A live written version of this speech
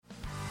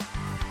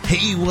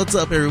Hey, what's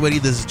up, everybody?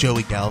 This is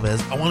Joey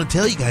Galvez. I want to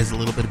tell you guys a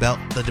little bit about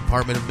the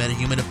Department of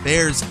Metahuman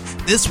Affairs.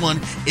 This one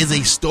is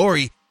a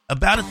story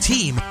about a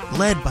team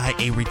led by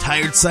a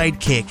retired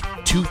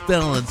sidekick, 2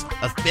 felons,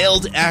 a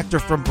failed actor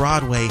from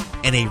Broadway,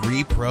 and a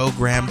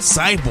reprogrammed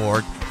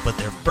cyborg. But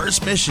their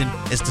first mission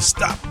is to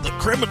stop the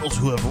criminals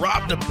who have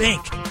robbed a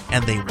bank,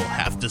 and they will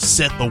have to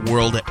set the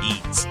world at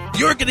ease.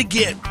 You're going to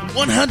get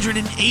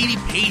 180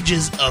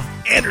 pages of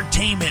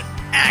entertainment,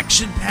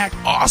 action-packed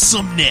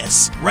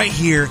awesomeness right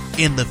here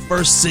in the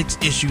first 6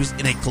 issues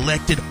in a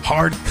collected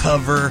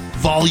hardcover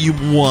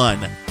volume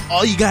 1.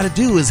 All you got to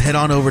do is head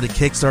on over to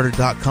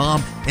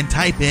Kickstarter.com and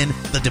type in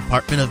the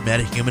Department of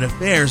Metahuman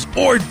Affairs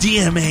or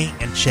DMA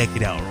and check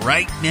it out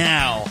right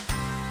now.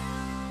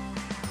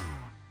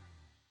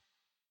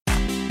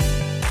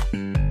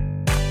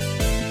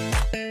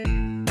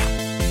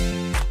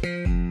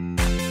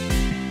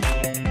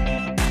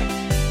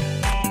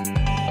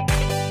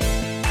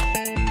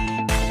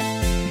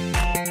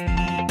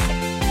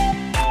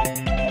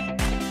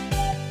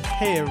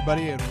 Hey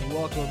everybody, and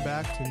welcome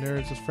back to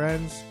Nerds with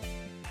Friends.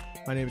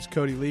 My name is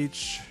Cody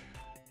Leach,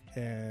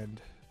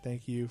 and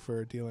thank you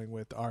for dealing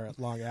with our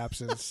long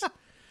absence.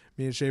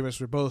 Me and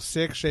Seamus were both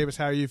sick. Seamus,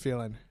 how are you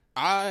feeling?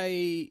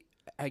 I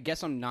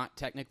guess I'm not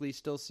technically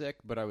still sick,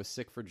 but I was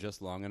sick for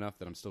just long enough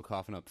that I'm still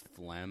coughing up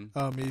phlegm.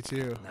 Oh, me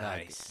too.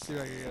 Nice. See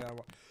if I can get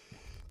out.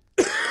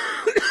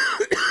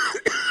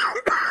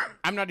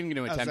 I'm not even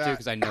going to attempt to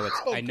because I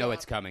know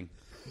it's coming.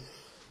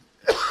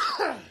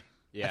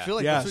 Yeah. I feel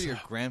like Yes. that's what your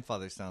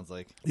grandfather sounds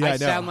like. Yeah, I I know.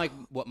 sound like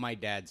what my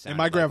dad sounded And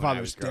my like when I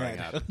grandfather's was growing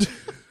dead. up.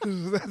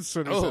 That's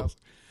what it Oh. sounds.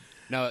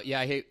 No,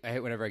 yeah, I hate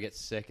whenever I get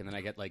sick and then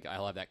I get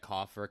I'll have that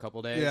cough for a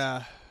couple days.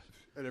 Yeah.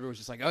 And everyone's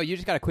just like, "Oh, you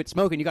just got to quit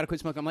smoking. You got to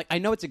quit smoking." I'm like, I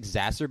know it's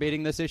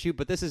exacerbating this issue,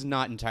 but this is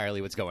not entirely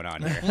what's going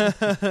on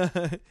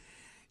here.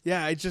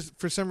 Yeah, I just,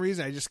 for some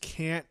reason,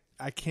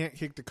 I can't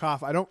kick the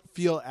cough. I don't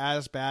feel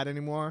as bad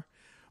anymore,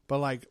 but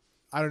like,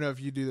 I don't know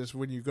if you do this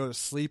when you go to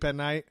sleep at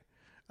night.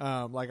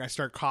 Like I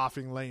start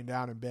coughing laying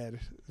down in bed.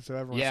 So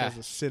everyone says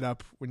to sit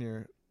up when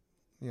you're,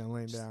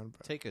 laying down.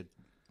 But Take a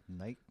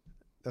night.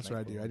 that's what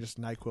I do. NyQuil. I just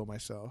NyQuil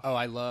myself. Oh,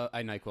 I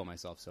NyQuil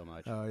myself so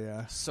much. Oh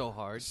yeah, So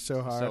hard.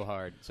 so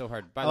hard. So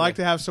hard. By I the like way,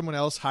 to have someone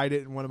else hide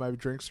it in one of my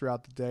drinks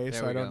throughout the day, There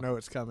so we I don't go. know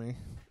it's coming.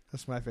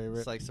 That's my favorite.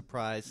 It's like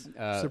surprise.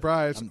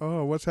 Surprise!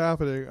 Oh, what's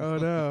happening? Oh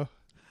no,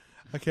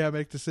 I can't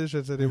make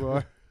decisions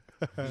anymore.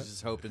 You're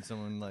just hoping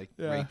someone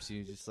Yeah. rapes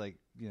you, just like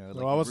like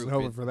Well, I wasn't roof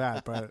hoping it. for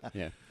that, but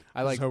yeah.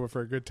 I was hoping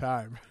for a good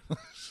time.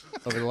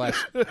 Over the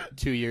last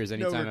 2 years, No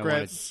anytime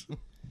regrets.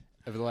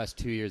 over the last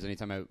 2 years,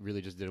 anytime I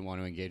really just didn't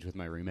want to engage with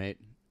my roommate,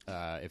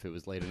 if it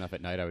was late enough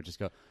at night, I would just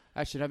go,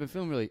 actually, I've been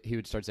feeling really... He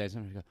would start saying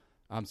something. I'd go,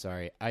 I'm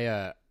sorry.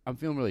 I'm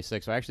feeling really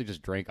sick, so I actually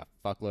just drank a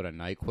fuckload of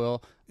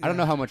NyQuil. I don't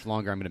know how much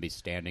longer I'm going to be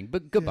standing,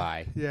 but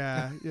goodbye.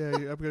 Yeah.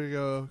 I'm gonna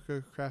go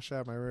crash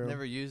out my room.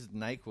 Never used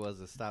NyQuil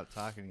to stop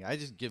talking to you. I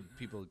just give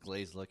people a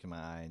glazed look in my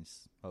eye and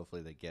just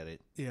hopefully they get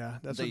it. Yeah,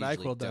 that's They what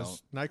usually NyQuil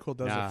does. NyQuil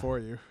does Nah. it for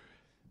you.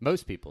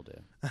 Most people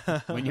do.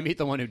 When you meet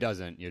the one who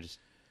doesn't, you're just...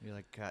 You're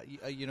like, God,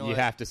 you know you what?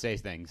 have to say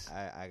things.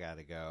 I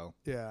gotta go.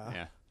 Yeah.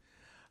 Yeah.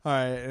 All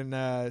right, and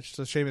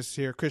so Seamus is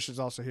here. Christian's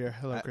also here.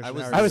 Hello, I Christian.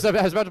 was- How are I you?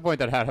 was about to point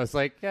that out. I was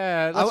like,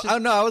 yeah, let's, I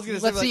was gonna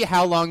let's say see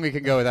how long we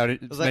can go without it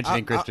was like,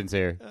 mentioning Christians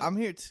here. I'm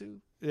here too.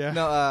 Yeah.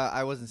 No,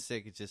 I wasn't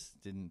sick. It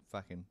just didn't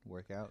fucking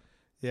work out.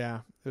 Yeah,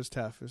 it was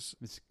tough. It was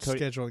It's Cody,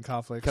 scheduling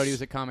conflicts. Cody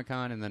was at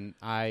Comic-Con, and then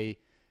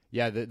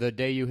the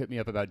day you hit me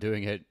up about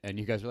doing it, and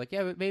you guys were like,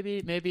 yeah, but maybe,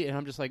 and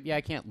I'm just like, yeah,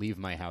 I can't leave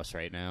my house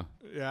right now.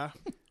 Yeah.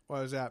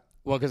 Why was that?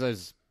 Well,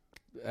 because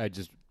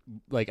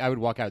I would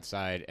walk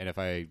outside, and if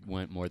I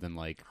went more than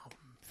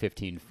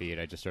 15 feet,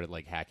 I just started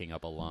hacking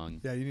up a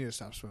lung. Yeah, you need to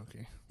stop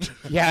smoking.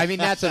 Yeah, I mean,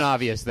 that's an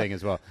obvious thing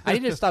as well. I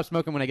need to stop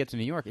smoking when I get to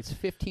New York. It's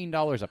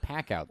 $15 a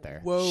pack out there.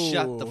 Whoa.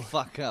 Shut the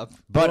fuck up.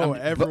 But Whoa,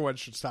 I'm- everyone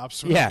should stop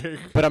smoking. Yeah,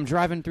 but I'm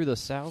driving through the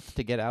South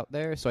to get out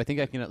there, so I think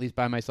I can at least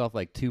buy myself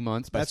 2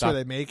 months. That's where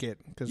they make it,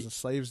 because the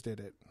slaves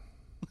did it.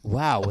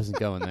 Wow, wasn't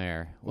going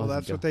there. Well,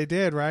 that's what they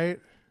did, right?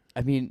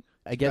 I mean,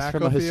 I guess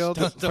from Tobacco a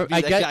field? Don't be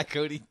I that guess, guy,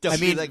 Cody. Don't I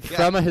be mean, that guy.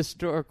 from a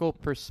historical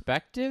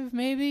perspective,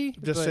 maybe.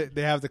 Just but- say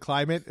they have the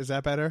climate. Is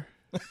that better?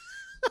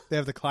 They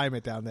have the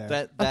climate down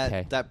there.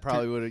 Okay. that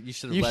probably would have. You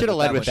should have. have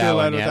led with that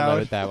one. Yeah, led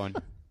with that one.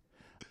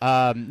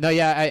 No,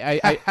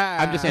 yeah,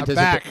 I'm just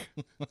anticipating.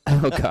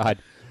 Oh God,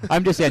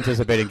 I'm just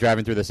anticipating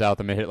driving through the South.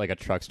 I'm gonna hit a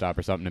truck stop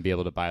or something to be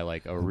able to buy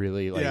a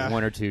really Yeah.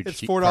 one or two. It's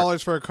cheap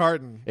 $4 for a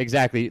carton.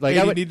 Exactly. Hey,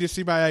 I you would, need to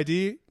see my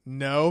ID?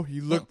 No,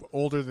 you look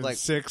older than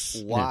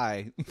 6.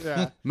 Why?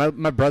 Yeah. my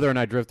brother and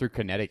I drove through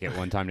Connecticut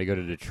one time to go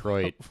to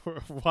Detroit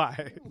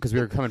Why? because we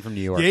were coming from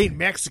New York. You ain't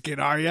Mexican,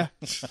 are you?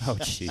 Oh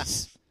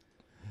jeez.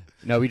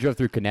 No, we drove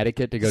through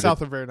Connecticut to go South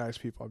to. are very nice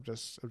people. I'm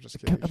just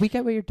kidding. We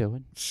get what you're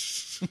doing.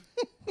 It's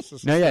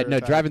just a No, yeah, no.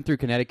 stereotype. Driving through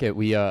Connecticut,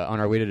 we on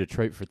our way to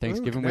Detroit for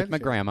Thanksgiving with my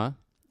Connecticut. grandma,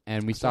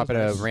 and we stop at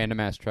Sounds a nice. random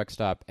ass truck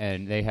stop,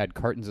 and they had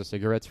cartons of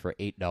cigarettes for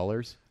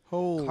 $8.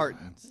 Holy-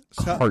 Cartons.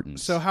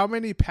 Cartons. So how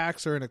many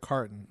packs are in a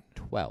carton?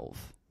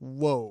 12.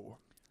 Whoa.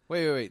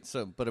 Wait.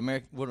 So, but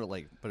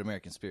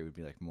American Spirit would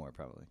be more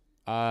probably.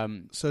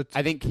 So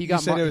I think he you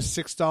got said it was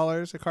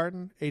 $6 a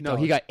carton. $8. no,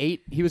 he got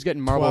 8. He was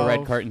getting Marlboro 12.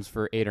 Red cartons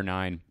for 8 or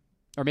 9,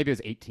 or maybe it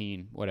was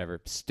 18.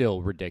 Whatever,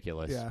 still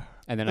ridiculous. Yeah.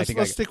 And then Let's I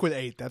think stick with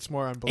 8. That's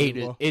more 8.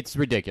 unbelievable. It's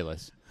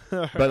ridiculous.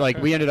 But like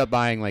we ended up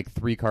buying like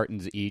 3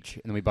 cartons each,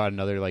 and then we bought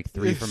another like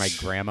 3 for my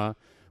grandma.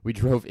 We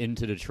drove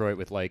into Detroit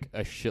with like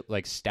a shit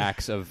like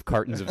stacks of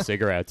cartons of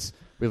cigarettes.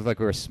 We looked like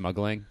we were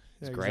smuggling.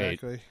 It's Yeah, great.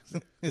 Exactly.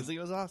 It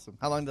was awesome.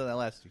 How long did that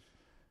last you?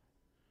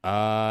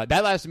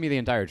 That lasted me the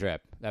entire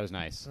trip. That was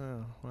nice.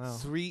 Oh, wow.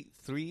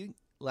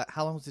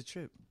 How long was the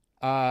trip?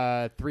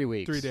 3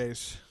 weeks. 3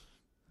 days.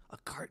 A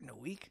carton a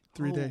week?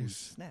 3 Holy days.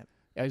 Snap.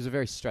 It was a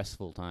very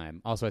stressful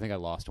time. Also, I think I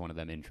lost one of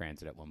them in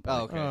transit at one point.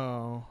 Oh, okay.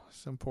 Oh,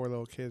 some poor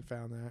little kid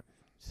found that.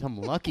 Some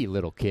lucky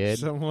little kid.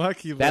 Some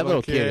lucky That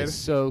little kid kid. is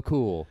so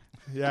cool.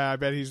 Yeah, I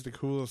bet he's the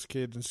coolest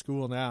kid in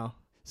school now.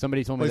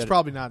 Somebody told me Well, he's that.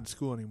 probably not in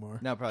school anymore.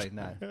 No, probably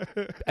not.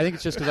 I think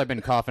it's just because I've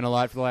been coughing a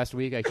lot for the last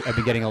week. I've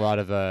been getting a lot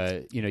of,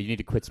 you need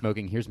to quit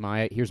smoking. Here's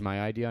my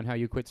idea on how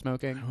you quit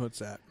smoking. What's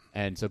that?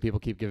 And so people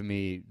keep giving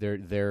me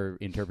their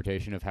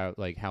interpretation of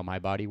how my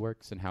body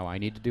works and how I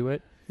need to do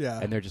it. Yeah.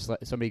 And they're just like,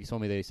 somebody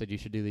told me they said you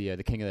should do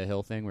the King of the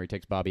Hill thing where he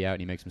takes Bobby out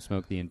and he makes him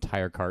smoke the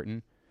entire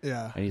carton.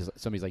 Yeah. And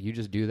somebody's like, you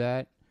just do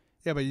that.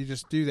 Yeah, but you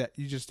just do that.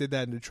 You just did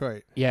that in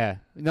Detroit. Yeah.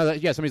 No.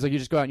 Somebody's like, you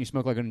just go out and you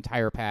smoke like an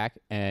entire pack,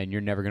 and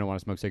you're never gonna want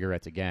to smoke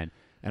cigarettes again.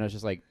 And I was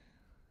just like,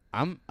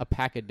 I'm a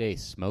pack a day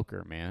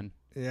smoker, man.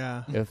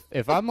 Yeah.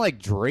 If I'm like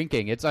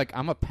drinking, it's like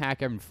I'm a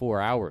pack every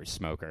 4 hours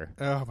smoker.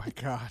 Oh my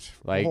God.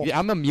 Like Oh.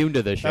 I'm immune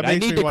to this shit. That I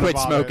makes need me to wanna quit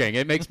vomit. smoking.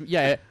 It makes me.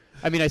 Yeah.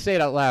 I mean, I say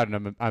it out loud,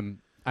 and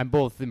I'm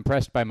both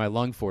impressed by my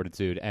lung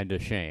fortitude and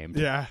ashamed.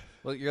 Yeah.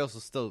 Well, you're also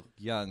still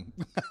young.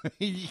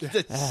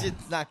 That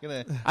shit's not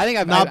gonna. I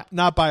think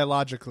Not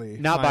biologically.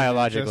 Not mind you,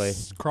 biologically.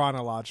 just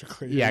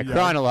chronologically. yeah, You're young.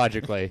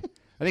 chronologically.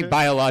 I think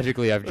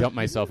biologically, I've jumped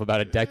myself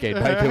about a decade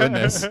by doing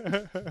this.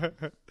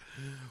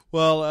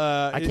 Well,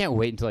 I can't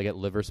wait until I get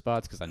liver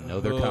spots because I know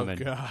they're coming.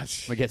 Oh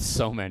gosh. I get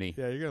so many.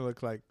 Yeah, you're gonna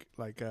look like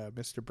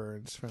Mr.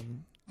 Burns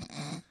from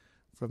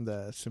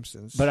The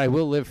Simpsons. But I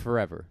will live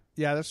forever.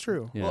 yeah, that's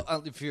true. Yeah.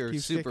 Well, if you're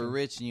Keep super sticking.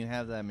 rich and you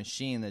have that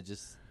machine that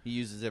just he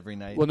uses every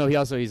night. Well, no, he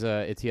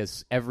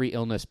has every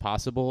illness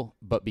possible,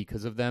 but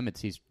because of them,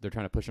 they're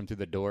trying to push him through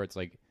the door. It's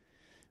like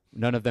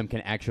none of them can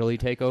actually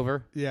take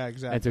over. Yeah, And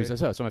so exactly. he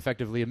says, "Oh, so I'm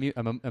effectively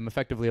I'm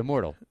effectively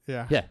immortal."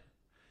 yeah. Yeah,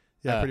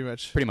 Yeah, pretty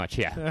much. pretty much.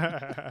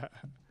 Yeah.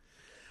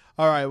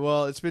 All right,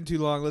 well, it's been too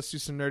long. Let's do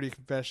some nerdy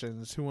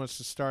confessions. Who wants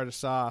to start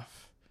us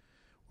off?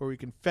 Where we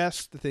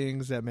confess the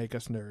things that make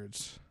us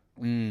nerds.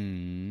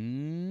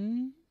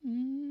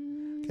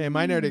 Okay,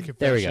 my nerdy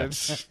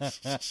confessions. There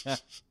we go.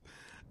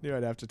 Knew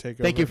I'd have to take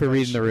over. Thank you for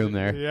reading the room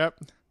there. Yep.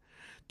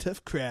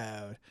 Tough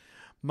crowd.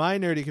 My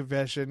nerdy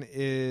confession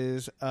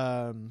is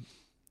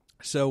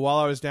so while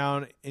I was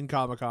down in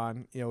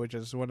Comic-Con, which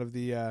is one of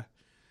the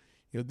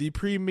the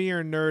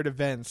premier nerd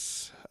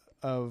events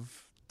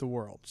of the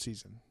world,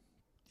 season,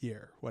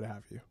 year, what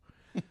have you.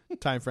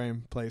 Time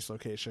frame, place,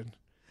 location.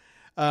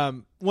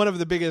 One of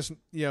the biggest,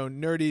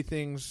 nerdy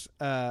things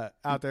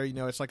out there,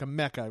 it's like a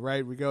mecca,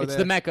 right? We go It's there.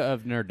 the mecca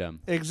of nerddom.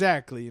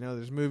 Exactly.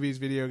 There's movies,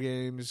 video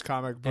games,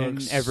 comic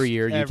books. And every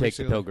year you take the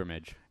single-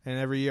 pilgrimage, And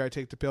every year I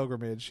take the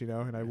pilgrimage,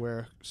 and I wear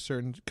a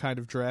certain kind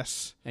of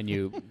dress, and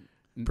you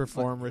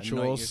perform Anoint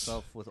rituals.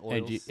 yourself with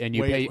oils. and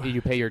you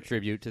Wait. pay your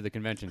tribute to the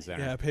convention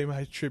center. Yeah, I pay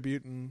my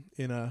tribute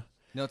in a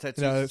No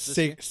tattoos. this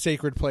year?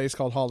 sacred place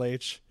called Hall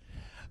H.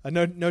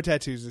 No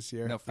tattoos this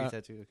year. No free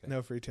tattoo. Okay.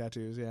 No free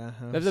tattoos. Yeah.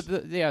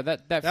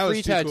 That That was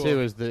free too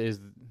tattoo cool.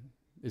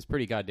 is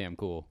pretty goddamn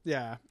cool.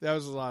 Yeah, that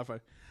was a lot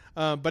of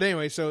fun. But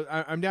anyway, so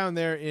I'm down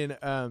there in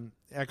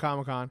at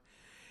Comic-Con,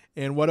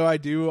 and what do I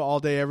do all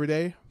day, every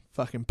day?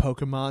 Fucking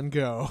Pokemon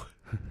Go.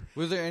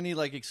 Was there any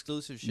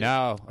exclusive shit?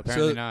 No,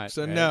 apparently not.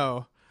 So right?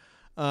 no.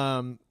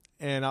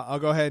 And I'll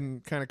go ahead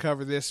and kind of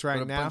cover this right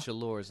But a now. bunch of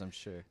lures, I'm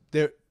sure.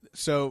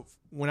 So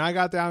when I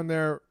got down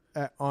there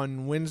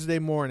on Wednesday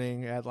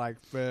morning at like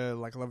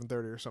 11:30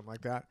 or something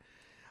like that,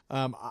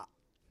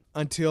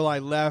 until I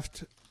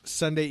left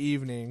Sunday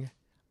evening,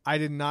 I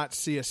did not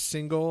see a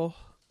single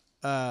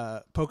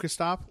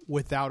Pokestop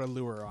without a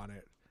lure on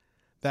it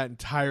that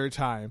entire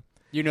time.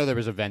 There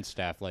was event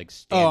staff standing.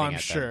 Oh, I'm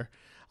at sure.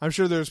 I'm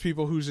sure there's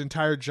people whose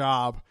entire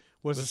job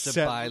was to to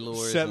set buy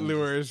lures set and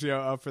lures,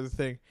 up for the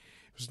thing.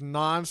 It was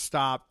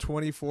nonstop,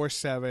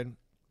 24/7,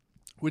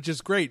 which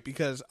is great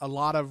because a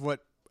lot of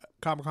what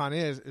Comic-Con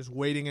is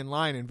waiting in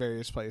line in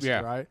various places,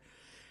 Yeah. right?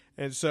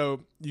 And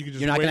so you can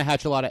just You're not wait. going to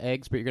hatch a lot of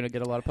eggs, but you're going to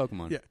get a lot of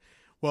Pokemon. Yeah.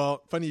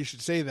 Well, funny you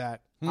should say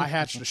that. I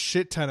hatched a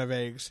shit ton of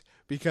eggs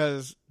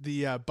because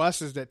the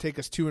buses that take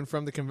us to and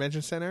from the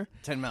convention center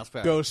 10 miles per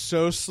hour. go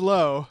so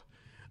slow,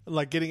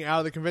 getting out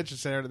of the convention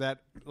center, that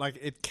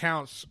it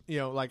counts.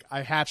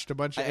 I hatched a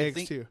bunch of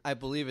eggs too. I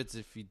believe it's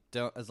if you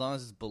don't, as long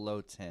as it's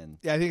below 10.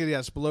 Yeah, I think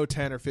it's below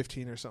 10 or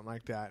 15 or something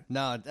like that.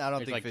 No, I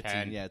don't It's think 15.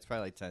 10. Yeah, it's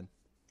probably 10.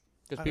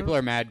 Because people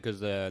are mad because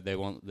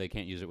they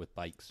can't use it with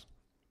bikes.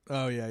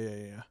 Oh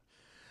yeah.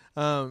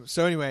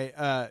 So anyway,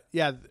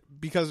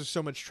 because there's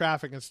so much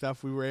traffic and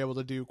stuff, we were able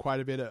to do quite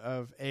a bit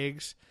of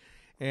eggs,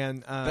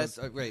 and Best,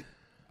 great.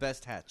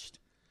 Best hatched.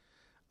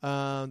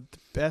 The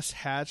best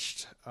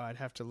hatched. I'd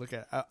have to look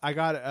at. I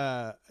got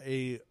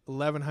a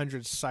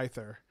 1100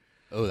 Scyther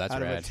Oh, that's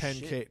out rad. of a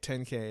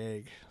 10K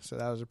egg, so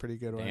that was a pretty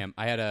good one. Damn,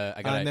 I got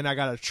And then I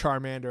got a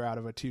Charmander out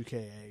of a 2K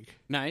egg.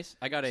 nice.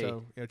 I got a.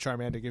 So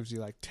Charmander gives you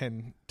like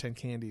 10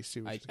 candies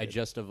too. which is I good.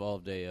 just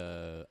evolved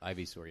a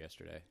Ivysaur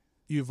yesterday.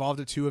 You evolved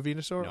it to a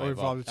Venusaur, No, or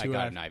evolved it I to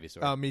got an an Ivysaur.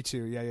 Oh, me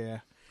too. Yeah.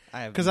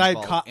 I have Because I had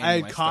evolved caught any I of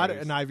had my caught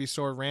starters. an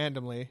Ivysaur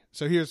randomly.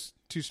 So here's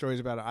 2 stories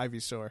about an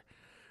Ivysaur.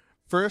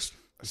 First,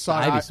 I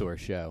saw Ivysaur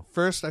show.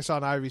 First, I saw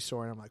an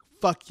Ivysaur, and I'm like,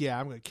 "Fuck yeah,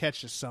 I'm gonna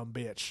catch this some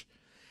bitch."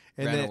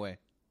 And Ran then away.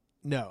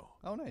 no,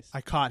 Oh, nice. I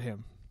caught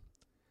him.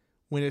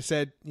 When it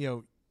said,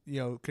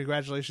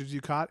 congratulations, you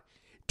caught,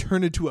 it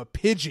turned into a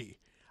Pidgey.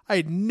 I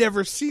had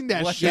never seen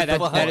that What? shit. Yeah, that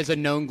fuck? is a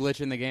known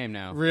glitch in the game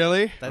now.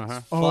 Really? That's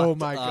Uh-huh. Oh fucked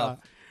my up.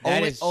 God.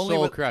 That is only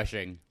soul with,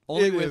 crushing.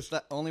 only It with is.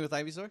 only with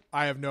Ivysaur.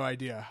 I have no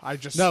idea. I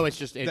just No, it's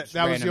just that it's was the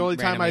random- only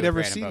time randomly I'd with ever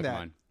random seen Pokemon.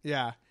 that.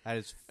 Yeah, That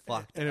is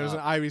fucked. and it was an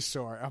up.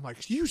 Ivysaur. I'm like,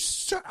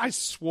 I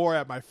swore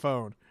at my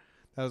phone.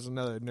 That was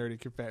another nerdy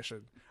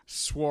confession.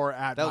 Swore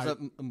at That my was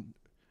a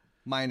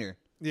minor.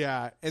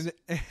 yeah, and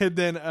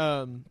then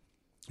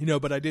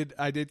but I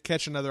did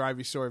catch another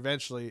Ivysaur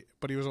eventually,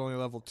 but he was only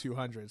level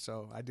 200,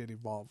 so I did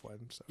evolve one.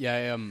 So.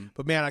 Yeah,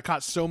 But man, I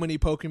caught so many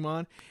Pokemon,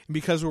 and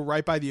because we're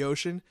right by the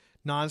ocean,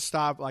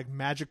 nonstop like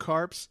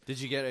Magikarps. Did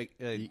you get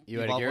a You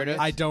had a evolved one Gyarados? yet?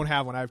 I don't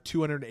have one. I have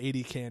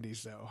 280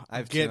 candies though. I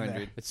have I'm getting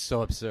 200. it's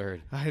so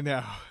absurd. there. I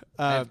know.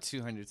 I have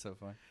 200 so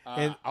far.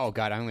 And Oh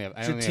god, I only have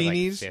like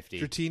Dratinis,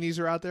 50. Dratinis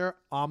are out there.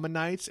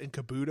 Ammonites and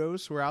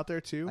Kabutos were out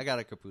there too. I got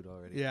a Caputo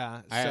already.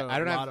 Yeah, I so don't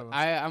a lot have. of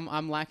them.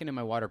 I'm lacking in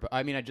my water.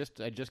 I mean, I just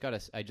got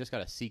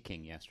a Sea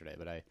King yesterday,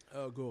 but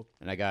Oh, cool.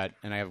 I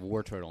have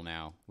War Turtle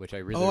now, which I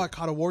really. Oh, I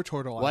caught a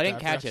Wartortle. well, I out didn't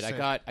there, catch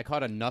forgot it. to say. I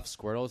caught enough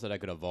Squirtles that I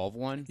could evolve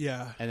one.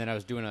 Yeah. And then I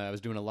was doing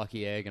a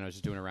lucky egg, and I was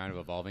just doing a round of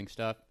evolving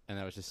stuff, and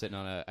I was just sitting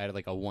on I had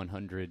like a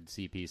 100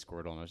 CP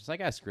Squirtle, and I was just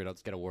like, screw it,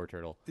 let's get a War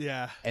Turtle.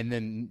 Yeah. And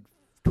then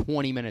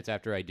 20 minutes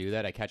after I do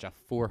that, I catch a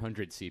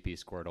 400 CP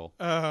Squirtle,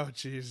 Oh,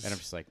 jeez. and I'm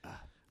just like,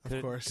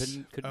 Of course.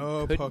 couldn't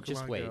Pokemon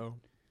just wait. Go.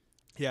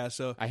 Yeah.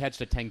 So. I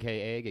hatched a 10K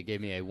egg. It gave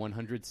me a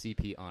 100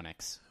 CP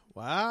Onyx.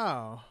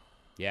 Wow.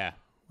 Yeah,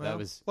 Well, that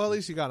was. well. At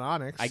least you got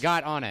Onyx. I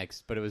got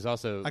Onyx, but it was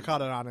also. I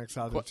caught an Onyx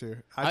out there too.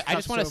 I I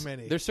just want so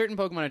many. There's certain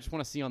Pokemon I just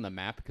want to see on the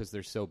map because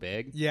they're so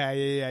big.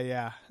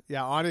 Yeah.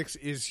 Onyx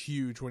is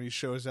huge when he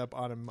shows up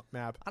on a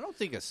map. I don't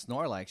think a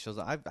Snorlax shows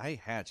up. I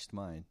hatched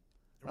mine.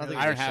 think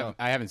I don't it's a have. show.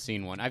 I haven't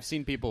seen one. I've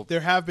seen people.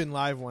 There have been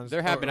live ones.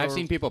 There have been. I've or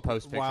seen people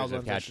post wild pictures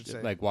of ones, I should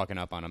say. like walking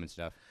up on them and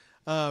stuff.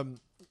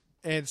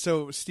 And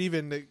so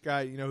Steven, the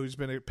guy who's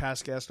been a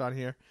past guest on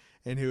here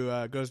and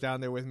who goes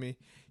down there with me,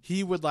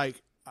 he would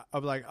like.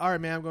 I'm like, all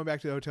right, man, I'm going back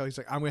to the hotel. He's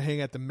like, I'm going to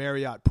hang at the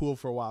Marriott pool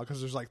for a while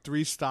because there's like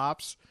 3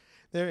 stops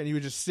there, and he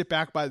would just sit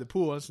back by the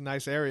pool. It's a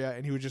nice area,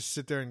 and he would just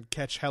sit there and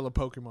catch hella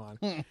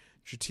Pokemon,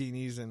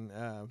 Dratinis and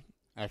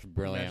That's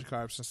brilliant.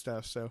 Magikarps and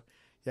stuff. So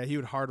yeah, he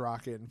would hard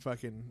rock it and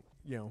fucking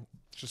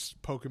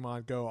just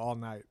Pokemon Go all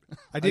night.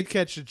 I did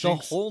catch a The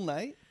Jinx. whole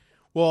night?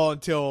 Well,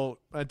 until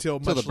much the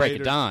break of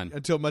later, dawn.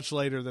 until much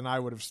later than I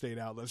would have stayed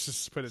out. Let's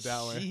just put it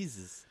that way.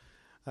 Jesus.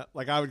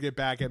 Like I would get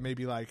back at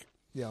maybe like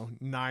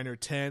 9 or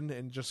 10,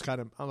 and just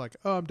kind of I'm like,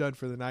 oh, I'm done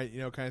for the night,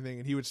 kind of thing.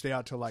 And he would stay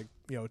out till like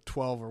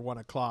 12 or 1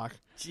 o'clock.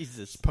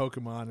 Jesus.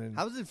 Pokemon and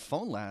How does it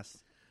phone last?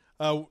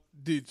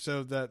 dude.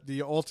 So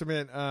the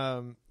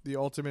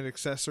ultimate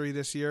accessory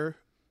this year,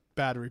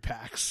 battery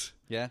packs.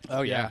 Yeah.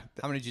 Oh yeah.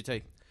 How many did you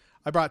take?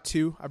 I brought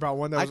 2. I brought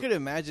one that I was could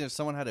imagine if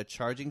someone had a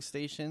charging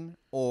station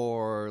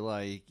or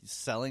like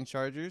selling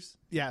chargers.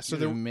 yeah. So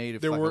You'd there have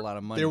made there a were lot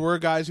of money. there were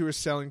guys who were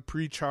selling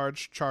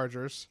pre-charged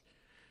chargers.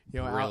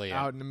 Brilliant.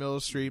 Out in the middle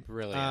of the street.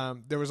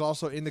 Brilliant. There was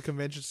also in the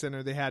convention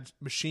center they had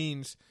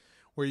machines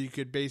where you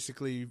could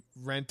basically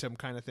rent them,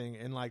 kind of thing,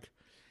 and like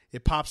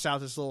it pops out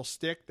this little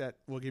stick that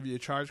will give you a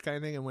charge, kind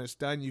of thing, and when it's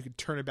done, you can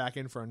turn it back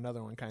in for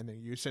another one, kind of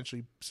thing. You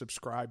essentially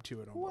subscribe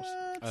to it almost.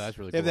 Oh, that's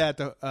really They cool. have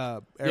that at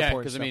the airport Yeah, and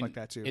because stuff I mean, like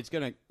that too. it's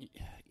gonna.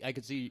 I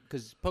could see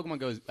because Pokemon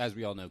Go, as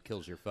we all know,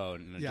 kills your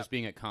phone, and Yeah. just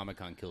being at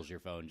Comic-Con kills your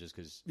phone just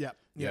because Yeah,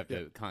 you yeah, have yeah.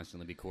 to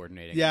constantly be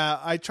coordinating. Yeah,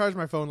 I charged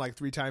my phone like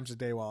 3 times a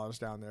day while I was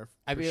down there.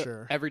 I For mean,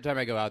 sure. every time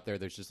I go out there,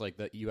 there's just like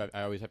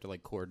I always have to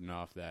like cordon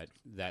off that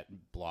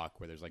block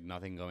where there's like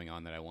nothing going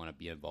on that I want to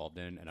be involved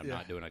in, and I'm Yeah.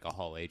 not doing like a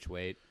Hall H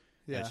wait.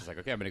 And Yeah. it's just like,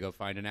 okay, I'm gonna go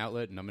find an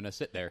outlet, and I'm gonna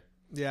sit there.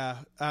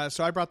 Yeah.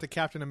 So I brought the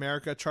Captain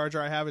America charger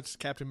I have. It's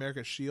Captain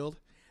America Shield.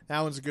 That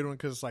one's a good one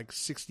because it's like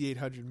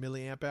 6,800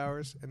 milliamp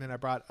hours. And then I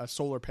brought a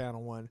solar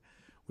panel one,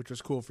 which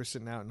was cool for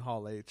sitting out in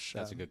Hall H.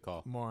 That's a good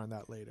call. More on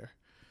that later.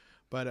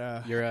 But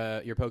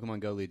Your Pokemon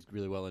Go leads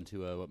really well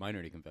into what my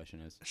nerdy confession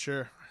is,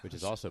 sure. which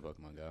is also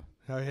Pokemon Go.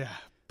 Oh, yeah.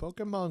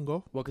 Pokemon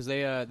Go. Well, because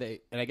they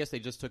and I guess they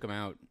just took them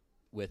out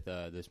with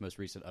this most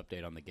recent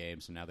update on the game,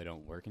 so now they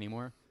don't work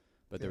anymore.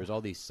 But there was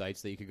all these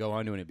sites that you could go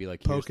onto, and it'd be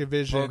like here's-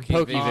 Pokevision.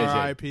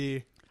 Pokevision.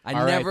 RIP. I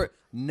All right.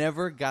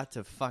 never got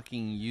to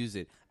fucking use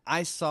it.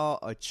 I saw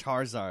a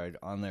Charizard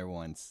on there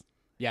once.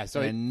 Yeah,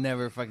 so So I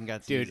never fucking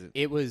got to use dude,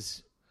 it. it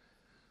was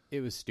It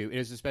was stupid. It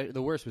was especially,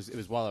 the worst was it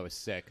was while I was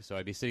sick, so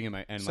I'd be sitting in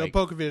my and So like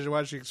Pokevision, why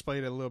don't you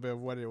explain a little bit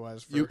of what it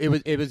was?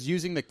 it was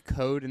using the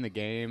code in the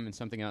game and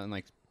something else and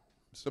like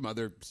some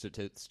other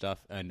stuff,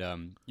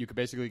 and you could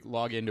basically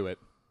log into it,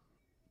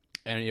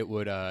 and it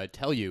would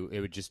tell you.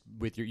 It would just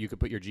you could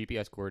put your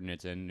GPS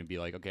coordinates in and be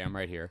like, okay, I'm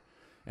right here,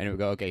 and it would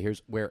go, okay,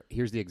 here's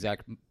the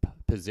exact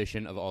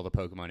position of all the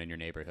Pokemon in your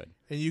neighborhood,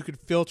 and you could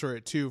filter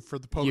it too for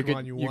the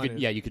Pokemon you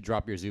wanted. You could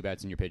drop your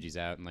Zubats and your Pidgeys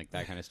out and like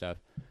that kind of stuff.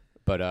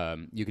 But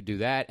you could do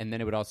that, and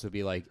then it would also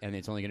be like, and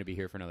it's only going to be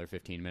here for another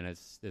 15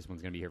 minutes. This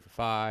one's going to be here for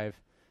 5,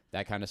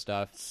 that kind of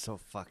stuff. It's so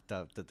fucked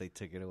up that they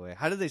took it away.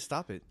 How did they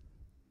stop it?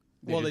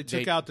 They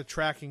took out the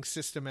tracking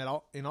system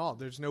in all.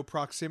 There's no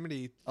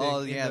proximity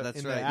thing in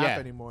the app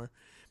anymore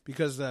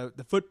because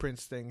the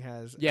footprints thing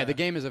has. Yeah, the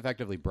game is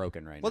effectively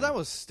broken right now. Well, that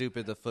was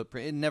stupid. The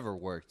footprint, it never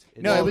worked.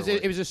 It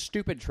was a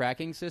stupid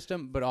tracking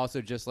system, but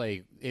also just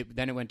like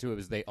then it went to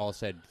they all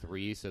said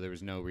 3, so there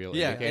was no real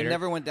indicator. It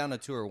never went down to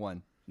 2 or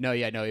 1. No,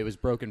 it was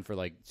broken for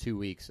like 2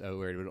 weeks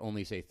where it would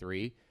only say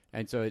 3,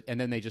 and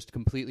then they just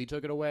completely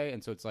took it away,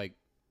 and so it's like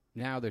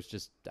now there's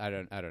just I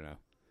don't know,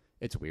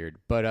 it's weird.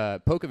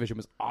 But Pokevision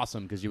was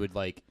awesome because you would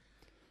like,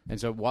 and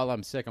so while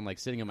I'm sick, I'm like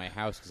sitting in my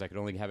house because I could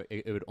only have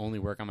it would only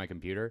work on my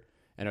computer,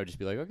 and I would just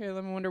be like, okay,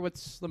 let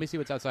me see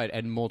what's outside,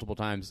 and multiple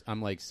times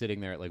I'm like sitting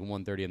there at like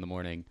 1:30 in the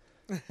morning.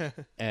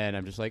 And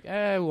I'm just like,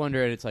 I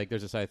wonder, and it's like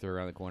there's a Scyther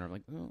around the corner. I'm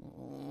like,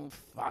 oh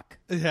fuck,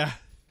 yeah.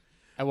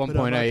 At one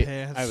point,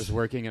 I was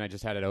working and I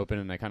just had it open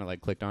and I kind of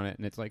like clicked on it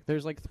and it's like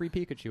there's like 3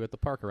 Pikachu at the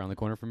park around the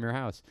corner from your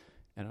house,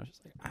 and I was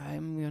just like,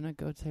 I'm gonna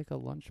go take a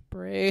lunch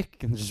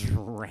break, and just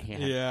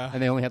ran. Yeah.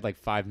 And they only had like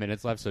 5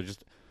 minutes left, so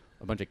just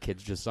a bunch of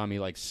kids just saw me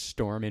like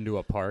storm into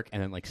a park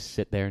and then like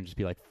sit there and just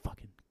be like,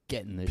 fucking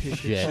get in this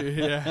shit.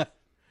 Yeah.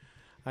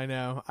 I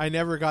know. I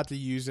never got to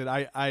use it.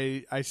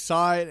 I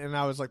saw it and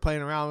I was like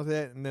playing around with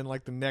it, and then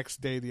like the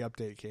next day the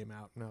update came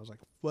out and I was like,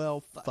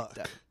 well, fuck.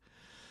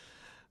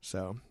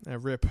 So I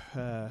rip,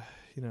 the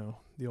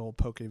old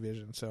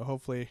Pokevision. So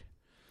hopefully,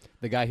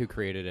 the guy who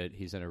created it,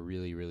 he sent a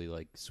really, really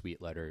like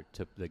sweet letter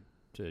to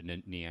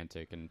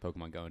Niantic and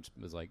Pokemon Go, and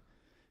was like,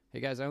 "Hey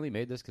guys, I only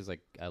made this because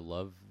like I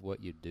love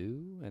what you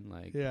do, and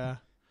like,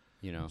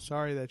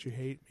 sorry that you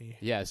hate me.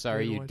 Yeah,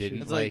 sorry you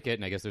didn't like it,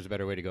 and I guess there's a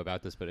better way to go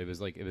about this, but it was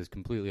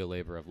completely a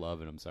labor of love,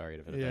 and I'm sorry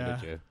to have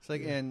offended you. It's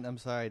like, and I'm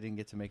sorry I didn't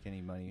get to make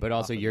any money. But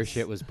also, your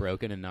shit was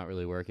broken and not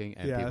really working,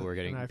 and people were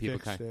getting people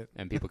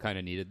kind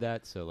of needed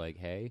that. So like,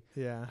 hey,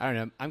 I don't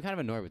know. I'm kind of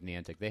annoyed with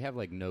Niantic. They have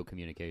like no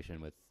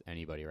communication with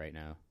anybody right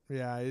now.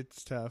 Yeah,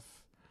 it's tough.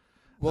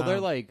 Well,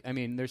 they're like, I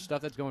mean, there's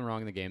stuff that's going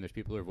wrong in the game. There's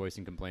people who are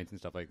voicing complaints and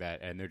stuff like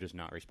that, and they're just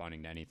not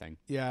responding to anything.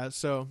 Yeah,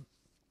 so.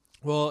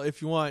 Well,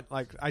 if you want,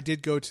 like, I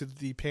did go to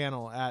the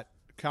panel at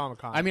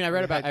Comic-Con. I mean, I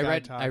read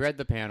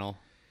the panel,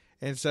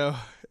 and so,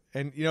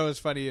 and you know what's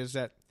funny is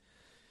that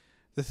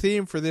the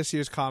theme for this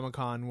year's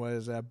Comic-Con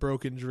was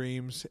broken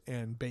dreams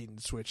and bait and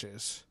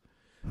switches.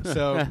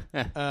 So,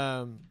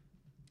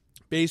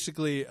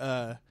 basically,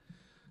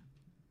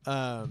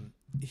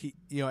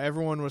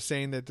 everyone was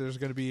saying that there's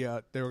going to be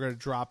they were going to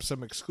drop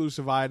some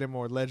exclusive item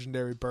or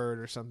legendary bird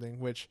or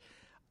something, which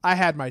I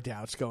had my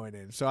doubts going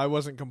in, so I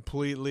wasn't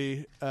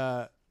completely.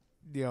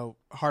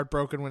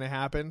 Heartbroken when it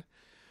happened,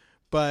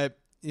 but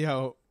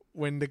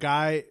when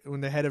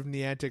the head of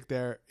Niantic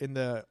there in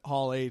the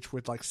Hall H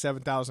with like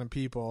 7,000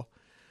 people,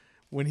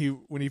 when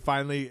he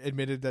finally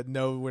admitted that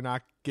no, we're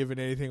not giving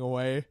anything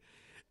away,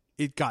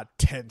 it got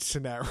tense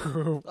in that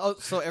room. Oh,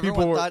 so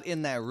everyone thought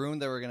in that room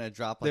they were going to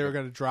drop. They were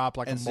going to drop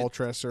like a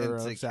Moltres or a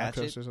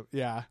Zapdos or something.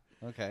 Yeah.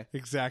 Okay.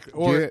 Exactly.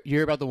 Or you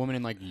hear about the woman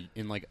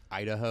in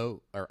Idaho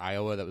or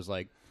Iowa that was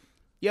like,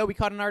 yo, we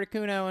caught an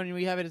Articuno and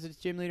we have it as its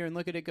gym leader, and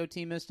look at it, go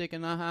Team Mystic,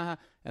 and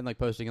and like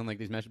posting on like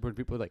these message boards.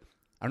 People were like,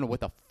 I don't know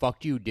what the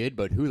fuck you did,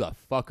 but who the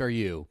fuck are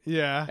you?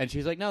 Yeah. And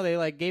she's like, no, they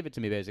like gave it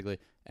to me basically,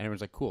 and everyone's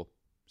like, cool,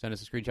 send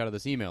us a screenshot of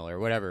this email or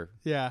whatever.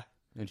 Yeah.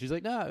 And she's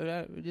like,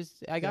 no,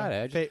 I got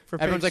it.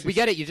 Everyone's like, we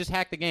get it. You just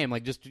hacked the game.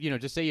 Like, just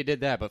say you did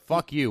that, but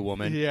fuck you,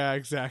 woman. Yeah,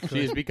 exactly.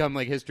 She's become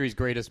like history's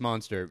greatest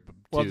monster.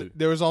 Well,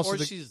 there was also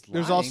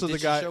the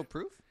guy. Show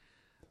proof?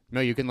 No,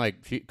 you can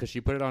because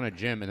she put it on a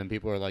gym, and then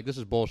people were like, "This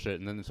is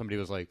bullshit." And then somebody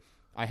was like,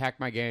 "I hacked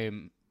my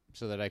game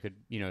so that I could,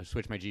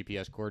 switch my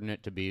GPS coordinate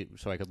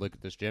so I could look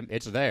at this gym.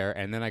 It's there."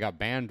 And then I got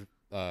banned.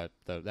 That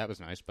was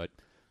nice, but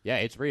yeah,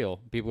 it's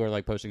real. People are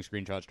like posting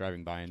screenshots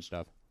driving by and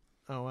stuff.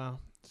 Oh wow!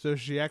 So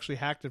she actually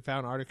hacked and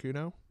found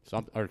Articuno?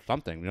 Or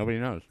something. Nobody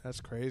knows. That's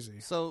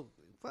crazy. So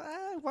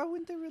why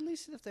wouldn't they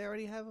release it if they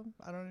already have them?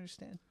 I don't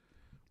understand.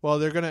 Well,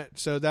 they're gonna.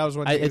 So that was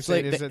one thing you're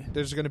saying is that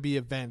there's gonna be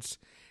events.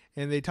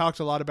 And they talked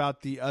a lot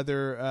about the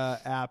other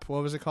app.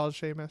 What was it called,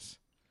 Seamus?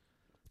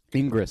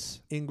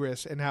 Ingress,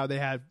 and how they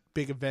had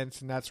big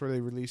events, and that's where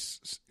they release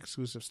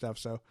exclusive stuff.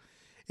 So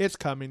it's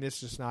coming. It's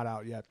just not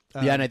out yet.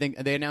 Yeah, and I think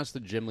they announced the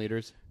gym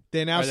leaders.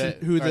 They announced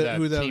who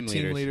the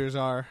team leaders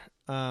are.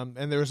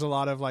 And there was a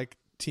lot of like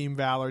Team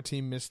Valor,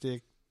 Team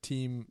Mystic,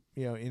 Team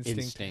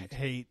Instinct.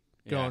 Hate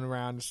going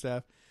around and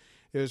stuff.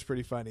 It was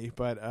pretty funny.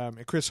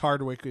 But Chris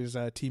Hardwick is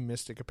Team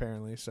Mystic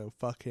apparently, so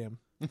fuck him.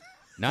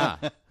 Nah.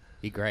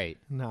 He great.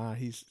 Nah,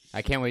 he's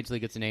I can't wait till he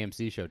gets an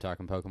AMC show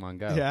talking Pokemon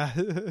Go. yeah,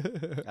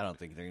 I don't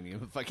think they're gonna give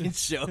him a fucking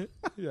show.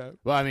 yeah.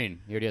 Well, I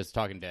mean, he already has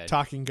Talking Dead.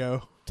 Talking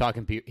Go,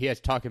 He has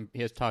Talking Dead.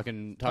 He's got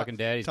Talking Talking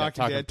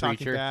Dead, Talking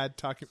Preacher. Bad,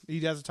 Talking. He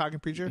does a Talking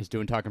Preacher. He's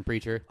doing Talking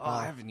Preacher. Oh,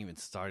 I haven't even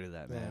started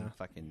that, man. Yeah.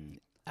 Fucking.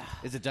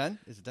 Is it done?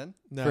 Is it done?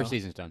 No. First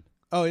season's done.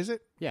 Oh, is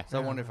it? Yeah. So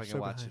I Yeah, wonder if I can so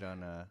watch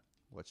behind. it on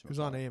It was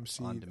on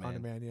AMC on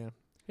demand. Yeah.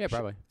 Yeah,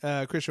 probably.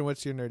 Christian,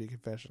 what's your nerdy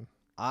confession?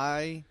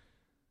 I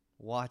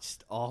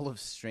watched all of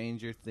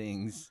Stranger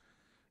Things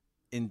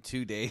in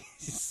 2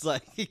 days.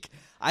 Like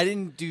I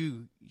didn't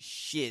do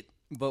shit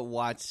but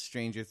watch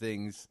Stranger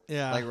Things.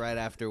 Yeah. Like right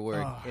after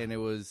work, Oh. and it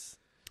was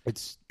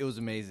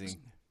amazing.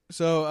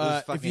 So was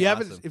if fucking you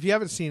haven't awesome. if you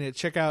haven't seen it,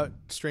 check out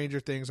Stranger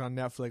Things on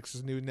Netflix. It's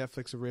a new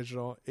Netflix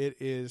original. It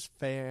is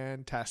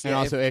fantastic. And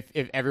also,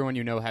 if everyone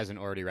you know hasn't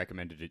already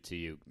recommended it to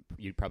you,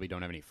 you probably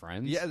don't have any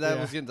friends. Yeah,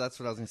 that's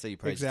what I was gonna say. You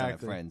probably just don't have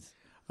Exactly. friends.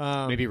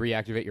 Maybe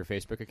reactivate your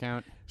Facebook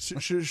account.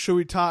 Should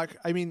we talk?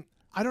 I mean,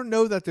 I don't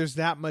know that there's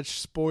that much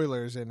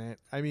spoilers in it.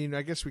 I mean,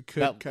 I guess we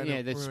could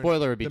The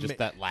spoiler would be just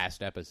that. that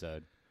last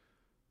episode.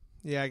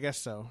 Yeah, I guess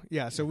so.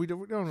 Yeah, so we don't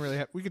really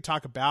have. We could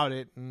talk about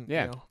it. And,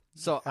 Yeah. You know,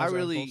 So I As it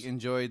really unfolds.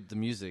 enjoyed the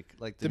music.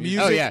 Like the music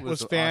music yeah.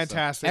 was awesome.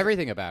 fantastic.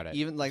 Everything about it.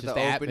 Even like just the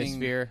the opening,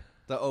 atmosphere.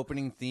 the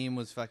opening theme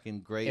was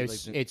fucking great.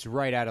 It's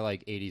right out of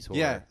like 80s horror.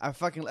 Yeah, I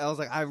was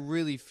like, I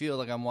really feel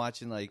like I'm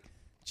watching like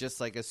just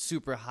like a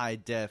super high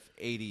def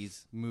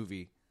 80s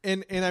movie.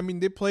 and I mean,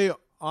 they play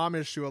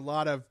homage to a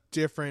lot of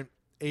different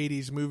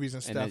 80s movies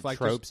and And stuff the like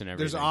tropes there's, and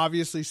there's everything.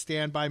 obviously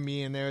Stand By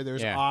Me in there.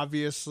 There's Yeah.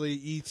 obviously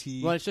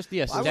E.T. Well, it's just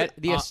the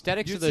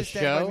aesthetics You'd of the say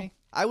Stand By show. Me?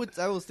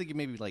 I was thinking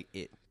maybe like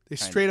It. They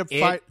kind straight up It-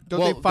 find. Don't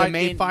well, they the find?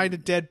 They main- find a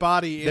dead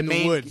body in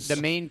the woods. The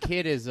main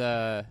kid is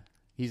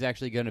he's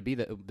actually going to be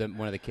the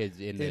one of the kids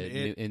in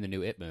the In new,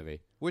 new It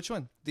movie. Which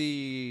one?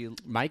 The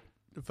Mike?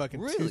 The fucking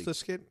Really?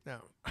 toothless kid. No.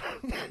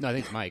 No, I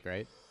think it's Mike,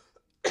 right?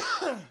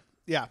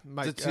 Yeah,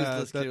 Mike. the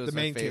toothless kid was the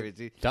main my favorite.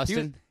 kid. Dude.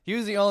 Dustin? He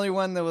was the only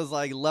one that was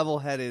like level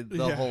headed the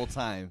Yeah. whole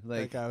time.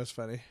 That Like guy was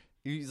funny.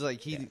 he's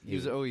like he he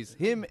was was- always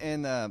him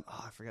and I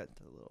forgot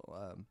the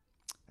little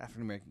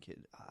African American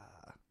kid.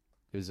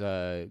 It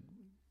was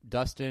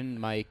Dustin,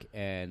 Mike,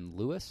 and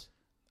Lewis.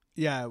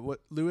 Yeah,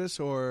 what Lewis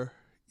or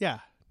yeah?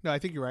 No, I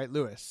think you're right,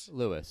 Lewis.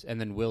 Lewis, and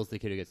then Will's the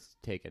kid who gets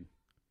taken.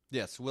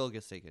 Yes, Will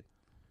gets taken.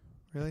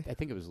 Really? I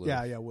think it was Lewis.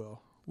 Yeah,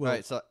 Will. All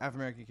right, so African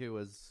American kid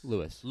was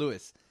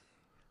Lewis.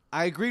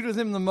 I agreed with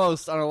him the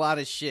most on a lot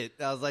of shit.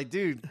 I was like,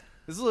 dude,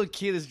 this little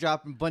kid is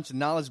dropping a bunch of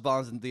knowledge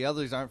bombs and the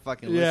others aren't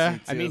fucking Yeah. listening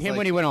to. I mean, It's him like,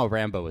 when he went all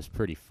Rambo was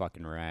pretty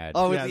fucking rad.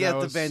 Oh, Yeah, with that the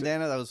was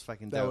bandana, that was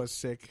fucking dope. That was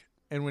sick.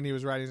 And when he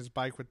was riding his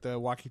bike with the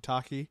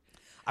walkie-talkie.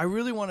 I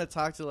really want to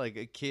talk to like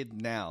a kid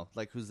now,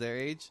 like who's their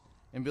age,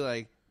 and be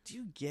like, "Do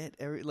you get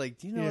do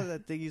you know Yeah.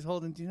 that thing he's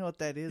holding? Do you know what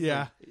that is?"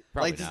 Yeah.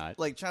 Probably like, just, not.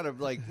 like try to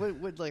like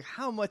what like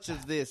how much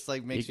of this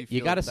like makes you feel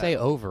You got to that? say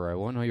over. I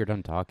won't know you're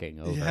done talking.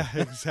 Over. Yeah,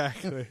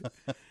 exactly.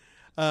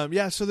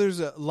 So there's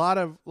a lot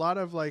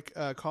of like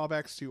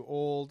callbacks to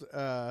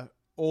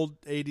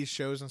old 80s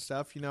shows and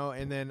stuff, you know,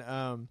 and then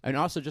And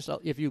also, just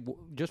if you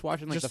just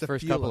watching like Just the the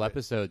first feel couple of it.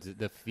 episodes,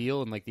 the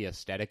feel and like the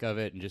aesthetic of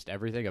it, and just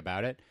everything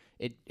about it,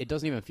 it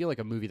doesn't even feel like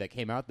a movie that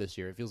came out this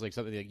year. It feels like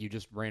something that you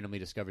just randomly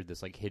discovered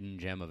this like hidden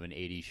gem of an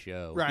 '80s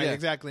show. right, Yeah.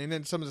 exactly. And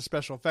then some of the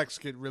special effects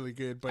get really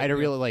good. But I had a yeah.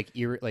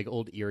 really like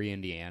old Erie,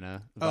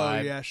 Indiana Oh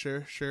vibe. yeah,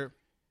 sure.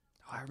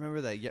 Oh, I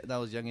remember that. Yeah, that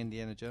was young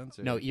Indiana Jones.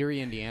 Or? No,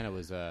 Erie, Indiana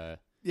was Yeah,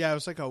 it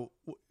was like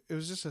it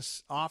was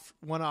just a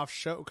one-off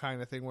show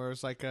kind of thing where it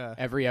was like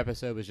every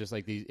episode was just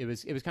like these. It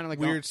was kind of like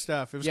weird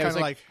stuff. It was Yeah, it kind was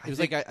of like- like it was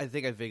I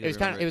think I vaguely it was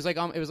kind of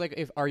remember it was like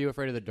if Are You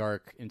Afraid of the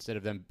Dark instead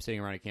of them sitting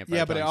around a campfire.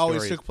 yeah, but it telling always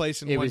stories, took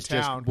place in it one was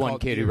town. just one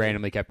called kid who Erie.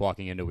 randomly kept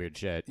walking into weird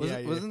shit.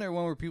 Yeah, Wasn't there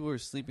one where people were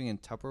sleeping in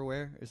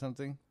Tupperware or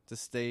something to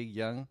stay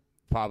young?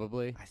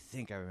 Probably I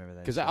think I remember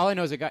that. because shit. all I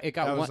know is it got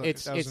That was, one.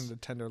 It's that was in the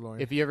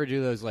Tenderloin. if you ever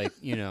do those like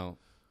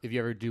if you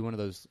ever do one of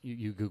those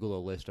you Google a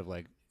list of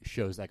like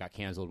shows that got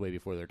canceled way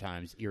before their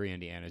times. Erie,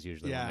 Indiana is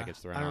usually the one yeah, that gets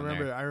thrown I on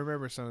remember. there. I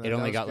remember some of that. It That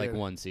only was got like good.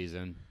 one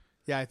season.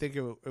 Yeah, I think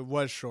it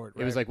was short.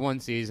 It was right? like one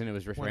season. It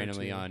was just One or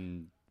randomly two.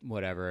 on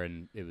whatever,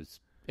 and it was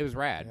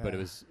rad. But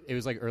Yeah. it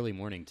was like early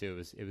morning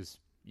too. It was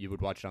you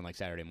would watch it on like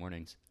Saturday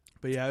mornings.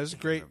 But yeah, it was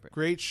a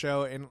great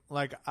show, and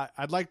like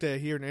I'd like to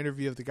hear an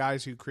interview of the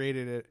guys who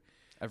created it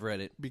I've read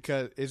it.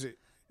 because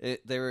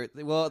They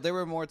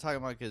were more talking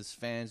about because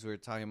fans were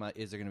talking about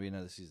is there going to be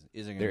another season?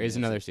 Is there? Gonna There be is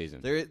another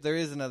season. There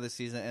is another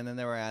season, and then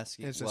they were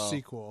asking. it's a well,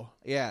 sequel.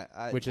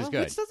 Yeah, Which is well,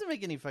 good. Which doesn't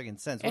make any fucking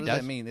sense. It What does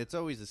does. that mean? It's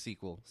always a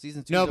sequel.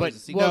 Season 2 No, is always but-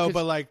 a sequel. well, No, 'cause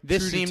but like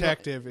this True seemed-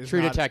 Detective is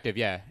True not, Detective,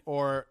 yeah.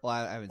 or well,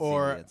 I haven't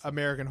or seen it yet. So.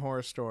 American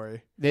Horror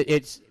Story.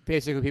 It's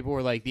basically people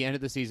were like the end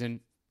of the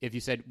season. If you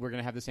said we're going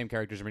to have the same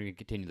characters and we're going to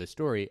continue the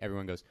story,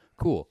 everyone goes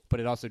cool. But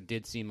it also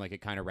did seem like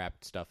it kind of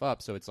wrapped stuff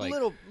up. So it's like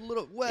little.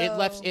 Well,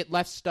 it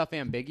left stuff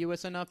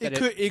ambiguous enough that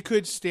It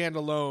could stand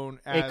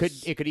alone.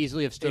 As it could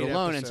easily have stood 8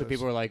 alone. And so episodes.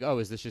 people were like, oh,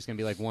 is this just going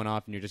to be like one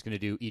off and you're just going to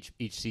do each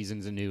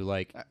season's a new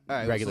like All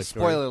right. regular so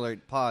story? spoiler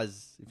alert.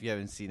 Pause if you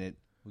haven't seen it.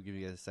 We'll give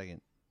you guys a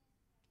second.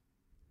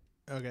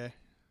 okay.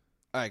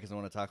 All right, because I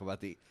want to talk about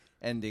the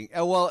ending.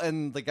 Well,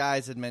 and the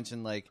guys had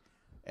mentioned like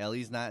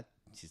she's not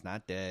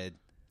dead.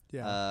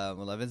 Yeah.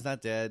 Eleven's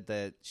not dead.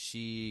 That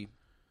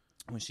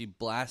when she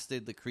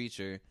blasted the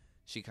creature,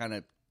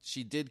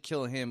 she did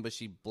kill him, but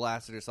she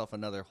blasted herself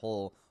another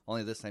hole.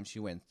 Only this time she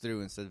went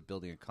through instead of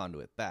building a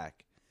conduit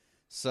back.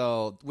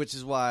 So, which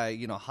is why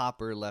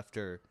Hopper left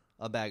her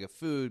a bag of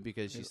food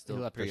because she's still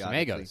He left her some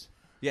periodically. Eggos.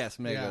 Yes,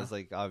 Megos. Yeah.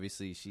 Like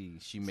obviously she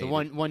made So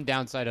it. one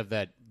downside of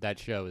that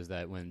show is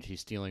that when she's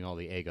stealing all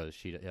the Eggos,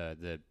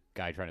 the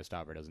guy trying to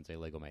stop her doesn't say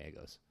Lego my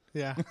Eggos.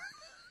 Yeah.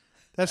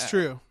 That's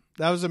true.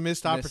 That was a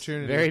missed Missed-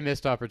 opportunity. Very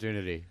missed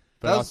opportunity,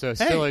 but That was- also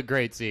still Hey. a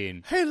great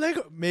scene. Hey,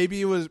 Lego.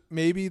 Maybe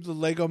the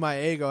Lego My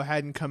Ego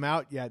hadn't come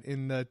out yet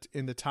in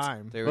the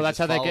time. They were Well, that's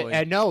just how they get. following.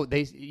 And no,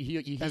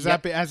 he Has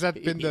that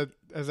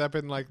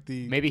been like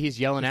the maybe he's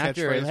yelling the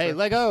after her, catchphrase "Hey,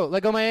 for-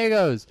 Lego my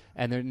Eggos!"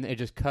 And then it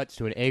just cuts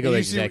to an Ego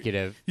You see-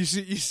 executive. You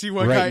see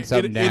one Writing guy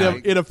something in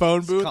down. a phone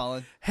It's booth.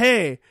 Colin.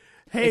 Hey,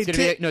 It's gonna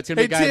Tim, be- no, it's gonna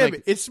be hey a guy Tim,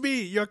 like- it's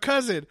me, your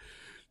cousin,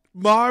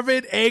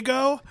 Marvin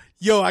Ego.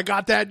 Yo, I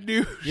got that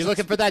new. You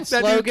looking for that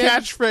that new slogan?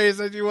 catchphrase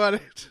that you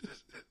wanted?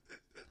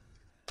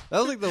 That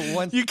was like the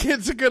one. You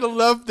kids are gonna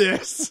love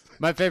this.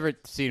 My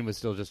favorite scene was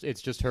still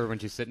it's just her when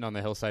she's sitting on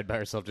the hillside by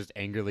herself, just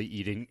angrily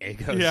eating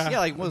Eggos. Yeah,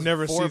 like, what was I've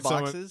never it, 4 seen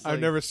boxes? I've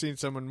Like- never seen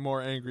someone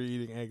more angry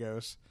eating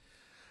Eggos.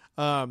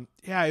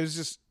 Yeah, it was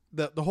just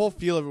the whole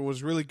feel of it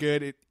was really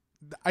good.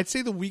 I'd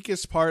say the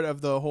weakest part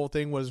of the whole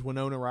thing was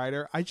Winona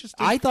Ryder. I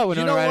I thought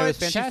Winona Ryder was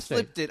She fantastic.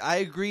 flipped it. I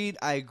agreed.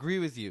 I agree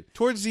with you.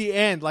 towards the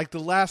end, like the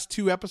last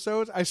 2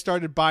 episodes, I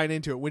started buying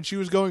into it. When she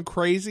was going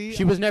crazy,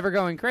 She was never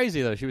going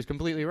crazy though. She was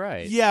completely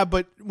right. yeah,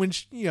 but when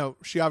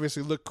she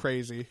obviously looked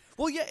crazy.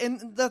 Well, yeah,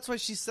 and that's why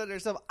she said to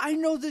herself, "I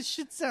know this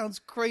shit sounds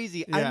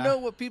crazy. Yeah. I know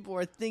what people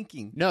are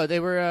thinking." No, they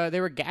were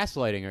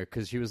gaslighting her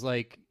because she was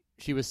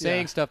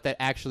saying Yeah. stuff that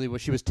actually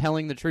was. She was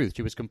telling the truth.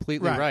 She was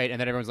completely Right. right,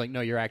 and then everyone's like,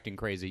 "No, you're acting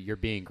crazy. You're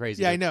being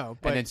crazy." Yeah, I know,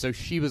 but- and then so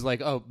she was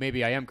like, "Oh,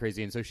 maybe I am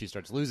crazy," and so she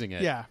starts losing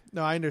it. Yeah,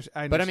 no, I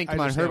understand. But I mean, come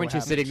on, her when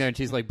she's sitting there there. and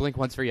she's like, blink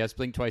once for yes,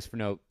 blink twice for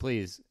no,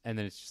 please, and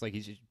then it's just like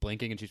he's just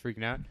blinking and she's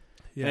freaking out.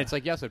 Yeah. And it's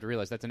like, you also have to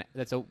realize that's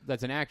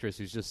an actress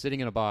who's just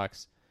sitting in a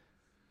box,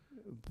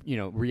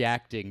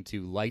 reacting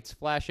to lights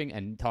flashing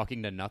and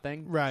talking to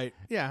nothing. Right.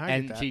 Yeah, I get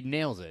And that. she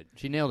nails it.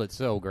 She nailed it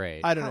so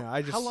great. I don't know.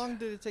 I just How long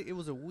did it take? It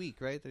was a week,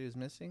 right? That he was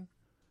missing.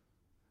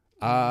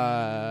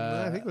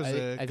 I think it was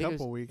a I think it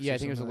couple was- weeks Yeah, or I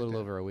think it was a something little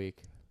like that. over a week.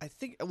 I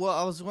think. Well,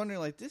 I was wondering,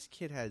 like, this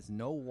kid has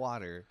no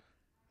water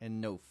and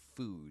no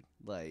food.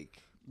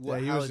 Like, Yeah,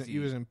 he how was is he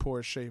was in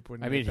poor shape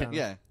when I they mean, found him.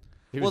 Yeah.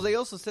 He Well, was- they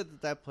also said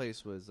that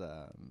place was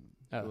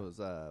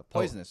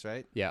poisonous,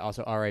 right? Yeah.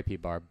 Also, R.I.P.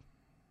 Barb.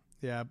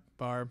 Yeah,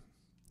 Barb.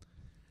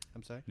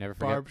 I'm sorry. Never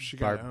forget. Barb, she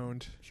got Barb.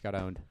 owned. She got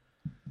owned.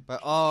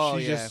 But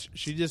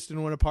she just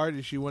didn't want to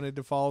party. She wanted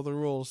to follow the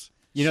rules.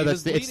 You know, She that's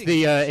was the, it's bleeding.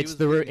 the She it's was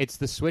the bleeding. it's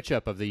the switch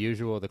up of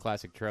the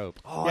classic trope.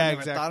 Oh, Yeah, I never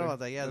exactly. thought about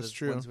that. Yeah, That's the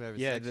true. ones who have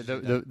Yeah, sex the,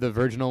 should the, die. the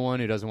virginal one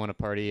who doesn't want to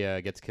party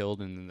gets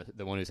killed, and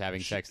the one who's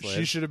having sex lives.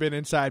 She should have been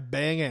inside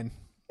banging.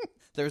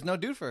 There was no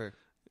dude for her.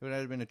 It would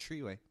have been a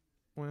tree-way.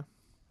 Well,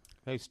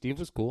 Hey, Steve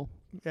was cool.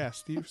 yeah,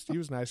 Steve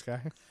was a nice guy.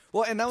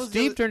 Well, and that was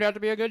Steve turned out to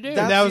be a good dude.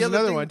 that's That was the other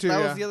another thing- one, too, That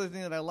yeah. was the other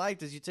thing that I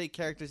liked is you take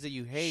characters that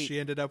you hate. She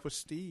ended up with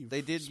Steve.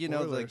 They did, the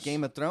Spoilers.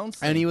 Game of Thrones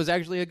thing. And he was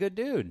actually a good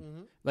dude.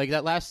 Mm-hmm. Like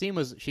that last scene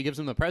was, she gives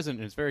him the present,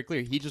 and it's very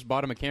clear. He just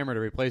bought him a camera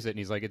to replace it, and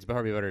he's like, "It's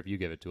probably better if you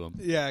give it to him."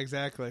 Yeah,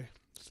 exactly.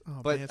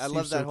 Oh, But man, I Steve's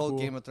love that so whole cool.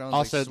 Game of Thrones.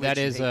 Also, like, switch, that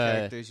you is, hate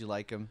characters you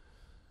like them.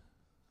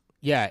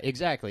 Yeah,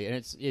 exactly. And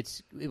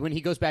it's when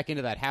he goes back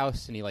into that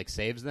house and he like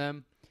saves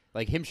them,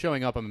 like him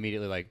showing up, I'm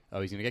immediately like,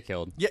 "Oh, he's gonna get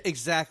killed." Yeah,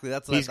 exactly.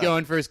 That's what He's I thought.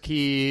 going for his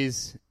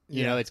keys.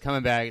 You Yeah. know, it's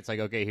coming back. It's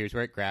like, okay, here's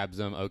where it grabs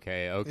him.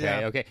 Okay.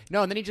 Yeah. Okay.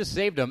 No, and then he just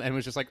saved him and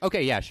was just like,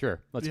 okay, yeah,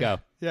 sure, let's Yeah,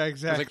 go. yeah, I was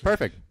exactly. like,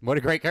 perfect. What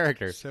a great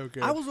character. So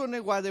good. I was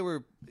wondering why they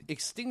were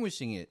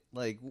extinguishing it.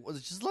 Like,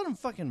 just let them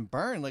fucking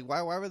burn. Like,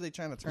 why were they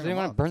trying to turn They them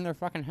want off? to burn their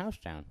fucking house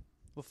down.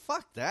 Well,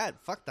 fuck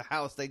that. Fuck the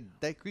house.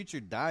 That creature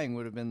dying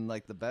would have been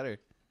like the better.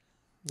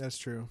 That's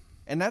true.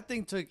 And that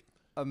thing took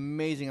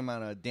amazing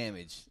amount of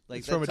damage. Like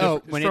It's from a that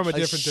took different, when it's from a it-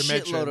 different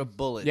dimension. shitload of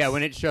bullets. Yeah,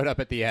 when it showed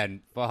up at the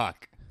end,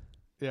 fuck.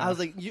 Yeah. I was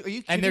like, are you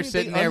kidding And they're me?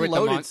 sitting They there with the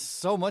unloaded mon-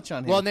 so much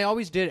on him. Well, and they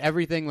always did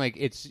everything like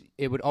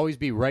it would always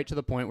be right to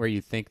the point where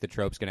you think the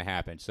trope's going to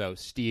happen. So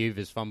Steve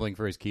is fumbling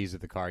for his keys at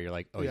the car. You're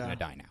like, oh, he's Yeah. going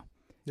to die now.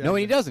 Yeah, No, and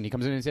he exactly. doesn't. He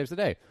comes in and saves the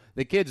day.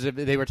 The kids,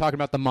 they were talking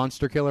about the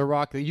monster killer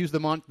rock. They use the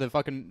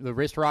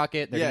wrist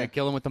rocket. They're Yeah. going to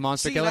kill him with the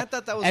monster See, killer. I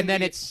thought that was and gonna then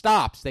be- it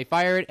stops. They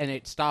fire it and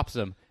it stops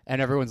them.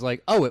 And everyone's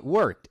like, oh, it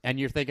worked. And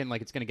you're thinking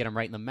like it's going to get him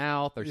right in the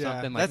mouth or Yeah.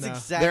 something. Like That's No.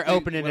 exactly they're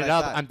opening what it I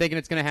up. thought. I'm thinking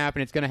it's going to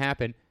happen. It's going to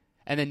happen.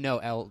 And then no,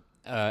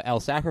 Elle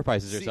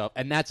sacrifices herself,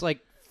 and that's like,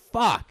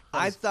 fuck.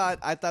 I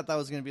thought that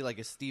was gonna be like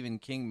a Stephen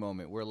King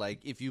moment where, like,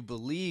 if you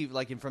believe,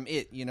 like, from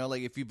It,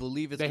 like if you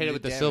believe it's They hit gonna it do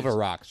with the damage- silver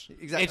rocks.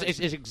 Exactly. It's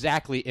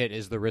exactly it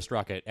is the wrist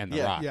rocket and the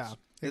Yeah. rocks. Yeah.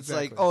 It's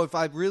exactly. like, oh, if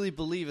I really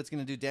believe it's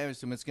gonna do damage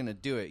to him, it's gonna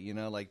do it.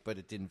 Like, but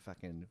it didn't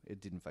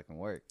fucking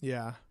work.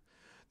 Yeah.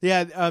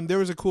 Yeah, there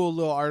was a cool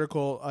little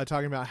article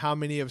talking about how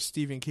many of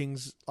Stephen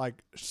King's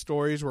like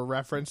stories were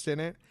referenced in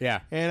it.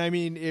 Yeah. And I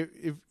mean,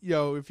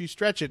 if you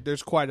stretch it,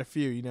 there's quite a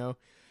few.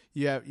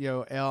 You have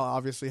Elle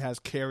obviously has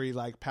Carrie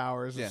like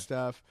powers and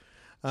stuff.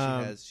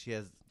 She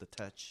has the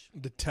touch.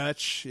 The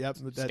touch. Yep.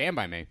 Stand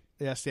By Me.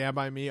 Yeah, Stand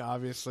By Me.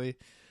 Obviously,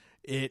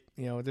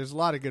 there's a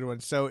lot of good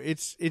ones. So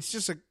it's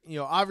just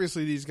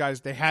obviously these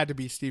guys, they had to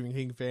be Stephen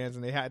King fans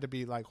and they had to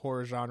be like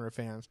horror genre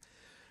fans.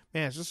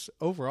 Man, it's just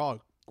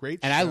overall great.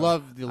 And show. I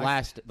love the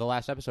last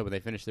episode where they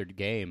finished their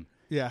game.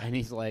 Yeah. And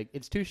he's like,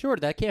 it's too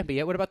short. That can't be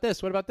it. What about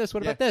this? What about this?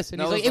 What Yeah. about this? And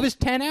No, he's like, it was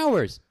 10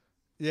 hours.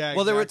 Yeah.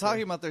 Well, they were exactly.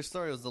 talking about their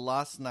story. It was the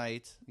Lost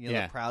Night,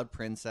 Yeah. the Proud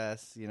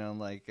Princess,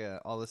 like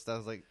all this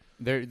stuff. Like,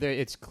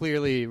 It's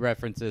clearly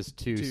references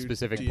to To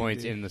specific D&D.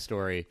 points in the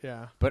story.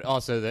 Yeah. But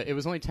also, it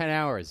was only 10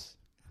 hours.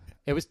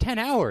 It was 10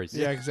 hours.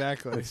 Yeah,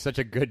 exactly. It's such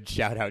a good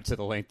shout out to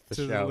the length of the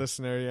To show. the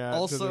listener, yeah. to the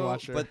also,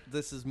 watcher. but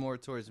this is more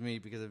towards me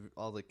because of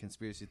all the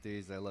conspiracy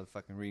theories that I love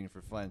fucking reading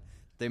for fun.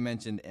 They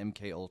mentioned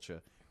MK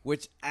Ultra,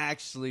 which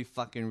actually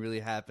fucking really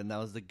happened. That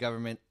was the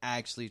government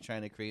actually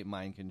trying to create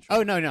mind control.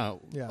 Oh,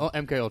 no. Yeah. Oh,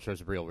 MK Ultra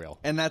is real.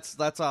 And that's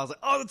why I was like,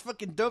 oh, that's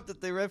fucking dope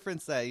that they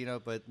referenced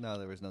that, But no,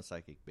 there was no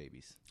psychic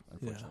babies,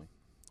 unfortunately.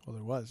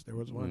 Well, there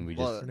was one. We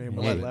Well, just, her name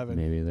was maybe, 11.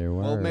 maybe there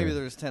were. Well, maybe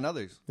there was 10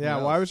 others. Who Yeah,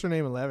 knows? why was her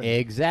name 11?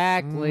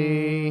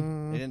 Exactly.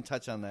 They didn't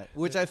touch on that,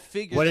 which I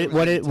figured. What there did was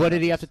gonna be 10 what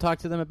did he have others. to talk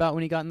to them about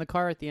when he got in the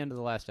car at the end of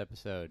the last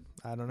episode?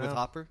 I don't know. With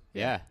Hopper?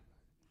 Yeah.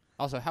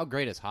 Also, how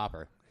great is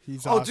Hopper?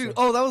 He's Oh, awesome. dude.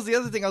 Oh, that was the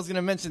other thing I was going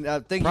to mention.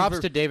 Thank Props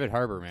you to David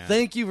Harbour, man.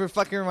 Thank you for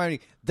fucking reminding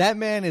me. That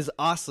man is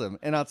awesome,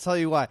 and I'll tell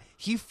you why.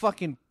 He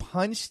fucking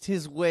punched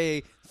his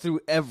way through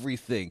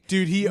everything.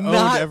 Dude, he owned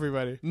Not-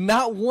 everybody.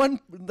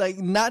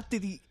 Not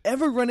did he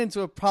ever run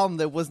into a problem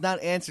that was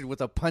not answered with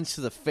a punch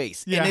to the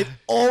face. Yeah. And it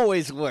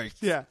always worked.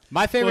 Yeah.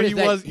 My favorite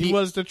well, is that he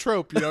was the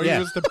trope, Yeah. He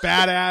was the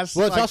badass.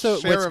 Well, it's like, also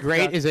what's sheriff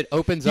great guy. is it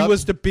opens he up.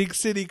 was the big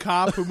city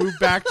cop who moved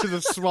back to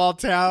the small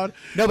town.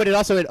 No, but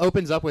it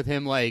opens up with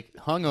him like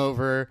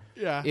hungover,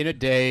 Yeah. in a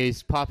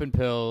daze, popping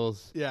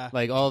pills, Yeah.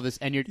 like all of this,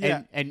 and you're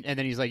Yeah. and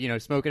then he's like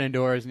smoking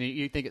indoors, and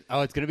you think,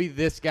 oh, it's gonna be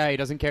this guy, he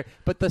doesn't care.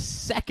 But the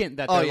second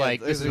that they're like,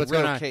 there's this is a what's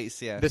real going on,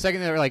 case, yeah. the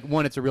second they're like,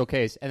 one, it's a real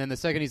case, and then the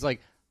second he's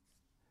like.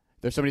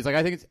 There's somebody's like,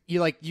 I think it's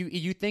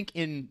you think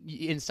in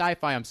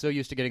sci-fi I'm so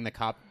used to getting the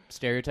cop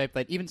stereotype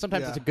that even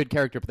sometimes Yeah. it's a good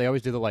character, but they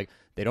always do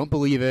they don't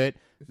believe it,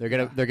 they're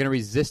gonna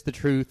resist the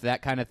truth,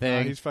 that kind of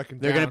thing. he's fucking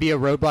They're gonna down. be a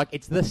roadblock.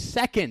 It's the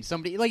second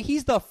somebody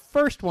he's the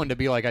first one to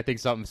be like, I think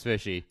something's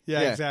fishy. Yeah,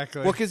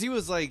 exactly. Well, because he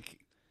was like,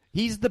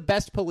 He's the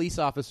best police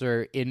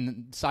officer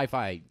in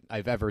sci-fi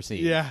I've ever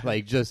seen. Yeah.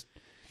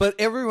 but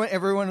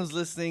everyone who's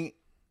listening,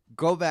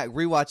 go back,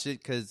 rewatch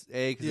it because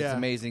it's Yeah.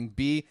 amazing.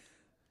 B,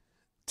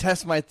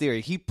 test my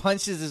theory. He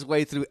punches his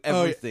way through Oh, yeah.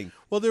 everything.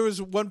 Well, there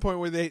was one point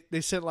where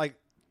they sent like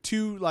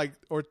two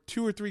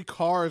or three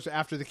cars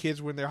after the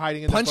kids when they're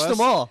hiding in Punched the bus.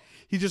 them all.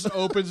 He just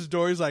opens the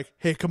door. He's like,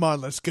 "Hey, come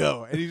on, let's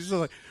go!" And he's just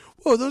like,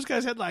 "Whoa, those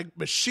guys had like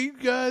machine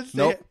guns.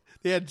 Nope.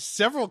 They had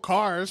several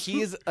cars.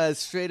 He is a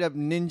straight up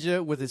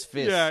ninja with his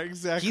fist. Yeah,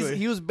 exactly.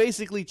 He was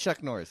basically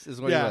Chuck Norris,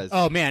 is what Yeah. he was.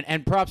 Oh man,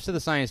 and props to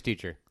the science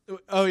teacher.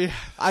 Oh yeah,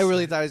 I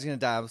really thought he was going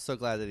to die. I'm so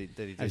glad that he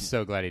I'm did.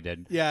 so glad he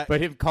did. Yeah. but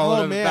him calling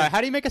Oh, him man. about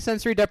how do you make a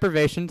sensory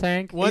deprivation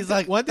tank? One, He's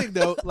like- one thing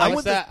though, I like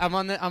what's that? I'm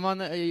on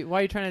the. Why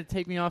are you trying to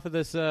take me off of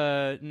this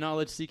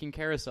knowledge-seeking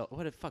carousel?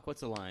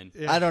 What's the line?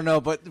 Yeah. I don't know,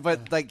 but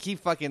like he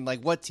fucking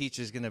like what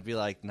teacher's going to be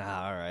like?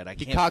 Nah, all right, I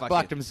He can't. cock-blocked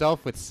fucking...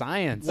 himself with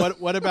science.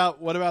 what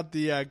about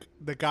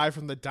the guy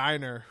from the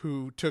diner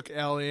who took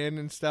Elle in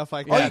and stuff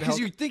like Oh, that? because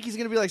you think he's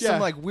going to be like Yeah. some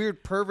like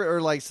weird pervert or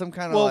like some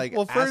kind of like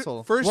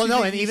asshole. First Well, you no,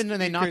 think and he's- even when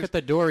they knock crazy. at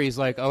the door, he's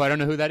like, "Oh, I don't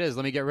know who that is.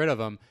 Let me get rid of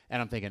him." And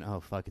I'm thinking,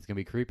 "Oh, fuck, it's gonna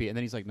be creepy." And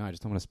then he's like, "No, I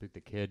just don't want to spook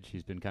the kid.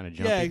 She's been kind of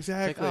jumpy." Yeah, It's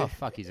exactly. like, oh,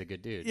 fuck, he's a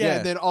good dude. yeah, Yeah.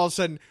 and then all of a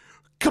sudden,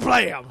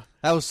 kablam!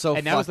 That was so.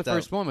 And that was the fucked up.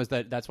 first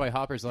one. That's why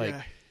Hopper's like,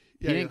 Yeah.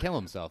 he Yeah, didn't yeah. kill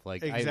himself.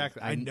 Like,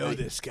 Exactly. I know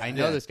this guy. I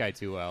know Yeah. this guy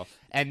too well.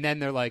 And then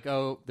they're like,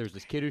 "Oh, there's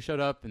this kid who showed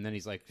up," and then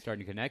he's like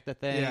starting to connect the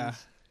things. Yeah.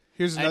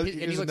 Here's another. And he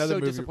Here's looked another so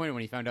movie. disappointed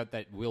when he found out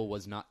that Will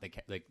was not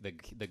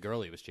the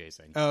girl he was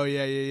chasing. Oh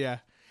yeah.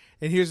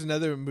 And here's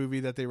another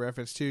movie that they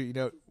reference too. You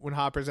know, when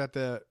Hopper's at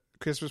the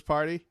Christmas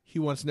party, he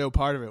wants no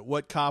part of it.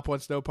 What cop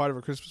wants no part of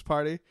a Christmas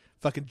party?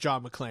 Fucking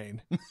John McClane.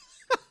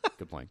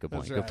 Good point. Good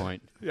point. That's Good right.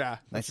 point. Yeah,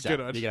 Nice that's a job.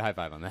 good one. You get a high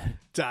five on that.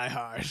 Die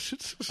Hard.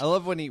 I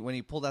love when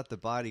he pulled out the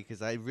body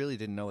because I really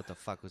didn't know what the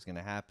fuck was going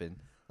to happen.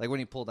 Like when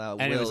he pulled out,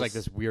 And it was Will's- like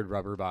this weird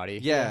rubber body.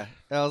 Yeah,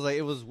 and I was like,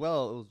 it was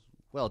well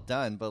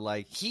done, but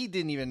like he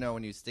didn't even know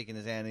when he was sticking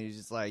his hand. And he was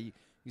just like,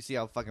 you see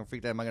how fucking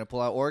freaked out? Am I going to pull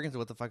out organs or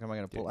what the fuck am I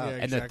going to pull out? Yeah.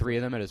 And the Exactly. three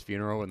of them at his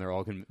funeral, when they're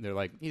all they're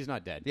like, he's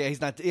not dead. Yeah, he's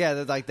not. Yeah,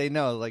 they're like they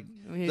know. Like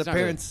He's the not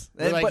parents,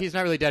 Really, they're like, but- he's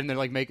not really dead, and they're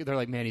like,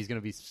 man, he's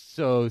gonna be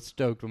so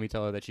stoked when we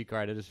tell her that she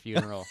cried at his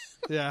funeral.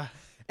 Yeah.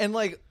 and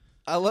like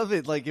I love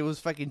it. Like it was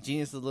fucking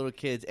genius. The little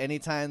kids,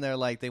 anytime they're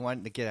like they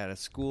wanted to get out of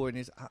school, and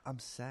he's, I'm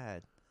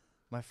sad.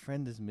 My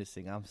friend is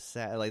missing. I'm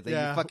sad. Like they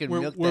Yeah. fucking We're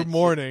milk that shit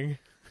mourning.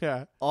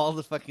 Yeah. all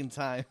the fucking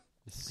time.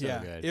 So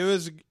yeah. good. It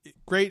was a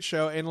great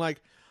show, and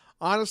like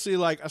honestly,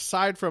 like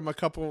aside from a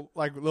couple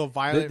like little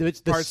violent It's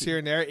the parts here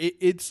and there,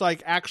 it's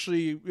like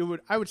actually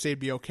I would say it'd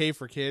be okay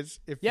for kids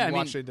if Yeah, you I mean-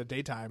 watch it in the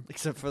daytime,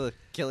 Except for the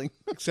killing.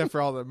 except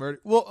for all the murder.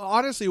 Well,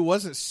 honestly, it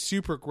wasn't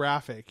super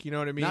graphic. You know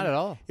what I mean? Not at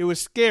all. It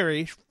was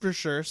scary for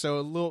sure. So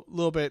a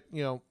little bit,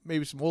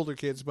 maybe some older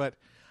kids, but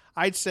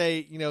I'd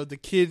say the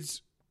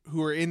kids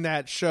who are in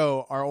that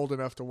show are old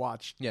enough to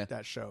watch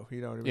that show.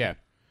 You know what I mean? Yeah.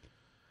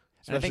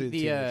 And I Especially think the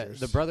teenagers.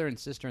 the brother and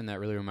sister in that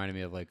really reminded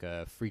me of like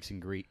Freaks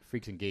and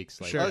Geeks,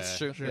 like Sure. That's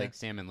true. like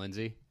Sam and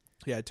Lindsay.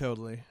 Yeah,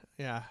 totally.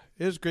 Yeah,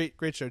 it was great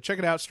show. Check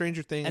it out,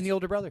 Stranger Things. And the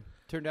older brother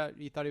turned out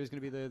he thought he was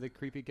going to be the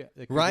creepy guy,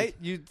 Right?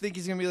 You'd think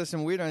he's going to be like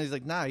some weirdo, and he's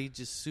like, nah, he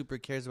just super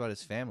cares about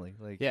his family.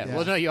 Like, Yeah. Yeah.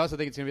 Well, no, you also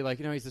think it's going to be like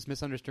he's this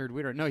misunderstood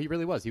weirdo. No, he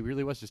really was. He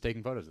really was just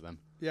taking photos of them.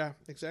 Yeah,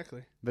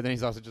 exactly. But then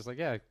he's also just like,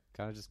 yeah,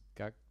 kind of just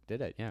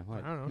did it. Yeah.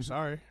 What? I don't know.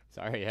 Sorry.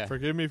 Sorry. Yeah.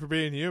 Forgive me for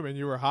being human.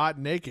 You were hot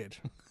and naked.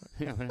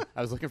 Yeah,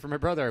 I was looking for my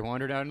brother. I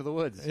wandered out into the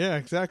woods. Yeah,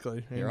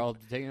 exactly. They're all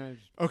taking.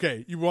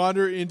 Okay, you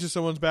wander into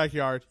someone's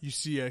backyard. You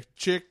see a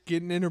chick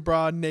getting in her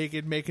bra,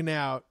 naked, making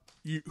out.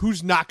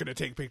 Who's not going to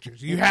take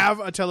pictures? You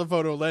have a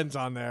telephoto lens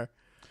on there.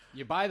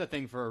 You buy the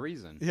thing for a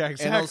reason. Yeah,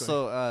 exactly. And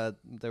also,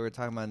 they were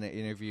talking about in the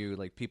interview,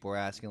 like, people were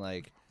asking,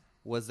 like,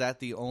 was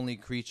that the only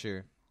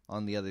creature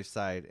on the other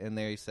side? And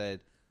they said,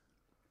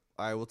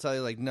 I will tell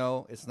you, like,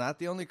 no, it's not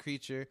the only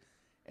creature.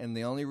 And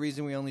the only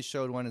reason we only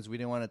showed one is we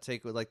didn't want to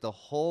take, like, the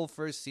whole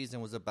first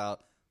season was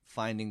about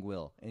finding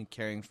Will and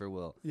caring for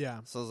Will. Yeah.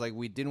 So it's like,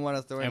 we didn't want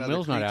to throw in And other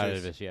Will's not out creatures.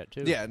 of this yet,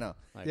 too. Yeah, no.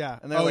 Like, Yeah.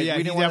 And they're Oh, like, yeah. we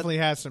He didn't wanna- definitely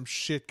has some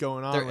shit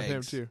going on They're with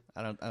eggs. him, too.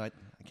 I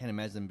can't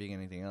imagine them being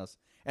anything else.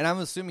 And I'm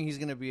assuming he's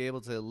going to be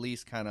able to at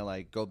least kind of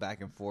like go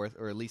back and forth,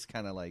 or at least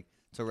kind of like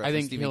to reference I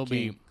think Stephen he'll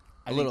King, be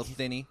a little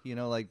thinny,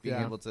 like being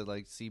Yeah. able to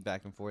like see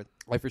back and forth.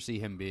 I foresee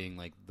him being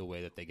like the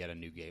way that they get a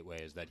new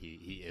gateway is that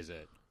he is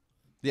it.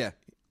 Yeah,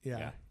 Yeah.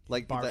 Yeah.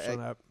 like Barfs the egg.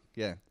 on up.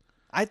 Yeah,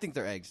 I think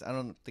they're eggs. I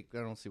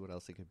don't see what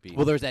else it could be.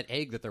 Well, there's that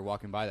egg that they're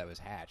walking by that was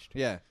hatched.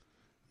 yeah,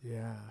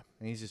 Yeah.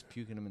 and he's just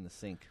puking them in the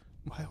sink.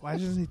 Why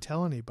doesn't he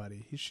tell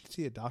anybody? He should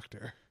see a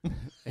doctor.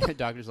 The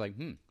doctor's like,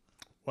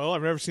 Well,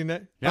 I've never seen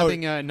that.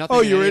 nothing. Nothing. Oh,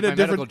 in you were any in of a my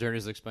different- medical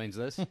journals explains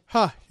this.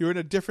 You're in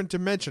a different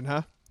dimension,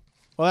 huh?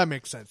 Well, that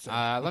makes sense. then.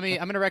 I'm going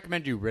to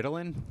recommend you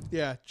Ritalin.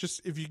 Yeah,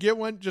 just if you get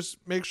one, just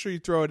make sure you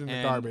throw it in the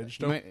And garbage.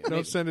 you Don't might-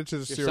 don't send it to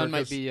the Your sewer. son might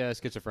 'cause- be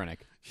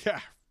schizophrenic. yeah,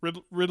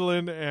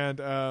 Ritalin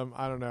and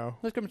I don't know.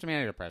 Let's give him some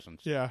antidepressants.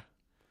 Yeah,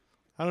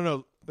 I don't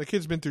know. The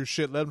kid's been through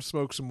shit. Let him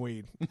smoke some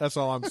weed. That's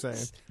all I'm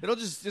saying. It'll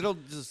just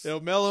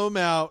It'll mellow him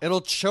out. it'll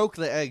choke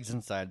the eggs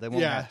inside. They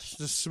won't Yeah, hatch.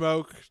 just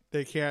smoke.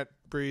 They can't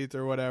breathe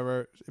or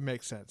whatever. It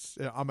makes sense.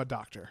 I'm a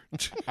doctor.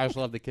 I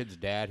also love the kid's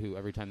dad, who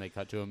every time they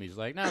cut to him, he's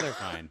like, "No, they're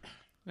fine."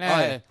 Nah,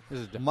 yeah. this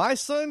is My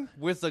son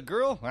with a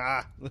girl.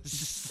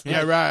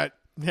 Yeah, right.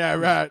 Yeah,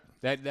 right.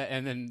 that.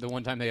 And then the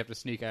one time they have to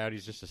sneak out,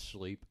 he's just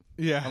asleep.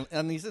 Yeah,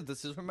 And he said,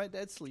 "This is where my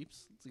dad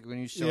sleeps." It's like when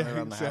you show yeah, her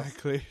around the house.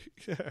 exactly.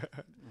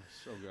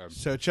 So good.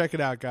 So check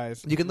it out,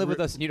 guys. You can live with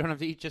us, and you don't have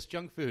to eat just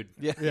junk food.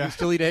 Yeah. Yeah. You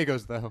still eat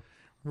Egos though.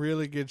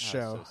 Really good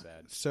show. so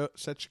sad. So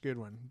such a good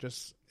one.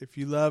 Just if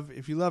you love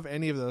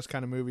any of those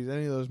kind of movies,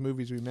 any of those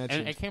movies we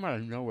mentioned. And it came out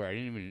of nowhere. I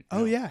didn't even. Oh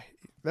know. yeah,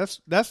 that's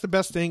the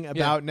best thing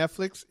about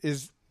Netflix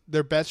is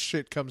their best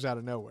shit comes out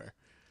of nowhere.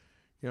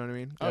 You know what I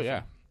mean? Oh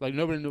yeah. Like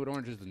nobody knew what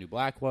Orange is the New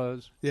Black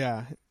was.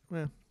 Yeah.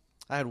 Well,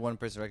 I had one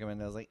person recommend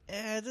it. I was like,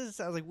 this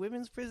sounds like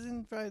women's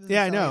prison. Probably doesn't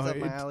yeah, I sound know. like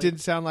it's up my It alley." didn't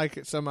sound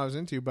like something I was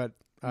into, but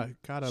God,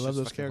 I It's love just those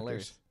fucking characters.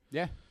 hilarious.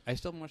 Yeah. I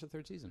still haven't watched the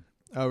third season.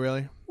 Oh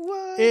really?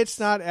 What? It's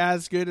not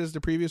as good as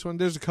the previous one.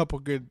 There's a couple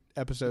good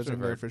episodes That's in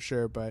what I've there heard. for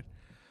sure, but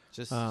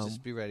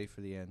Just be ready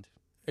for the end.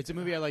 It's a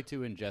movie I like to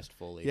ingest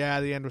fully. yeah,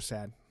 the end was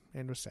sad.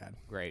 End was sad.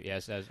 Great.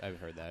 Yes, I've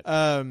heard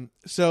that.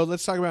 So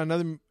let's talk about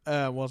another.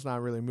 Well, it's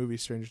not really a movie,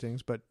 Stranger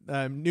Things, but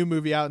new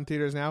movie out in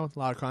theaters now. A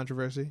lot of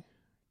controversy.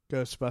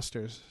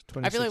 Ghostbusters,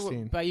 I feel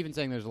 2016. like by even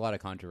saying there's a lot of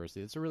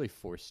controversy, it's a really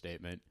forced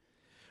statement.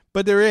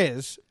 But there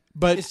is.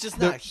 But It's just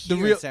the, not the here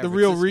in real San the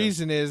real Francisco.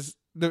 reason is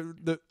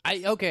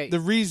the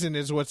reason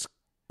is what's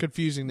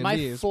confusing to My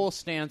me. Is full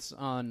stance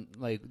on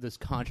like this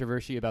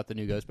controversy about the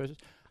new Ghostbusters.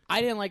 I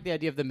didn't like the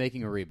idea of them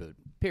making a reboot.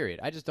 Period.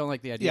 I just don't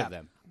like the idea Yeah. of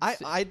them.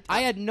 I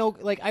had no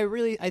like.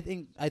 I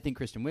think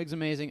Kristen Wiig's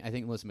amazing. I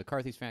think Melissa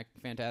McCarthy's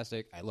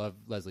fantastic. I love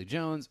Leslie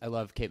Jones. I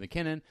love Kate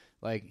McKinnon.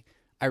 Like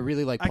I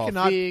really like Paul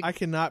Feig. I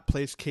cannot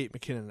place Kate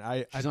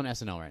McKinnon. She's on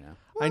SNL right now.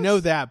 I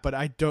know that, but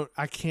I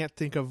can't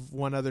think of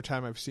one other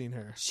time I've seen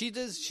her. She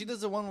does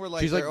the one where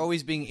like She's they're like-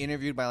 always being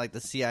interviewed by like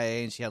the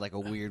CIA, and she had like a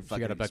weird She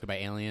fucking. got abducted by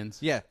aliens.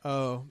 Yeah,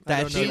 Oh, That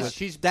I don't know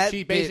she's- that.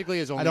 She that basically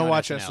is only I don't on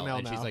watch SNL, SNL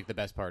and she's now. like the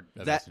best part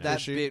of that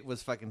SNL. bit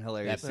was fucking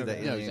hilarious. That's- to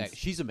the no, aliens. exactly.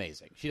 She's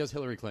amazing. She does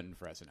Hillary Clinton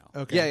for SNL.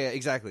 Okay. Yeah,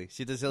 exactly.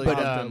 She does Hillary. But,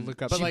 Clinton.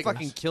 look up but she like,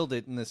 fucking killed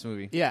it in this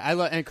movie. yeah, I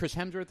love and Chris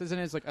Hemsworth is in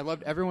it. It's like I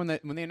loved everyone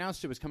that when they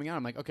announced it was coming out.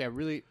 I'm like, okay,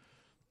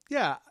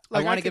 Yeah,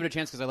 I want to could- give it a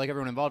chance because I like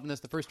everyone involved in this.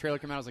 The first trailer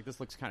came out, I was like, this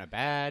looks kind of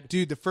bad.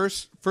 Dude,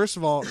 first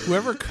of all,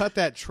 whoever cut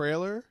that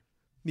trailer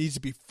needs to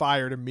be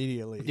fired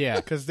immediately. Yeah.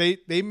 because they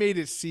made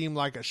it seem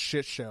like a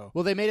shit show.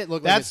 Well, they made it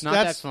look like it's not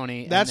that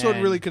funny. That's and what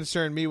then- really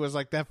concerned me was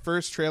like that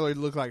first trailer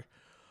looked like,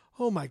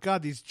 oh my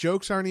god, these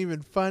jokes aren't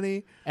even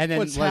funny. And then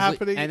what's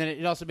happening? And then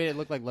it also made it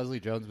look like Leslie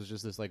Jones was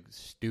just this like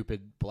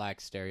stupid black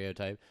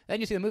stereotype. Then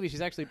you see the movie;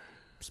 she's actually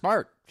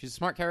smart. She's a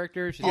smart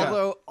character. She's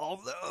Although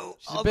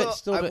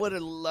still a I bit- would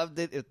have loved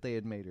it if they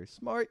had made her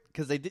smart,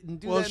 because they didn't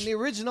do Well, that in the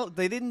original.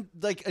 They didn't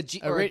like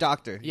or ri- a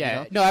doctor. Yeah,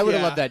 you know? no, I would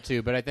have Yeah. loved that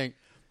too. But I think,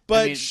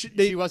 But I mean,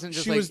 she wasn't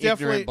just she like was ignorant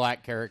definitely-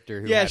 black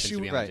character who Yeah, happens she-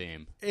 to be on right. the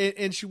team.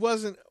 and she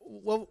wasn't.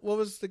 What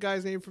was the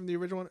guy's name from the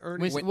original one?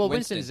 Ernie. Winston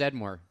Winston.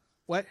 Zedmore.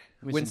 What?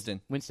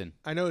 Winston.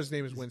 I know his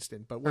name is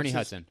Winston, but Ernie Winston's-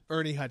 Hudson.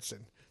 Ernie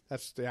Hudson.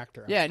 That's the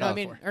actor. Yeah, no, I I'm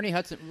mean for. Ernie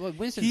Hudson. Well,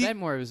 Winston He-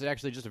 Zedmore was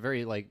actually just a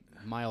very like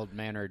mild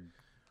mannered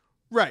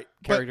right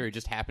character who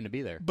just happened to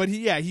be there. But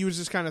he was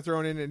just kind of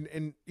thrown in,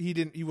 and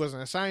he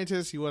wasn't a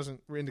scientist. He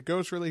wasn't into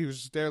ghosts really. He was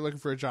just there looking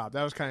for a job.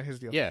 That was kind of his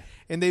deal. Yeah.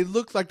 And they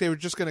looked like they were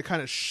just going to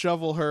kind of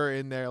shovel her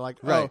in there, like,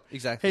 Right, oh,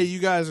 exactly. hey, you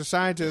guys are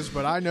scientists,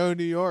 but I know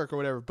New York or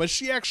whatever. But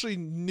she actually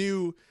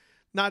knew.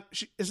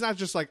 It's not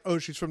just like, oh,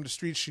 she's from the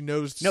streets. She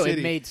knows the No, city.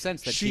 it made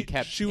sense that she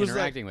kept was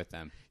interacting with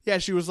them. Yeah,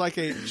 she was like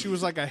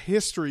a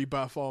history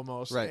buff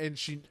almost, Right. And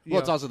she. Well,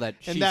 it's also that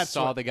she that's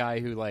saw what- the guy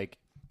who like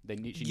she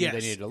knew Yes. they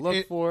needed to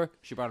look for.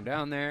 She brought him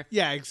down there,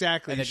 Yeah,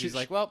 exactly. and then she's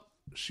like, "Well,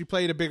 she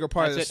played a bigger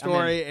part of the That's it, I'm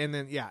story, and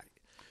then yeah.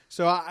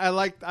 So I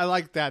like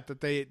that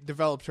they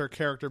developed her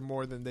character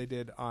more than they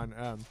did on.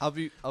 I'll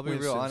be real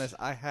Winston's. honest.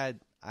 I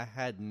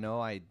had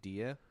no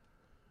idea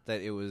that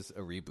it was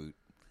a reboot.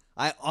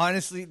 I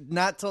honestly,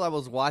 not till I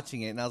was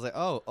watching it, and I was like,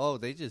 oh,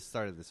 they just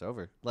started this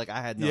over. Like I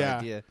had no Yeah.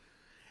 idea.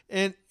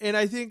 And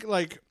I think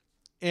like,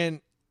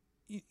 and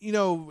you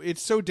know,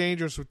 it's so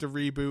dangerous with the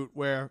reboot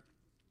where,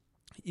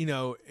 you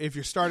know, if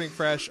you're starting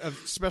fresh,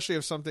 especially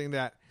of something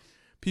that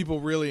people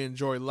really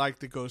enjoy, like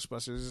the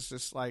Ghostbusters, it's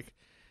this like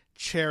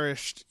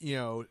cherished, you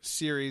know,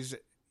 series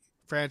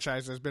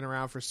franchise that's been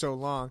around for so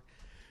long,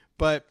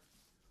 but.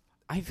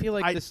 I feel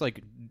like this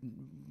like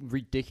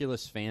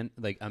ridiculous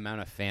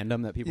amount of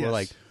fandom that people are Yes.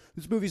 like,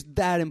 this movie's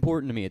that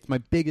important to me. It's my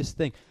biggest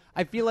thing.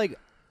 I feel like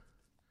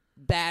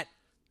that.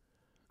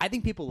 I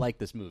think people like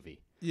this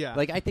movie. Yeah.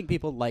 Like I think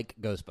people like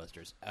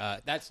Ghostbusters.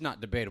 That's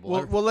not debatable.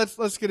 Well,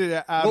 let's get it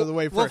out of the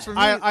way well, first. for me-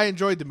 I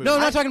enjoyed the movie. No,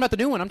 I'm not talking about the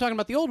new one. I'm talking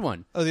about the old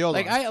one. Oh, the old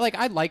like, one.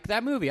 I like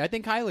that movie. I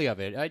think highly of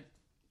it.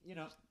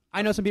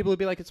 I know some people would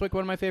be like, it's like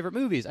one of my favorite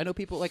movies. I know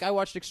people like I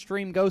watched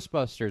Extreme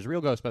Ghostbusters,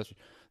 Real Ghostbusters.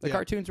 The Yeah.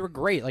 cartoons were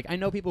great. Like I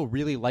know people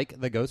really like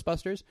the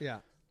Ghostbusters, Yeah.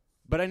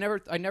 but I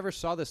never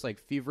saw this like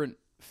fervent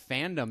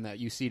fandom that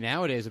you see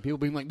nowadays of people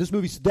being like, this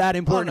movie's that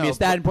important to me. no, It's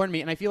that but- important to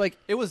me. And I feel like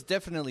It was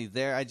definitely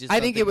there. I I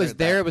think it was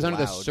they're there. that It was under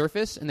the loud.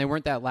 surface, and they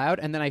weren't that loud.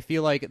 And then I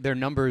feel like their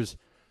numbers,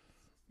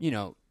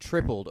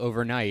 tripled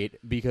overnight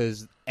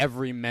because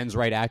every men's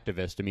right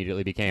activist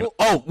immediately became,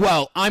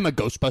 I'm a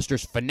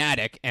Ghostbusters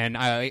fanatic, and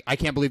I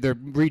can't believe they're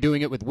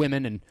redoing it with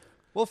women. And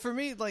Well, for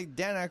me, like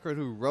Dan Aykroyd,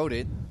 who wrote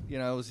it, it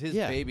was his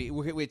Yeah. baby,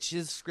 which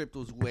his script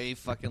was way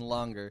fucking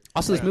longer.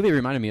 also, this movie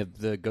reminded me of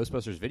the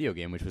Ghostbusters video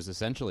game, which was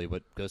essentially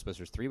what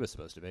Ghostbusters 3 was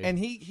supposed to be. And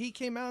he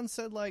came out and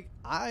said like,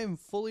 I'm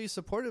fully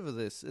supportive of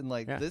this, and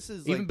like Yeah. this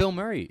is even like, Bill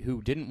Murray, who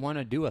didn't want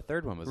to do a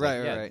third one, was Right,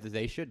 like, yeah, right.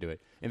 they should do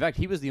it. In fact,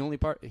 he was the only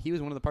part. He was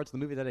one of the parts of the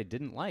movie that I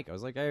didn't like. I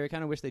was like, I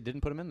kind of wish they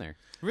didn't put him in there.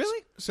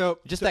 really. So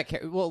Just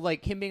that,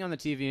 like him being on the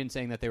TV and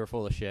saying that they were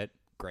full of shit.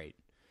 Great.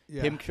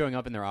 yeah. Him showing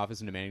up in their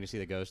office and demanding to see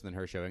the ghost, and then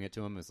her showing it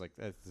to him is like,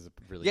 this is a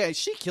really Yeah,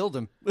 she killed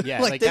him.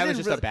 Yeah, like, they that was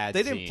didn't just a bad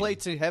They didn't scene. play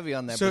too heavy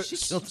on that, So but she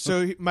killed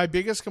him. my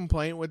biggest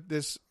complaint with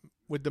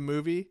the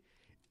movie,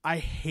 I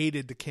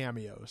hated the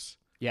cameos.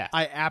 yeah.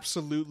 I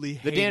absolutely The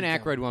hated Dan them.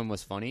 Aykroyd one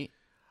was funny,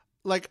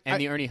 like and I-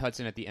 the Ernie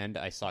Hudson at the end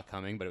I saw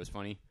coming, but it was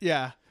funny.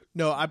 yeah.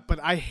 No, but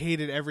I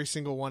hated every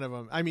single one of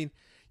them. I mean,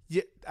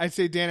 yeah, I'd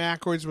say Dan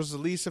Aykroyd's was the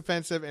least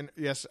offensive, and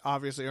yes,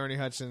 obviously Ernie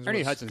Hudson's. Ernie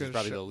was Hudson's is gonna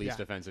probably show- the least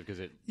yeah. offensive because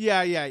it.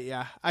 Yeah.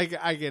 I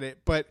get it,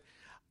 but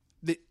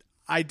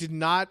I did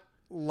not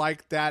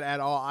like that at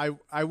all.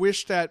 I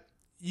wish that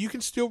you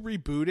can still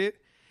reboot it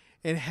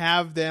and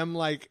have them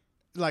like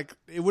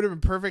it would have been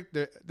perfect.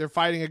 They're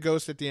fighting a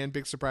ghost at the end.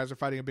 Big surprise! They're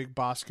fighting a big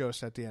boss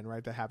ghost at the end.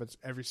 Right, that happens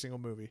every single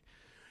movie.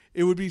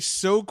 It would be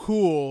so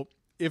cool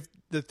if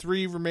the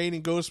three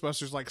remaining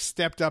Ghostbusters like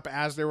stepped up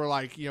as they were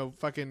like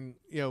fucking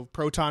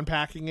proton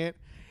packing it.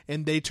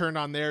 And they turned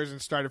on theirs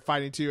and started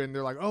fighting too, and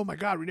they're like, "Oh my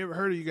god, we never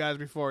heard of you guys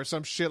before," or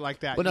some shit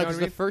like that. Well, no, You know because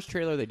what I the mean? first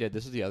trailer they did,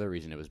 this is the other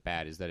reason it was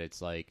bad, is that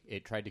it's like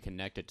it tried to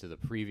connect it to the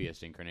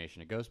previous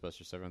incarnation of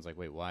Ghostbusters. So everyone's like,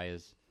 wait, why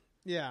is?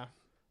 Yeah.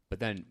 But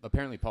then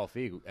apparently Paul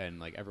Feig and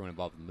like everyone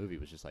involved in the movie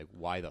was just like,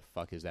 why the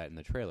fuck is that in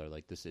the trailer?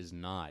 Like this is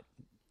not.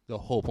 The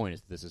whole point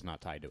is that this is not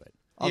tied to it.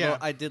 Although Yeah.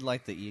 I did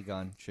like the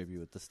Egon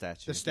tribute with the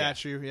statue. The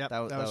statue, yeah, that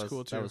was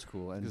cool too. That was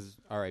cool. And Because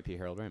R.I.P.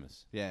 Harold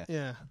Ramis. yeah,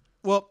 Yeah.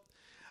 Well,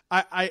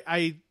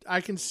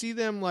 I can see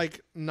them like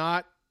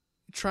not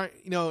trying.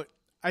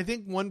 I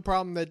think one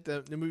problem that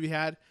the movie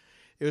had,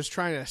 it was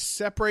trying to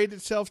separate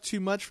itself too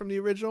much from the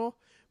original,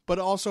 but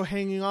also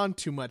hanging on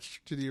too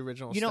much to the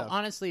original. You know, stuff.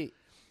 honestly,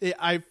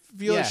 I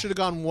feel Yeah. it should have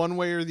gone one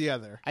way or the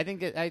other. I think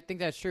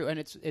that's true, and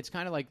it's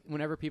kind of like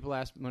whenever people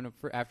ask,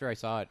 after I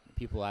saw it,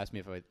 people asked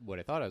me what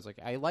I thought. I was like,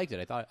 I liked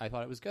it. I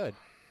thought it was good,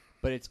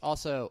 but it's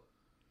also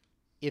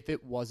if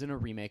it wasn't a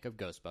remake of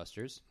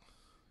Ghostbusters,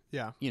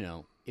 Yeah.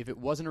 If it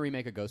wasn't a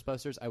remake of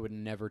Ghostbusters, I would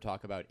never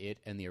talk about it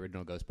and the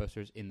original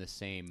Ghostbusters in the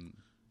same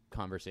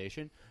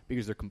conversation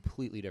because they're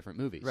completely different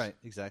movies. Right,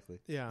 exactly.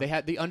 Yeah. They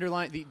had the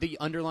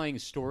underlying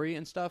story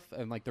and stuff,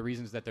 and like the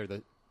reasons that they're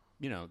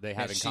they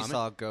have in She common.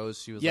 saw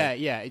ghosts. She was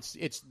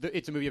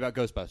It's a movie about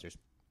Ghostbusters,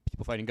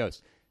 people fighting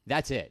ghosts.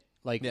 That's it.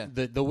 Like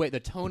the way the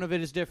tone of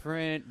it is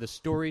different, the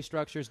story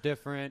structure is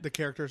different. The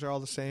characters are all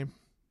the same.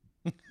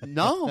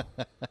 No,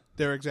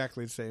 They're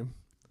exactly the same.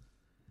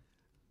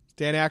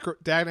 Dan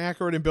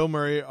Aykroyd and Bill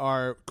Murray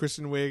are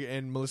Kristen Wiig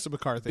and Melissa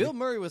McCarthy. Bill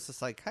Murray was a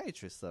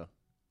psychiatrist, though.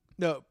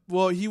 No,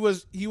 well, he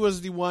was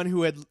the one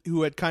who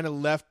had kind of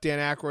left Dan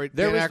Aykroyd.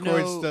 There Dan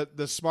was Aykroyd's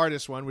the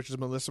smartest one, which is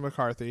Melissa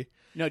McCarthy.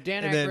 no.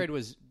 Dan And then- Aykroyd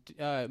was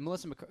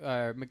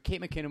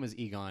Kate McKinnon was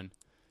Egon,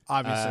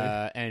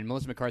 Obviously, and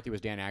Melissa McCarthy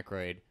was Dan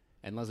Aykroyd,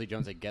 and Leslie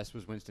Jones, I guess,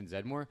 was Winston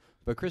Zedmore.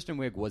 But Kristen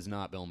Wiig was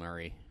not Bill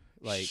Murray.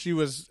 Like she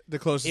was the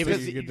closest it thing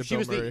was, you could to she Bill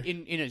was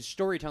Murray. in a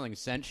storytelling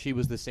sense, she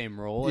was the same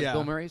role as Yeah.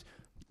 Bill Murray's,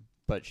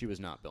 but she was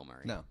not Bill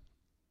Murray. No,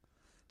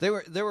 they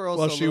were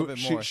also Well, a little bit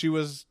more.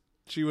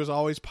 she was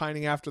always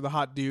pining after the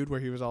hot dude, where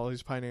he was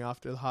always pining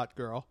after the hot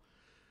girl.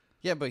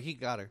 Yeah, but he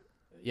got her.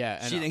 Yeah,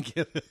 and, She didn't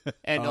get it.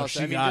 and Oh, also,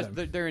 she I mean, got just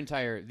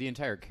him. the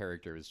entire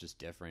character was just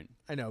different.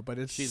 I know, but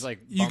it's She's like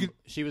you could.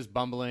 she was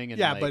bumbling and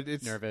Yeah, like, but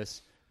it's-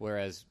 nervous,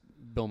 whereas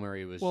Bill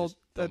Murray was Well, just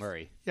Bill that's-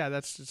 Murray. Yeah,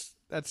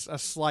 that's a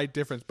slight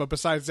difference. But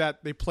besides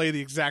that, they play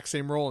the exact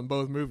same role in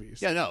both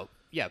movies. Yeah, no,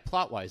 yeah,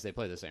 plot wise they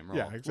play the same role.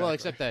 Yeah, Well, exactly.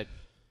 except that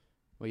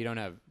you don't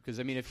have because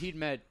I mean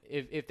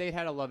if they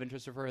had a love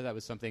interest of her that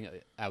was something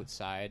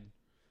outside,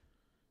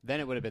 then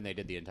it would have been they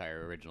did the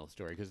entire original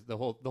story because the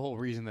whole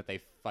reason that they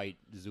fight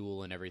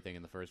Zool and everything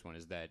in the first one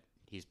is that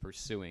he's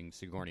pursuing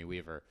Sigourney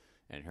Weaver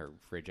and her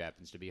fridge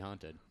happens to be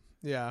haunted.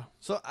 Yeah.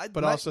 So,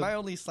 But also- my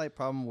only slight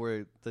problem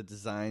were the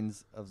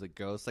designs of the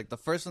ghosts. Like the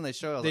first one they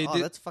showed, I was They like, did-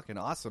 "Oh, that's fucking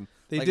awesome."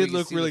 They Like, we did can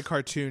look see really this-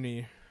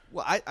 cartoony.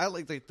 Well, I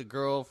like the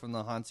girl from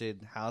the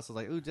haunted house. I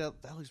was like, "Ooh, that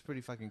looks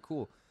pretty fucking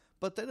cool."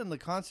 But then in the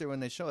concert when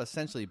they show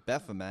essentially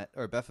Baphomet,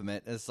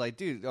 it's like,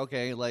 dude,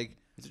 okay, like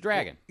It's a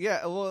dragon.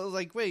 yeah. Well,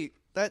 like, wait,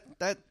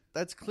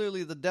 that's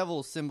clearly the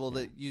devil symbol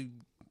that you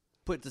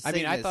put to I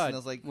mean, Satanists. I thought and I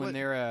was like, when what?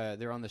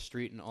 they're on the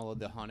street and all of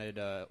the haunted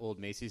old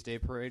Macy's Day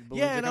Parade balloons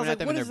Yeah, are and I coming was at like,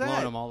 them what and they're is blowing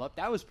that? them all up.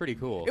 That was pretty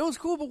cool. It was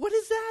cool, but what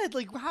is that?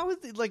 Like, how is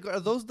it? Like,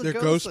 are those the They're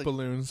ghosts? ghost Like-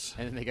 balloons.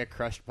 And then they got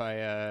crushed by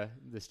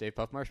the Stay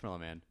Puft Marshmallow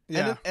Man.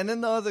 Yeah. And then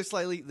the other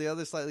slightly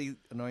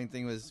annoying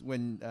thing was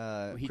when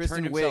He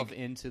Kristen turned himself Wiig.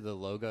 into the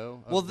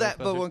logo. Of Well, but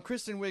Ghostbusters. when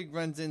Kristen Wiig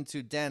runs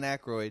into Dan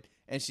Aykroyd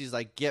and she's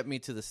like, "Get me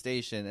to the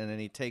station," and then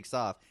he takes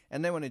off,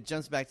 and then when it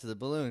jumps back to the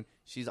balloon,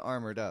 she's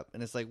armored up,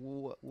 and it's like,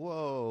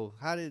 whoa,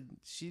 how did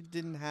she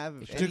didn't have?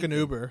 She took an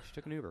Uber, She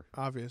took an Uber.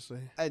 obviously.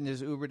 and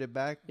just Ubered it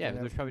back. Yeah,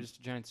 Whatever. there's probably just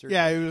a giant circle.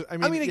 Yeah, it was. I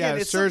mean, again,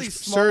 yeah, it's surge something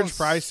small and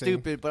pricing.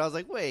 stupid, but I was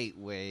like,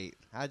 wait,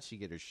 how'd she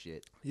get her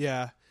shit?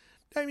 Yeah,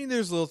 I mean,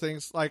 there's little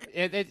things like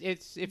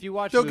It's if you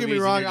watch. Don't get me movies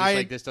and wrong, you're just I-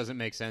 like this doesn't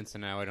make sense,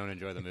 and now I don't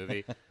enjoy the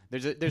movie.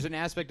 There's an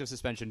aspect of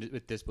suspension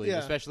with disbelief, Yeah.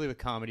 especially with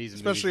comedies, and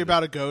especially movies.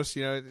 about a ghost,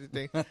 you know,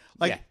 thing.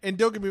 Like, Yeah. and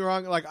don't get me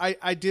wrong, like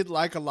I did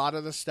like a lot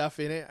of the stuff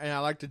in it, and I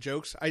liked the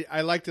jokes.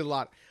 I liked it a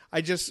lot.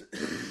 I just,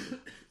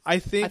 I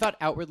think, I thought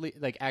outwardly,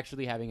 like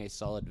actually having a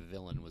solid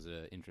villain was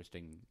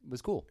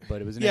was cool,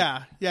 but it was an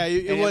yeah,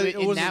 it and was. and It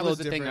was a that little was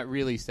the thing different. that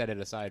really set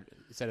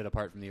it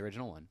apart from the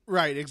original one.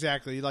 Right,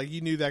 exactly. Like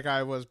you knew that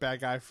guy was bad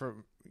guy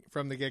from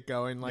the get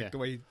go, and like Yeah. the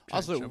way he tried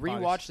Also, to show bodies.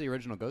 rewatch the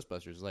original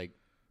Ghostbusters. Like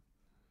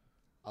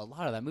a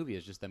lot of that movie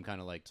is just them kind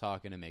of like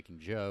talking and making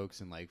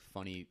jokes and like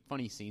funny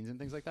scenes and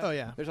things like that. Oh,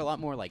 yeah. there's a lot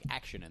more like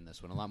action in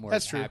this one. A lot more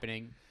That's is true.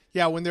 happening.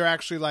 Yeah, when they're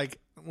actually buckling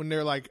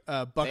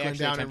actually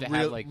down attempt and to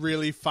have, like-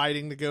 really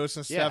fighting the ghosts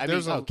and stuff. Yeah, I mean,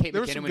 There's Kate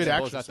there was McKinnon some when good she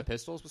pulls action. out the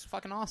pistols was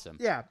fucking awesome.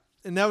 Yeah,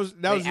 and that was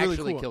They really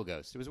actually cool. kill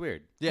ghosts. It was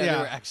weird. Yeah,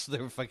 Yeah. they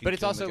were fucking. But it's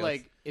killing also the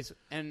ghosts. like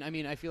and I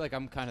mean I feel like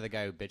I'm kind of the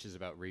guy who bitches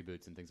about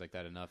reboots and things like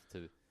that enough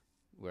to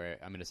where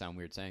I'm going to sound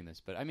weird saying this,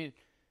 but I mean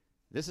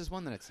this is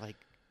one that it's like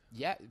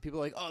people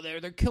are like, oh,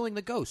 they're killing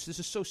the ghosts. This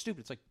is so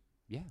stupid. It's like,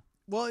 yeah,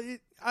 Well, It's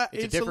a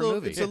different little,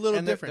 movie. It's a little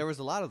and there- different. There was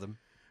a lot of them.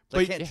 But-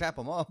 They can't Yeah. trap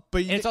them all.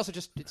 but and it's also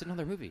just it's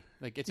another movie.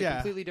 Like it's a Yeah.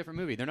 completely different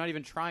movie. They're not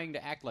even trying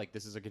to act like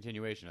this is a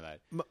continuation of that.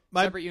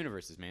 my Separate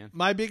universes, man.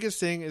 my biggest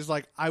thing is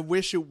like I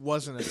wish it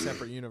wasn't a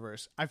separate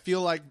universe. I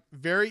feel like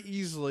very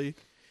easily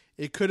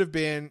it could have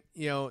been,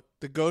 the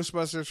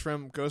Ghostbusters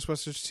from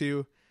Ghostbusters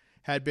 2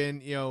 had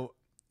been,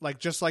 like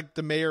just like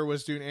the mayor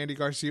was doing, Andy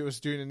Garcia was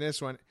doing in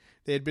this one.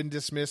 They had been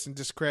dismissed and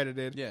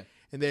discredited. Yeah.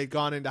 And they had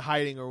gone into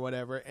hiding or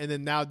whatever. And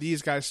then now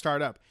these guys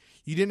start up.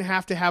 You didn't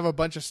have to have a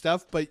bunch of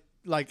stuff, but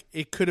like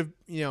it could have,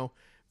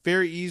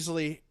 very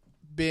easily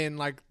been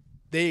like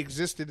they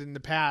existed in the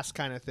past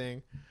kind of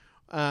thing.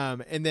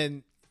 And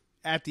then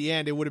at the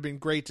end, it would have been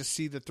great to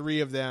see the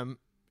three of them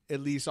at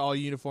least all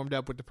uniformed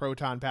up with the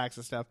proton packs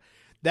and stuff.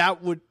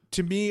 That would,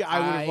 to me,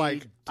 I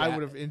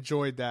would have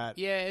enjoyed that.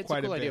 Yeah, it's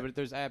quite a cool idea, bit. but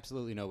there's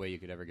absolutely no way you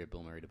could ever get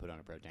Bill Murray to put on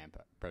a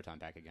proton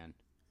pack again.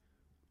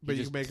 But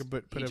you just- can make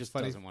he a just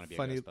funny, doesn't wanna be a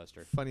funny,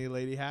 Ghostbuster. funny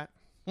lady hat.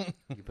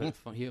 You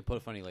put a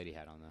funny lady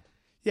hat on though.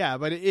 Yeah,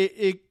 but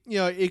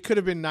it could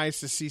have been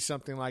nice to see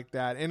something like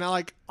that. And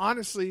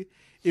honestly,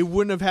 it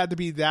wouldn't have had to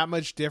be that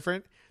much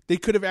different. They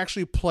could have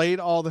actually played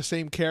all the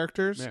same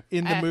characters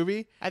in the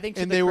movie. I think,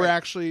 and they were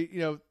actually,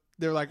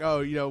 they're like,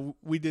 oh,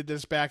 we did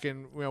this back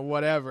in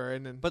whatever,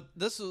 and then. But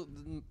this was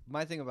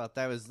my thing about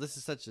that was this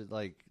is such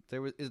a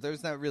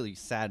there's not really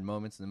sad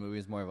moments in the movie.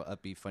 It's more of an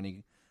upbeat,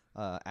 funny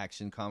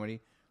action comedy.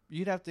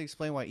 You'd have to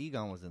explain why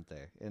Egon wasn't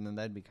there, and then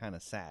that'd be kind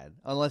of sad.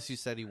 Unless you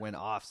said he went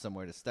off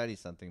somewhere to study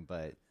something,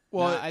 but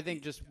Well, I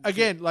think just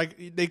again,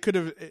 they could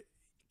have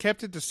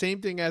kept it the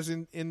same thing as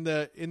in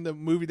the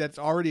movie that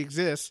already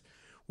exists,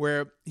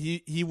 where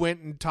he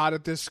went and taught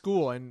at this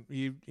school, and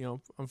he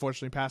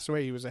unfortunately passed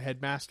away. He was a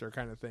headmaster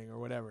kind of thing or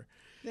whatever.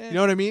 Yeah. You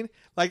know what I mean?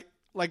 Like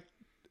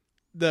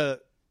the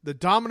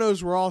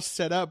dominoes were all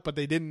set up, but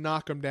they didn't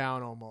knock them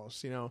down.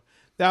 Almost,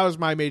 that was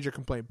my major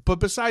complaint. But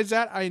besides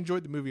that, I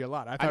enjoyed the movie a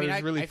lot. I thought it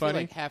was really funny.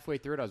 Feel like halfway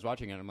through it, I was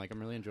watching it. I'm like, I'm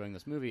really enjoying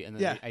this movie, and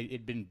then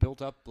it'd been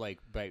built up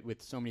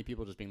with so many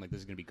people just being like, "This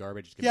is going to be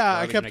garbage." It's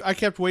gonna be garbage. I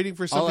kept waiting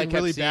for something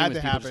really bad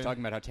to happen. Just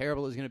talking about how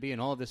terrible it was going to be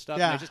and all of this stuff.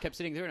 Yeah. And I just kept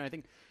sitting through it. And I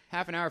think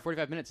half an hour,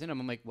 45 minutes in,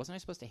 I'm like, wasn't I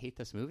supposed to hate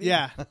this movie?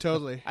 Yeah,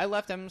 totally. I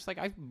left. I'm just like,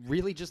 I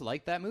really just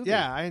liked that movie.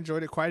 Yeah, I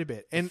enjoyed it quite a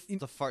bit. And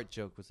the fart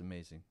joke was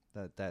amazing.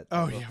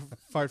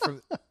 Fart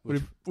from.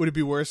 Would it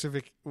be worse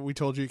if we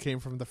told you it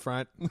came from the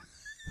front?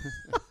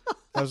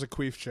 That was a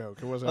queef joke.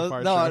 It wasn't a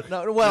fart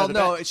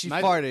joke. She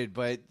farted,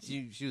 but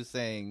she was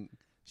saying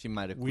she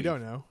might have. We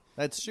don't know.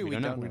 That's true. We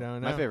don't know.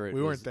 My favorite.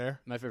 We weren't there.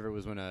 My favorite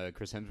was when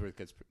Chris Hemsworth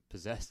gets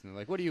possessed, and they're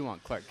like, "What do you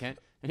want, Clark Kent?"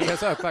 And he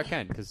goes, "Oh, Clark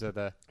Kent, because of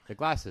the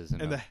glasses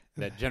and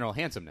the general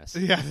handsomeness."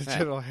 Yeah, the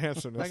general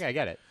handsomeness. Like, I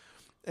get it.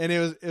 And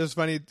it was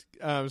funny.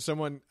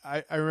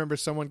 I remember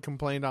someone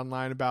complained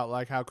online about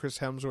like how Chris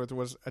Hemsworth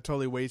was a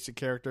totally wasted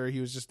character. He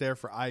was just there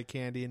for eye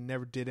candy and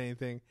never did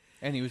anything.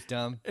 And he was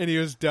dumb.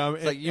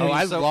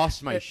 I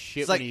lost my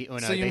shit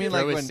when they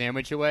throw his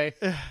sandwich away,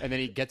 and then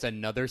he gets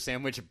another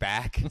sandwich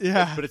back.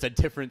 Yeah, but it's a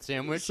different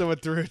sandwich. Someone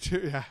threw it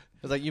too. Yeah,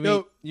 it's like you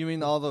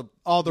mean all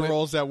the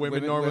roles that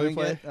women normally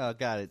play. Oh,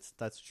 got it.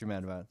 That's what you're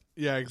mad about.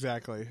 Yeah,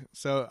 exactly.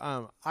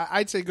 So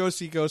I'd say go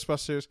see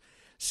Ghostbusters.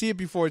 See it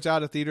before it's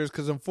out of theaters,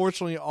 because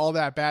unfortunately all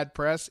that bad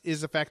press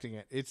is affecting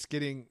it. It's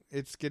getting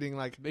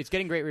great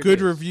reviews.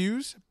 Good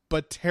reviews,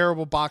 but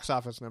terrible box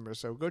office numbers.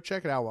 So go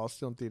check it out while it's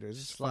still in theaters.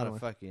 It's a lot of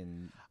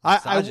fucking.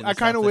 I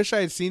kind of wish I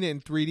had seen it in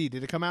 3D.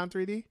 Did it come out in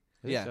 3D?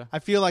 Yeah, so. I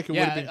feel like it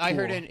would have been cool. I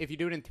heard if you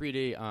do it in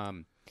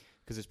 3D,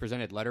 because it's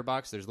presented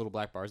letterbox, there's little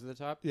black bars at the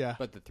top. Yeah,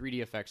 but the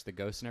 3D effects, the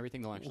ghosts and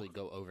everything, they'll actually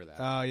go over that.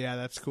 Oh yeah,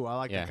 that's cool. I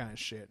like that kind of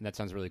shit. And that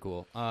sounds really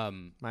cool.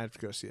 Might have to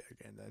go see it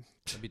again then.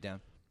 I'd be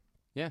down.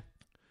 Yeah.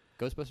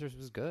 Ghostbusters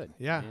was good.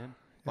 Yeah. Man.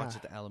 Watch it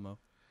at the Alamo.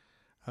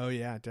 Oh,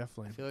 yeah,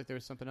 definitely. I feel like there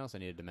was something else I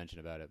needed to mention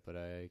about it, but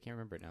I can't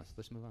remember it now, so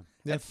let's move on.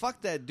 Yeah,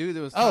 fuck that dude that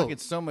was talking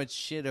so much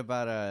shit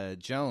about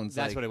Jones.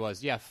 That's what it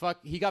was. Yeah, fuck.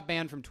 He got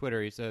banned from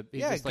Twitter. He's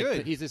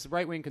this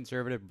right-wing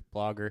conservative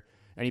blogger,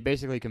 and he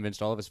basically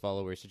convinced all of his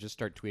followers to just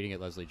start tweeting at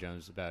Leslie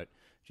Jones about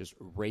just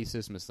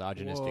racist,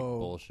 misogynistic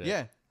bullshit.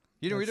 Yeah.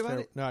 You didn't read about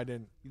it? No, I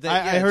didn't.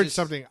 I heard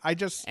something. I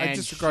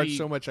disregard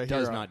so much I hear.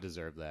 Does not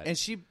deserve that. And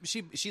she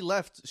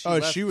left.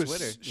 She was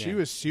Twitter. She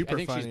was super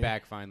funny. I think she's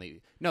back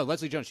finally. No,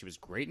 Leslie Jones. She was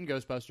great in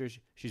Ghostbusters.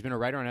 She's been a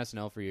writer on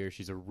SNL for years.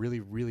 She's a really,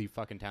 really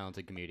fucking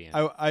talented comedian.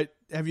 I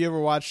have you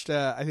ever watched?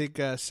 I think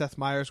Seth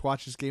Meyers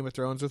watches Game of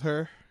Thrones with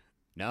her.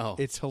 No,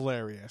 it's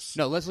hilarious.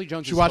 No, Leslie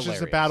Jones. She watches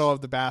the Battle of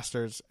the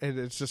Bastards, and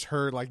it's just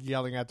her like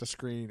yelling at the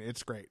screen.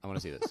 It's great. I want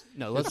to see this.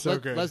 No,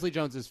 Leslie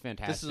Jones is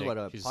fantastic. This is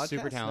what she's podcast,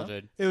 super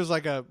talented. No? It was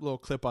like a little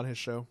clip on his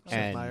show. And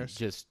Seth Meyers.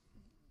 Just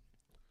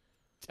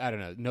I don't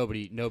know.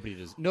 Nobody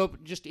does. No,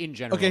 just in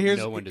general. Okay,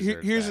 no one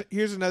deserves that.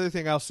 Here's another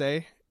thing I'll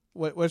say.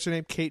 What's her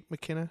name? Kate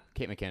McKinnon.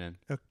 Kate McKinnon.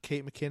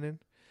 Kate McKinnon.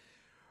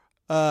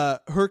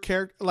 Her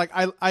character, like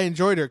I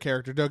enjoyed her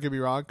character. Don't get me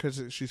wrong,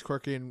 because she's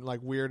quirky and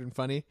like weird and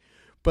funny,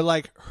 but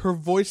like her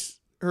voice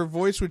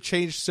would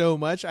change so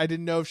much. I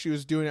didn't know if she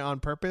was doing it on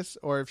purpose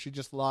or if she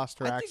just lost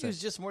her accent. I think it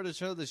was just more to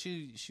show that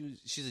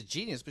she's a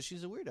genius, but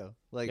she's a weirdo.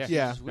 Like,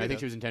 yeah. I think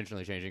she was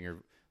intentionally changing her.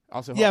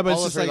 Also, yeah, but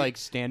all it's of her like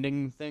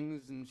standing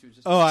things, and she was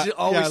just she's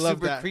always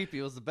super that. creepy.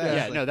 It was the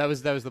best. Yeah, no, that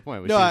was the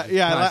point. No,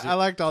 I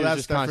liked all that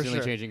just stuff. Constantly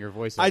for sure. changing her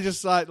voice. I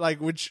just thought like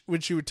when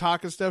she would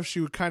talk and stuff, she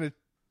would kind of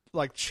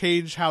like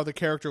change how the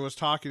character was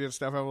talking and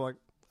stuff. I was like,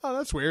 oh,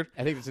 that's weird.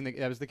 I think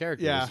that was the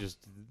character. Yeah.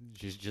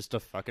 She's just a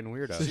fucking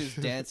weirdo. She was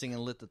dancing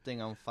and lit the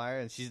thing on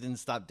fire, and she didn't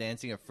stop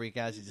dancing or freak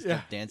out. She just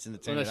kept dancing to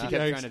turn it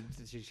on.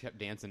 She kept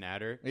dancing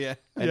at her. Yeah.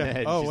 And then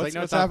she's like,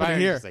 no, what's happening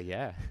here? She's like,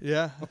 yeah.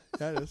 Yeah,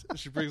 that is.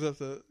 She brings up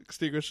the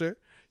extinguisher.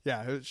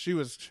 Yeah, she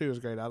was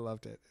great. I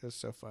loved it. It was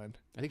so fun.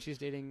 I think she's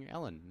dating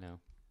Ellen now.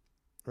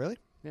 Really?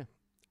 Yeah.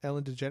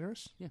 Ellen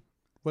DeGeneres? Yeah.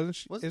 Wasn't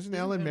she? Isn't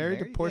Ellen married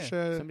to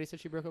Portia? Yeah. Somebody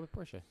said she broke up with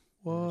Portia.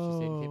 Whoa. She's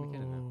dating Kate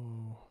McKinnon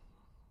now.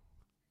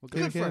 Well,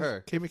 good for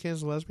her. Kate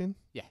McKinnon's a lesbian?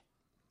 Yeah.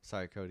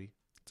 Sorry, Cody.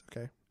 It's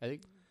okay. I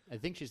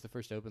think she's the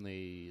first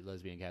openly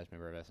lesbian cast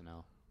member of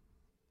SNL,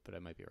 but I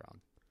might be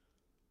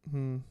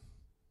wrong.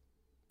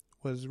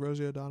 Was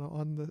Rosie O'Donnell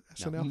on the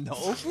SNL?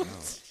 No.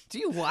 Do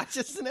you watch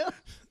SNL?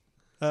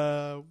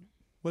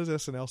 What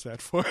does SNL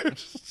stand for?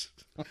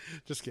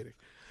 Just kidding.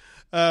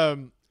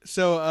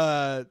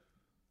 So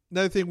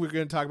another thing we're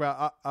going to talk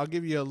about, I'll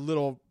give you a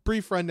little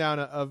brief rundown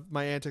of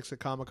my antics at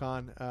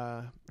Comic-Con.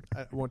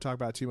 I won't talk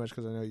about it too much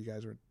because I know you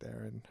guys weren't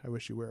there, and I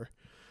wish you were.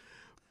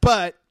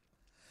 But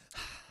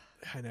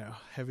I know,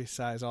 heavy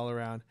sighs all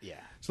around. Yeah.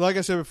 So like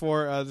I said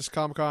before, this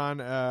Comic-Con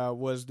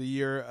was the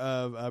year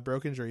of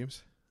Broken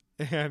Dreams.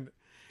 And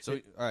So,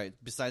 all right.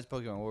 Besides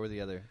Pokemon, what were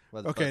the other?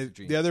 okay,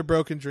 the other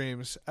Broken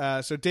Dreams.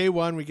 So day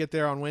one, we get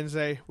there on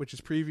Wednesday, which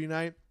is preview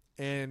night,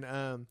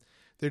 and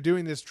they're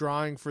doing this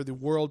drawing for the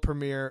world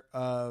premiere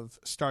of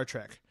Star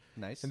Trek.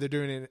 Nice. And they're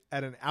doing it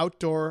at an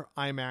outdoor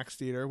IMAX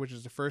theater, which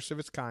is the first of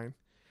its kind,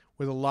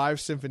 with a live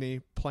symphony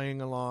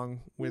playing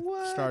along with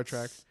Star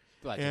Trek.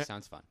 Well, that And- just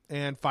sounds fun.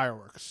 And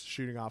fireworks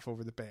shooting off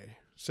over the bay.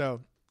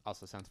 So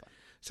Also sounds fun.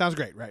 sounds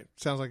great, right?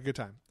 Sounds like a good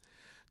time.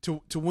 To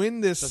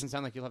win this, Doesn't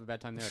sound like you'll have a bad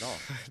time there at all.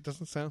 it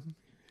doesn't sound.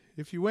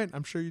 If you went,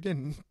 I'm sure you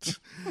didn't.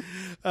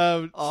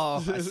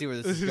 Oh, I see where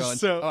this is going.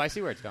 Oh, I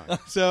see where it's going.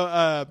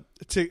 So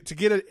to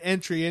get an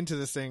entry into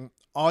this thing,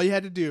 all you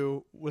had to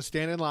do was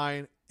stand in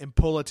line and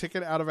pull a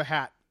ticket out of a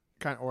hat,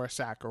 or a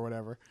sack or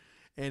whatever.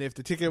 And if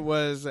the ticket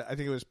was, I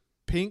think it was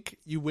pink,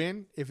 you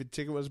win. If the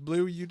ticket was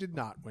blue, you did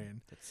not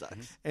win. That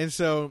sucks. And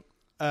so,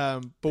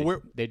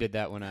 They did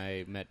that when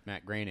I met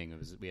Matt Groening.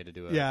 We had to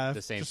do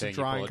the same just thing. a You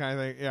drawing pull it- kind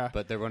of thing. Yeah,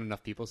 But there weren't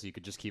enough people, so you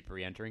could just keep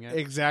re-entering it.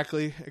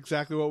 exactly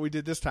what we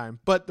did this time.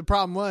 But the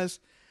problem was,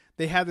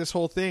 they had this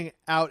whole thing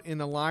out in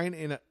a line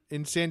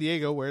in San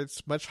Diego, where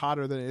it's much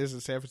hotter than it is in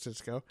San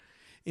Francisco,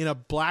 in a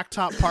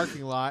blacktop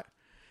parking lot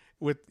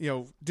with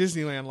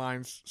Disneyland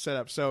lines set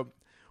up. So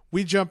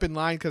we jump in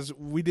line because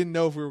we didn't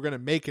know if we were going to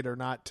make it or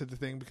not to the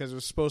thing, because it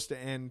was supposed to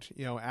end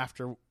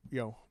after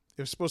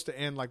it was supposed to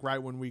end like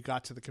right when we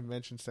got to the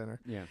convention center.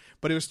 Yeah.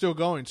 But it was still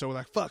going, so we're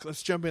like, fuck,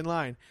 let's jump in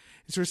line.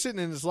 And so we're sitting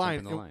in this line,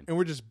 in the line. and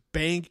we're just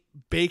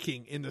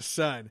baking in the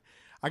sun.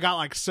 I got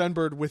like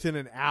sunburned within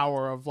an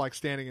hour of like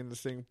standing in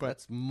this thing, but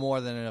That's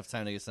more than enough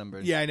time to get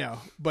sunburned. yeah, I know.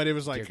 But it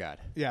was like, Dear God.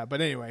 yeah.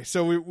 But anyway,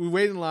 so we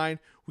wait in line.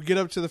 We get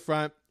up to the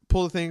front,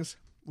 pull the things.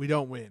 We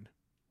don't win.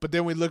 But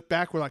then we look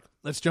back. We're like,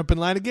 let's jump in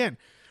line again.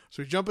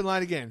 So we jump in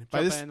line again.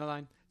 Jump in the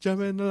line.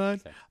 Jump in the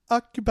line. Okay.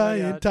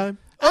 Occupying Yeah. time.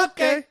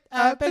 Okay,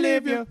 I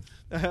believe you.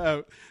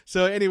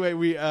 So anyway,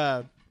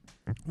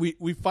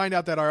 we find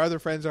out that our other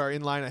friends are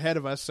in line ahead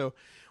of us. So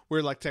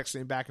we're like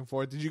texting back and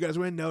forth. Did you guys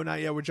win? No, not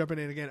yet. We're jumping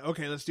in again.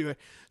 Okay, let's do it.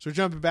 So we're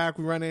jumping back.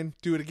 We run in,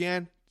 do it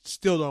again.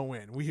 Still don't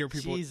win. We hear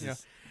people.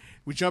 Jesus.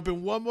 We jump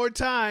in one more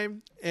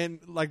time, and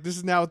like this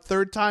is now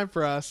third time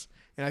for us,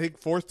 and I think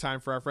fourth time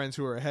for our friends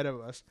who are ahead of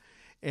us.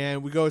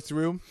 And we go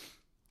through.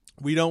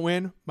 We don't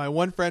win. My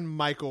one friend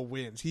Michael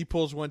wins. He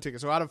pulls one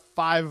ticket. So out of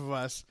 5 of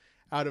us,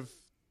 out of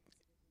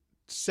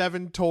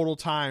 7 total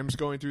times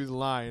going through the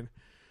line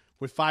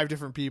with 5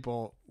 different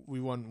people, we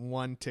won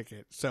 1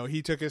 ticket. So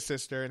he took his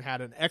sister and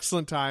had an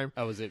excellent time.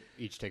 Oh, was it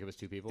each ticket was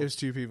 2 people? It was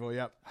 2 people.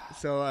 Yep.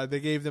 So they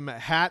gave them a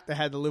hat that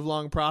had the Live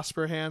Long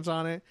Prosper hands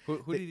on it.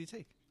 Who did he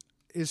take?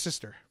 His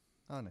sister.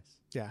 Oh, nice.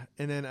 Yeah.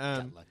 And then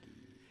Got lucky.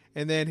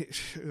 and then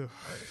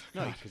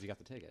No, because you got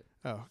the ticket.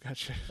 oh,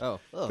 gotcha. Oh,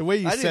 The way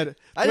you I said didn't- it.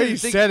 I The way didn't you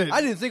think, said it.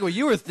 I didn't think what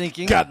you were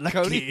thinking. Got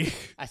Cody. lucky.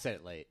 I said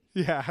it late.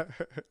 Yeah. Well,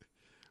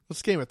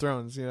 it's Game of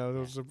Thrones,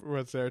 those are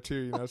what's there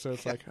too, so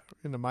it's like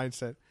in the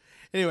mindset.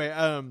 Anyway,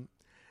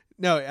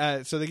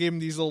 no, so they gave him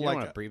these little You don't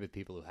like want to breed with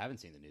people who haven't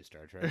seen the new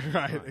Star Trek.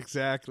 right, Come on.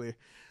 exactly.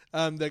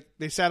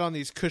 They sat on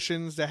these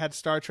cushions that had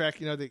Star Trek,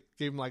 they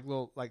gave them like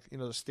little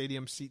the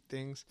stadium seat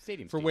things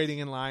Stadium for seats. waiting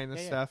in line and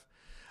Yeah,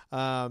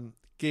 stuff.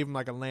 Gave them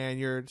like a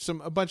lanyard,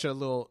 a bunch of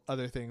little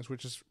other things,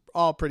 which is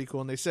all pretty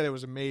cool. And they said it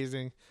was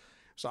amazing. It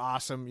was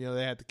awesome.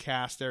 They had the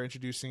cast there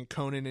introducing.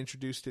 Conan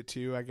introduced it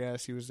too, I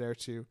guess. He was there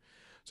too.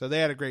 So they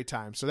had a great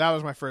time. So that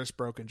was my first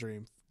Broken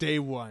Dream, day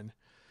 1.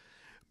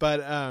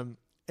 But and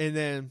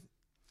then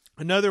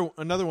another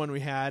one we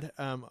had.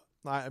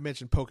 I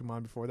mentioned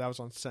Pokemon before. That was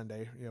on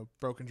Sunday.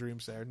 Broken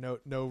Dreams there.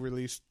 No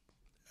released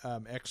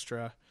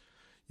extra.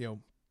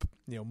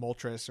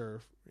 Moltres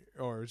or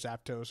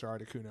Zapdos or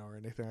Articuno or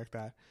anything like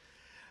that.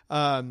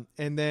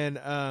 And then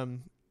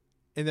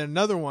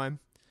another one.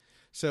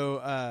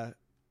 So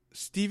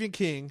Stephen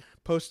King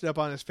posted up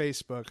on his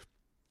Facebook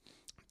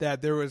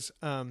that there was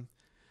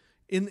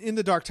in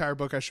the Dark Tower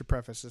book. I should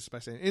preface this by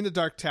saying, in the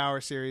Dark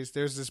Tower series,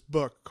 there's this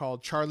book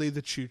called Charlie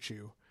the Choo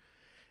Choo,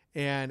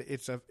 and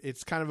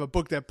it's kind of a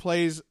book that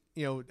plays.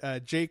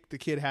 Jake the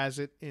kid has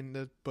it in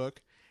the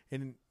book,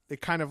 and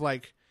it kind of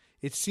like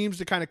it seems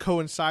to kind of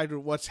coincide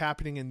with what's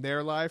happening in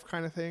their life,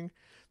 kind of thing.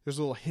 There's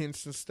little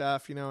hints and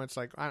stuff. It's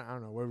like I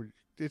don't know.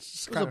 It's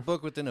just It was kind a of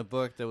book within a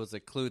book that was a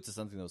clue to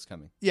something that was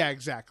coming. yeah,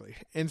 exactly.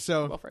 And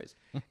so Well phrased.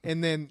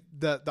 and then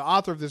the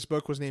author of this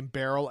book was named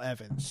Beryl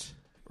Evans,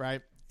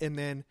 right? And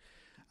then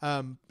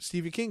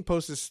Stephen King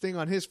posted this thing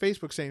on his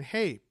Facebook saying,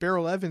 "Hey,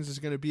 Beryl Evans is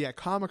going to be at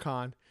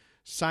Comic-Con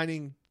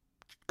signing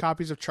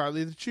copies of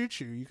Charlie the Choo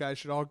Choo. You guys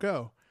should all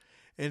go."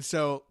 And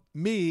so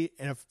me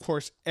and of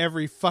course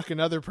every fucking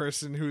other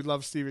person who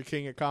loves Stephen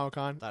King at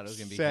Comic-Con Thought it was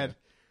gonna be said him.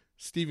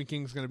 Stephen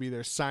King's going to be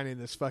there signing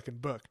this fucking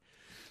book.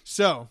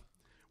 So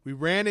we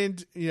ran in,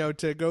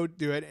 to go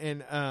do it,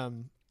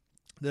 and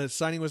the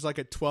signing was like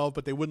at 12,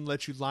 but they wouldn't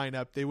let you line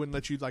up. They wouldn't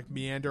let you like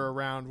meander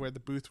around where the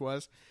booth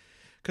was,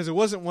 because it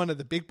wasn't one of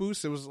the big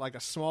booths. It was like a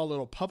small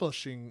little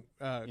publishing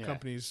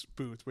company's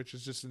booth, which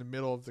is just in the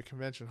middle of the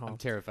convention hall. I'm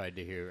terrified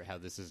to hear how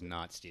this is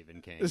not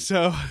Stephen King.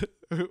 So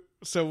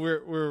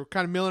we're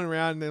kind of milling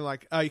around, and they're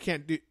like, "Oh, you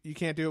can't do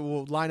it.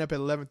 We'll line up at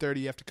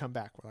 11:30. You have to come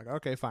back." We're like,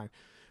 "Okay, fine."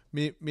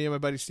 Me and my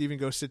buddy Steven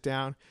go sit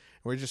down. And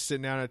we're just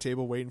sitting down at a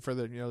table waiting for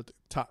the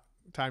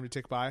time to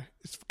tick by.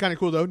 It's kind of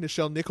cool though.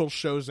 Nichelle Nichols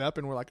shows up,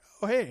 and we're like,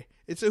 "Oh, hey,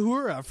 it's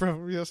Uhura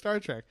from Star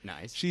Trek."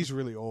 Nice. She's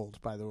really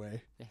old, by the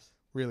way. Yes.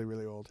 Really,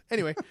 really old.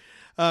 Anyway,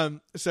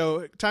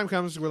 so time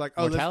comes. We're like,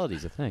 "Oh,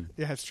 mortality's a thing."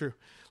 Yeah, it's true.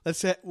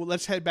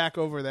 Let's head back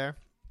over there,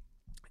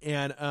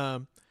 and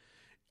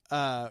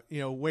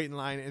wait in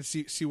line and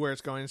see where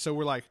it's going. So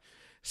we're like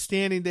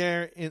standing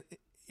there,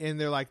 and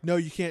they're like, "No,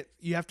 you can't.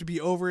 You have to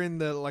be over in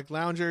the like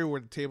lounge area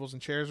where the tables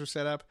and chairs are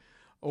set up,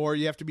 or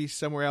you have to be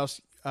somewhere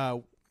else.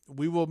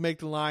 We will make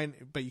the line,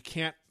 but you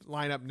can't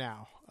line up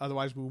now.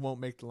 Otherwise, we won't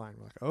make the line."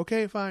 We're like,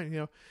 "Okay,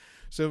 fine."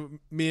 So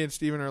me and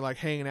Steven are like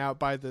hanging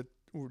out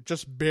we're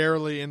just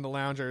barely in the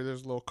lounge area.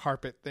 There's a little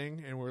carpet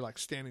thing, and we're like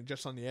standing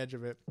just on the edge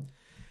of it.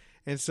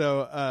 And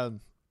so,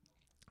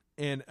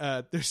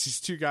 there's these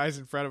two guys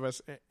in front of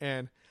us,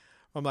 and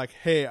I'm like,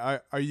 "Hey,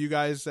 are you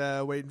guys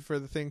waiting for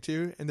the thing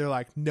too?" And they're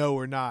like, "No,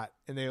 we're not."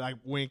 And they like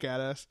wink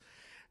at us,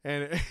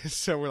 and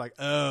so we're like,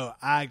 "Oh,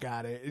 I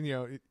got it."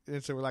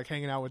 And so we're like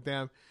hanging out with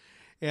them,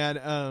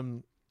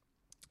 and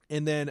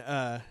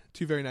then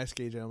two very nice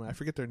gay gentlemen. I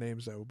forget their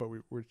names though, but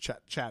we're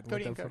chatting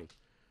Cody with them. and Cody.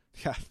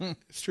 Yeah,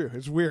 it's true.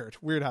 It's weird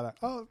how that.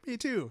 Oh, me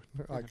too.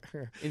 Like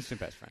Instant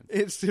best friends.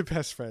 instant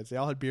best friends. They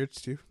all had beards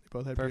too. They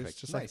both had beards, Perfect.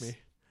 just Nice. like me.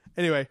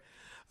 Anyway,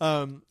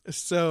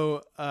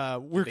 so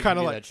we're They kind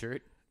of give you like, that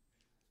shirt.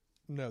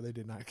 no, they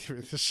did not give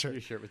me this Your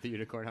shirt. shirt with the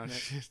unicorn on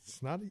it.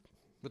 It's not.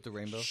 With the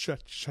rainbow.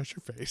 Shut your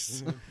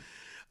face.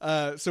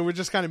 So we're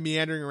just kind of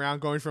meandering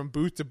around, going from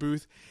booth to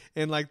booth,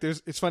 and like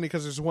it's funny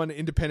because there's one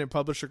independent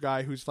publisher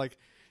guy who's like,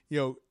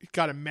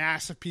 got a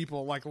mass of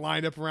people like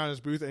lined up around his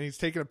booth, and he's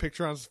taking a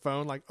picture on his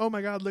phone, like, "Oh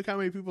my God, look how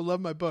many people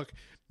love my book."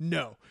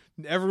 No,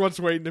 everyone's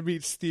waiting to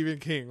meet Stephen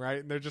King, right?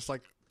 And they're just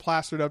like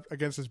plastered up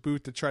against his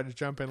booth to try to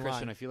jump in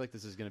Christian, line. I feel like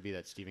this is going to be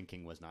that Stephen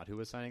King was not who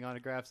was signing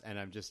autographs, and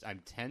I'm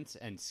tense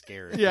and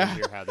scared Yeah. to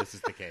hear how this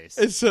is the case.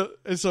 And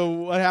so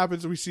what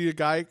happens? We see a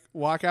guy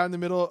walk out in the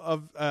middle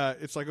of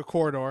it's like a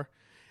corridor,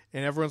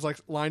 and everyone's like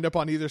lined up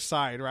on either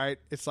side, right?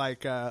 It's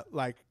like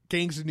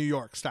Gangs of New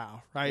York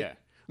style, right? Yeah.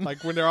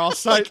 Like when they're all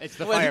side It's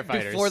the When-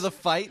 firefighters.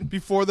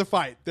 Before the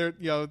fight. there,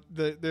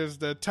 there's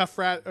the tough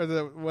rat or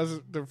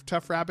the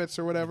tough rabbits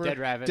or whatever,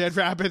 Dead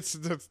rabbits.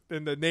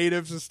 and the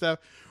natives and stuff.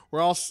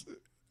 We're all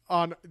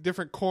on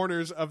different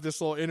corners of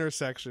this little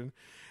intersection,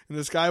 and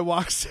this guy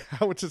walks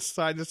out with a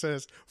sign that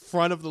says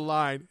 "front of the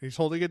line." He's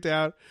holding it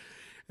down,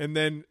 and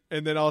then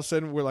all of a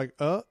sudden we're like,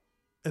 and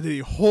then he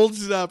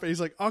holds it up, and he's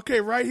like, "Okay,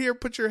 right here,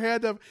 put your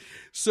hand up."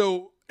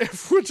 So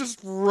everyone just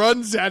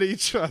runs at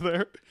each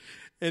other.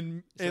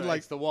 And So like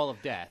it's the wall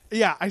of death.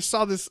 yeah, I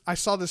saw this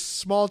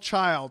small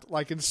child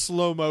like in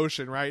slow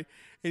motion, right?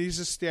 And he's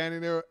just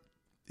standing there.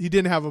 He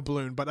didn't have a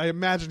balloon, but I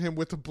imagine him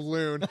with a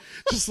balloon,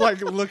 just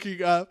like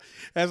looking up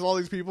as all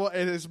these people,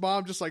 and his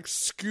mom just like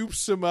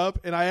scoops him up.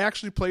 And I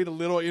actually played a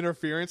little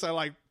interference. I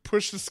like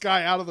pushed this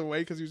guy out of the way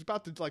because he was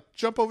about to like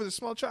jump over the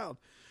small child,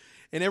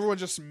 and everyone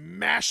just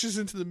smashes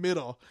into the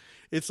middle.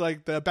 It's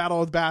like the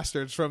Battle of the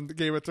Bastards from the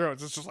Game of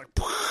Thrones. It's just like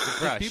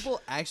Crush. People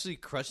actually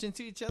crushed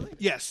into each other?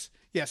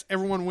 Yes,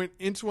 everyone went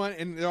into one,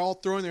 and they're all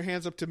throwing their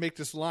hands up to make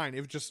this line. It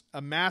was just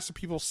a mass of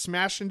people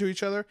smashed into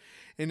each other,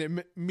 and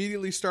it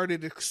immediately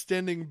started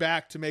extending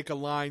back to make a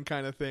line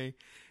kind of thing. And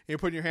you're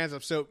putting your hands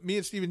up. So me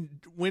and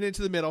Steven went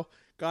into the middle,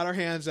 got our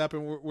hands up,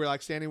 and we're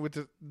like standing with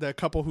the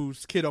couple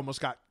whose kid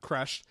almost got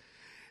crushed.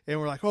 And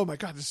we're like, "Oh my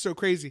God, this is so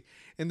crazy."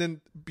 And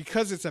then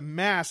because it's a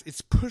mass,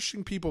 it's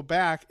pushing people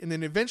back. And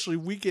then eventually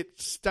we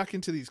get stuck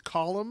into these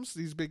columns,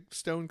 these big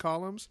stone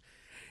columns.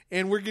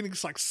 And we're getting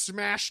like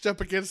smashed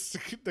up against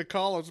the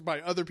columns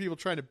by other people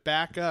trying to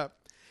back up.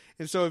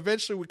 And so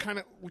eventually we kind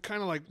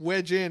of like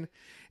wedge in,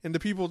 and the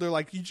people, they're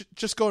like, "You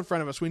just go in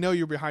front of us. We know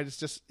you're behind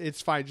us.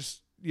 It's fine.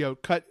 Just,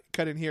 cut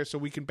in here so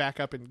we can back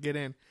up and get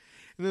in."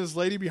 And then this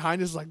lady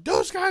behind us is like,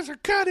 "Those guys are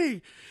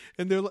cutting."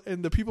 And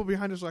the people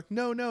behind us are like,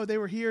 no, they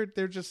were here.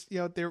 They're just,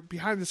 they're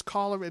behind this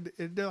column, and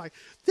they're like,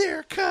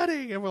 "They're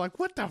cutting." And we're like,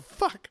 "What the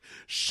fuck?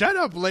 Shut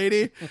up,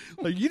 lady.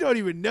 Like, you don't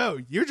even know.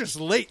 You're just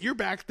late. You're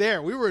back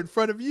there. We were in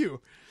front of you."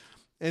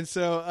 And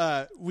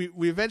so we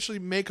eventually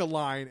make a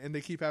line, and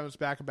they keep having us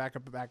back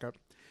up.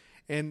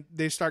 And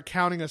they start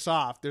counting us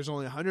off. There's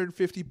only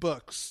 150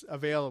 books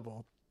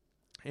available.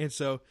 And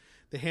so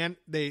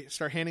they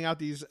start handing out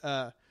these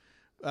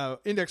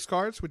index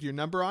cards with your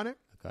number on it.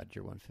 Oh God,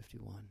 you're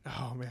 151.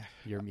 Oh man,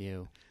 You're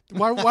Mew.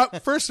 why?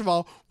 First of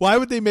all, why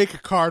would they make a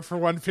card for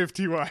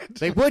 151?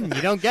 They wouldn't.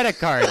 You don't get a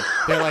card.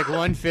 They're like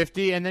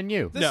 150 and then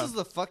you. This No. is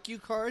the fuck you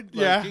card?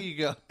 Yeah. Here you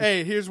go.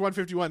 Hey, here's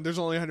 151. There's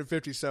only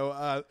 150.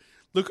 So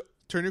look,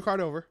 turn your card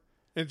over.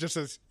 and it just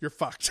says you're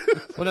fucked.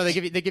 Well, no, they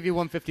give you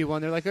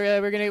 151. They're like, oh, yeah,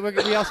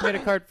 we also made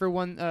a cart for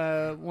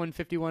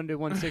 151 to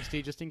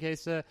 160 just in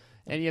case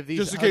any of these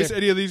Just in case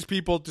any of these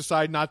people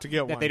decide not to get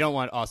that one. they don't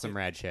want awesome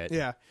rad shit.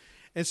 Yeah.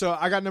 And so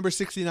I got number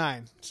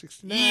 69.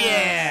 69.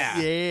 Yeah.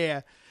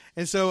 Yeah.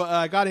 And so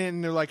I got in,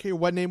 and they're like, hey,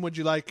 what name would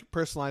you like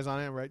personalized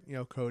on it? Right?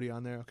 Cody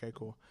on there. Okay,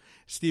 cool.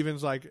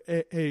 Steven's like,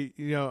 hey,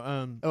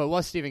 Oh, it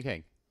was Stephen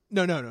King.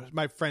 No.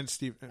 My friend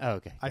Steven. Oh,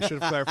 okay. I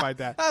should have clarified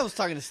that. I was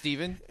talking to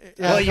Steven.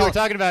 Yeah, Well, you were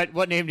talking about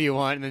what name do you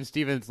want, and then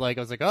Steven's like,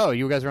 I was like, oh,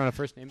 you guys are on a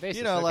first name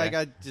basis.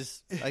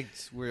 Okay.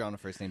 We're on a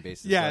first name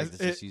basis. Yeah, so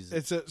I just use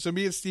it. so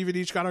me and Steven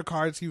each got our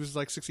cards. He was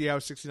like 60, I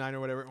was 69 or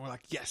whatever. And we're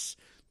like, yes,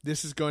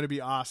 this is going to be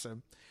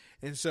awesome.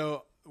 And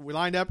so we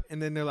lined up,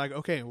 and then they're like,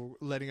 okay, we're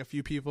letting a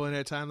few people in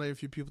at a time, letting a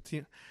few people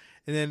team.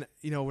 And then,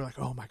 we're like,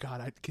 oh my God,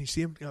 can you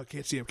see him? No,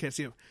 can't see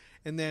him.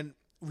 And then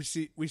we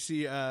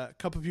see a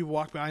couple of people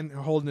walk by, and they're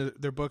holding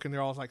their book, and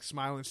they're all like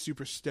smiling,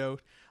 super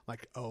stoked.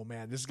 Like, oh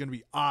man, this is going to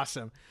be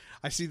awesome.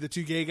 I see the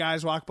two gay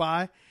guys walk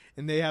by,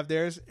 and they have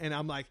theirs, and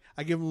I'm like,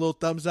 I give them a little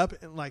thumbs up,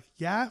 and like,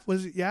 yeah,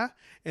 was it? Yeah.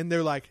 And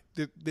they're like,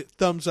 the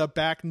thumbs up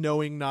back,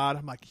 knowing nod.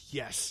 I'm like,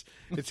 yes,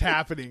 it's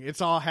happening.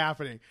 It's all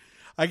happening.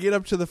 I get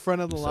up to the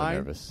front of the line. So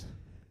nervous.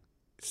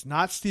 It's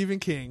not Stephen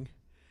King.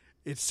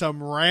 It's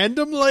some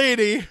random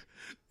lady.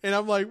 And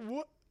I'm like,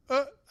 what?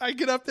 I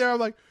get up there. I'm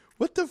like,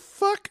 what the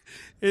fuck?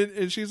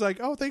 And she's like,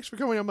 oh, thanks for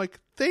coming. I'm like,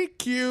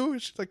 thank you.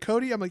 And she's like,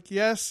 Cody? I'm like,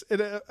 yes.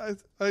 And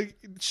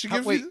she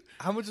gives me.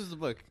 How much is the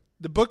book?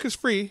 The book is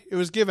free. It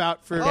was give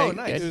out for. Oh,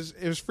 nice.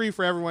 It was free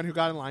for everyone who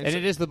got in line. And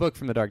it is the book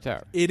from the Dark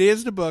Tower. It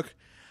is the book.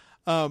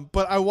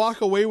 But I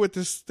walk away with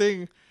this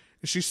thing.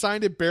 She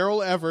signed it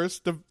Beryl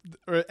Evans,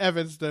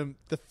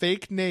 the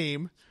fake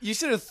name. You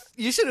should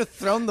have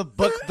thrown the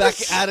book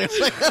back at her.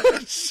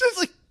 She's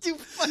like, you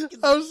fucking.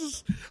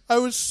 I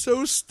was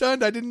so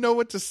stunned. I didn't know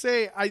what to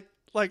say. I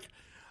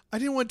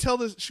didn't want to tell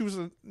this. She was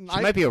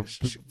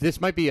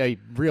This might be a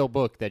real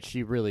book that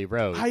she really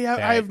wrote. I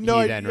have no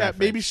idea.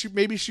 Maybe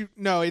she.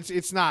 No,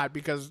 it's not,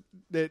 because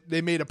they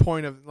made a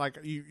point of like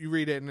you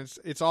read it and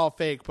it's all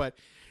fake, but.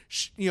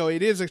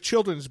 It is a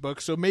children's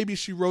book, so maybe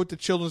she wrote the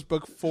children's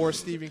book for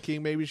Stephen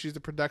King. Maybe she's the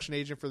production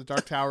agent for the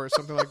Dark Tower or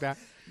something like that.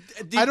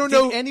 I don't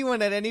know. Did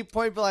anyone at any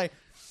point be like,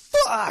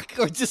 fuck,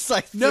 or just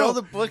like throw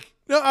the book?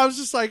 No, I was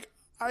just like...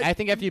 I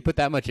think after you put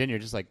that much in, you're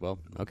just like, well,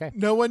 okay.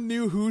 No one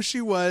knew who she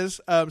was.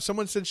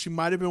 Someone said she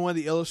might have been one of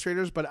the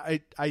illustrators, but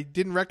I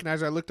didn't recognize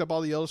her. I looked up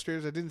all the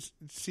illustrators. I didn't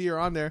see her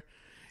on there.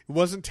 It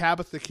wasn't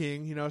Tabitha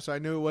King, so I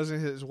knew it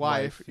wasn't his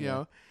wife,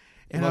 yeah.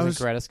 And it wasn't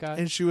Greta Scott?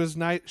 And she was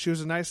nice. She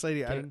was a nice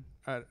lady.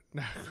 No,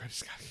 Greta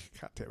Scott.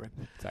 God damn it.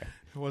 Sorry.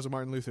 It wasn't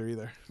Martin Luther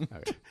either.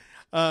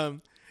 Okay.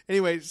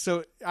 Anyway,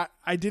 so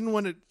I didn't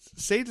want to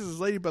say to this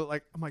lady, but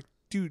I'm like,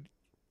 dude,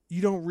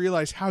 you don't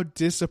realize how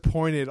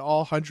disappointed all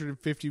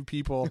 150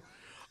 people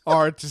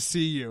are to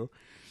see you.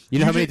 You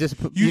know how many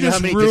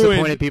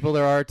disappointed people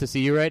there are to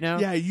see you right now?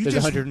 Yeah, there's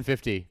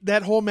 150.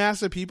 That whole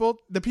mass of people,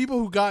 the people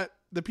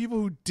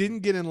who didn't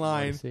get in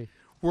line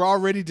were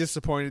already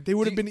disappointed. They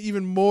would have been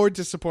even more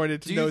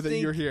disappointed to know that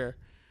you're here.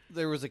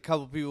 There was a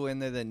couple people in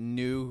there that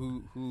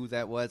knew who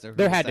that was. Or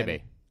there had to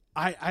be.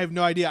 I have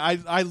no idea.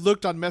 I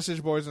looked on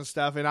message boards and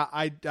stuff, and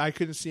I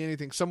couldn't see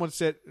anything. Someone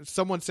said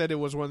it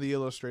was one of the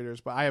illustrators,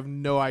 but I have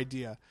no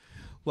idea.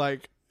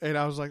 And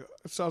I was like,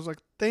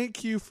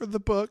 thank you for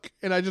the book,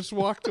 and I just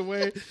walked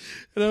away,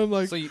 and I'm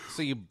like, so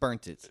you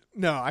burnt it?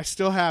 No, I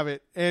still have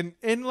it, and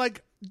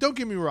don't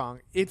get me wrong,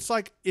 it's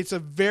a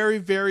very,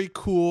 very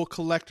cool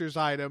collector's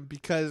item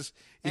because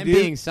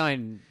being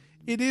signed.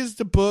 It is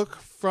the book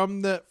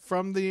from the.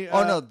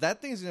 Oh no,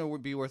 that thing's gonna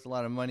be worth a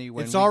lot of money.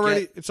 When it's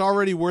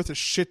already worth a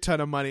shit ton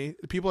of money.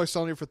 People are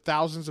selling it for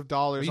thousands of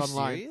dollars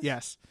online. Serious?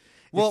 Yes.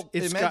 Well,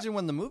 imagine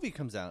when the movie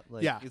comes out.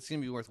 It's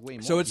gonna be worth way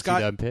more. So it's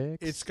got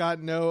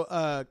no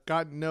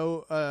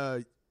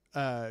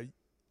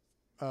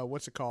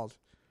what's it called?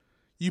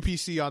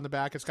 UPC on the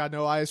back. It's got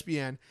no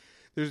ISBN.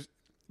 There's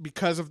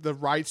because of the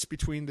rights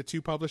between the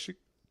two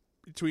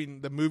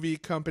between the movie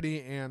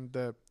company and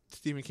the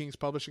Stephen King's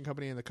publishing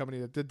company and the company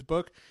that did the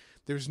book.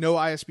 There's no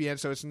ISBN,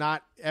 so it's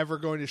not ever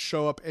going to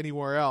show up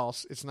anywhere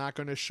else. It's not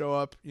going to show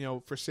up,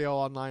 for sale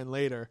online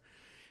later.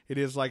 It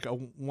is like a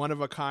one of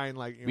a kind.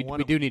 We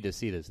do need to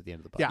see this at the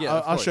end of the podcast. Yeah,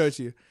 I'll show it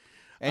to you.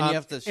 And you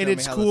have to show me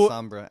how the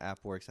Sombra app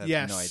works. I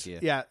have no idea.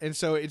 Yeah, and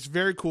so it's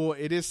very cool.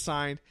 It is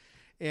signed,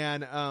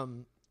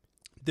 and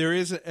there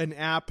is an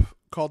app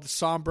called the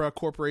Sombra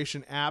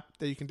Corporation app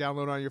that you can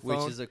download on your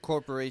phone, which is a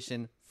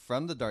corporation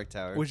from the Dark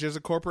Tower.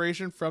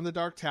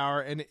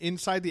 And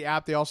inside the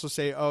app, they also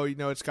say,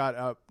 it's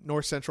got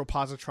North Central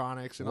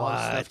Positronics and all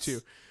this stuff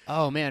too.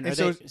 Oh man!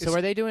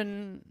 Are they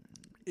doing?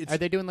 Are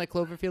they doing like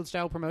Cloverfield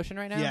style promotion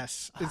right now?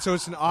 Yes. And so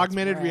it's an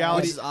augmented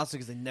reality. Which is awesome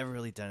because they've never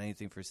really done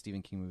anything for a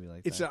Stephen King movie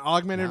like that. It's an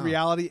augmented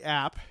reality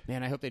app.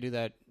 Man, I hope they do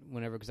that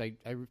whenever, because I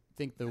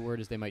think the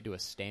word is they might do a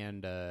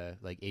stand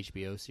like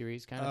HBO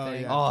series kind of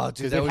thing. Yeah. Oh,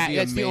 dude, that would be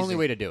that's amazing. the only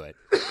way to do it.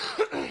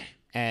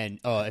 And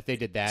if they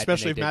did that,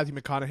 especially if Matthew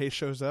McConaughey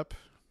shows up.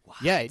 Wow.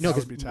 Yeah, no,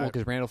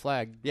 because Randall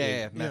Flagg.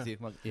 Yeah, Matthew.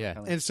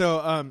 Yeah. And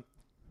so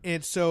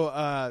And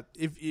so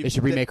if They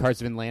should remake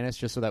Hearts of Atlantis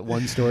just so that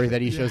one story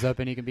that he shows up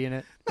and he can be in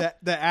it.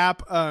 the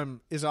app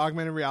is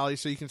augmented reality,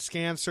 so you can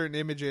scan certain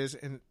images,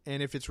 and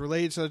if it's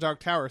related to the Dark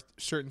Tower,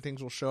 certain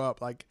things will show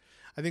up. Like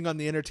I think on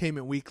the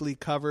Entertainment Weekly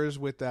covers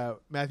with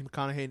Matthew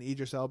McConaughey and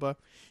Idris Elba,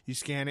 you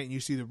scan it and you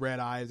see the red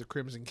eyes, the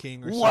Crimson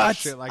King, or some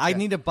shit like that. I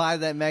need to buy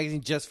that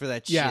magazine just for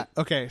that shit. Yeah.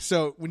 Okay.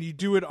 So when you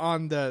do it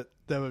on the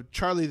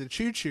Charlie the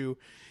Choo Choo,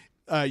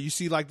 you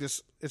see like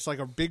this. It's like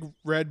a big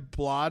red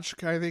blotch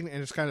kind of thing,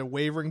 and it's kind of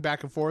wavering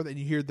back and forth, and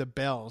you hear the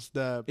bells.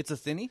 It's a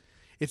thinny.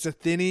 It's a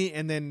thinny,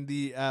 and then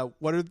the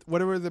what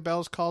were the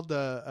bells called?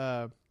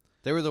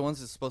 They were the ones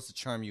that's supposed to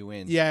charm you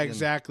in. Yeah, And-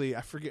 exactly.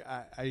 I forget.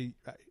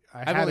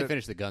 I've only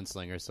finished The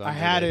Gunslinger, so I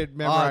had it Oh,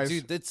 memorized.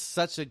 dude, that's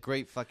such a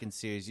great fucking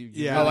series. You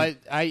Yeah.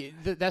 really-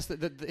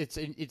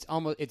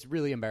 it's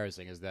really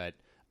embarrassing is that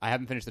I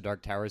haven't finished the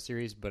Dark Tower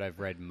series, but I've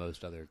read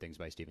most other things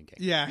by Stephen King.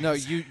 Yeah. No,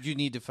 you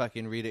need to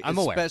fucking read it. I'm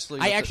aware. especially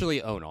I with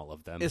actually own all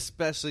of them.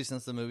 especially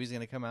since the movie's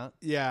gonna come out.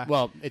 Yeah.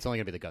 Well, it's only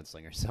going to be The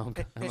Gunslinger, so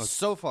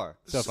So far.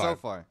 so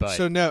far. But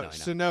so no,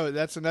 I know.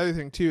 that's another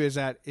thing too, is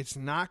that it's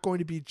not going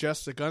to be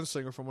just the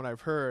Gunslinger, from what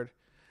I've heard.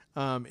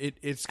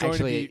 It's going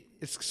to be.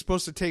 It's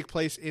supposed to take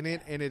place in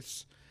it, and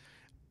it's.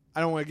 I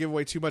don't want to give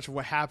away too much of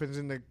what happens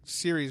in the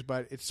series,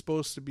 but it's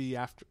supposed to be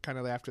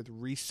after the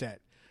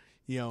reset.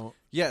 You know,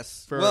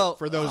 Yes. for those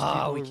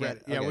people we who read can't.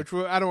 it. Yeah, Okay. which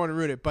I don't want to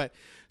ruin it, but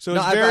so No,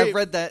 it's I've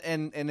read that,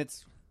 and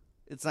it's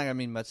not gonna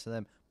mean much to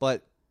them,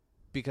 but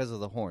because of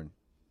the horn,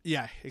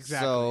 yeah,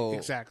 exactly, So-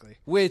 exactly.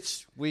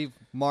 which we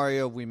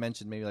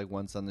mentioned maybe like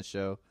once on the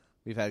show.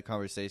 We've had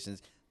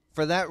conversations.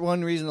 For that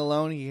one reason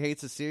alone, he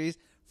hates the series.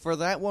 For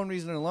that one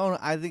reason alone,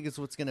 I think it's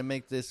what's gonna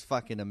make this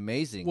fucking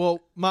amazing. Well,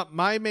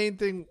 my main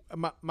thing,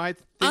 my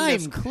thing I'm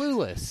that's-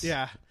 clueless.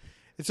 yeah,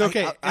 it's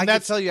okay, I and can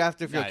that's tell you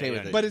after if you're No, okay no,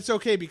 with no, it. but it's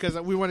okay because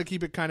we want to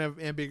keep it kind of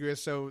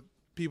ambiguous so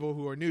people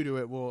who are new to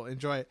it will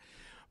enjoy it.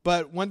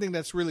 But one thing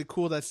that's really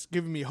cool that's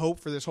giving me hope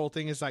for this whole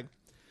thing is like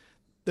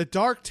the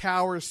Dark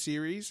Tower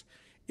series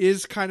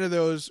is kind of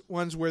those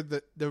ones where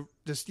the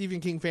Stephen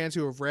King fans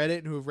who have read it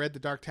and who have read the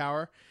Dark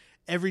Tower,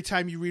 every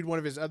time you read one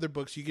of his other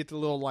books, you get the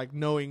little like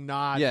knowing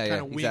nod, Yeah,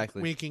 kind of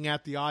exactly. winking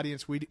at the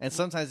audience. and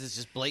sometimes it's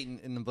just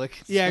blatant in the book.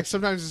 Yeah,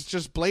 sometimes it's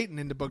just blatant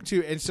in the book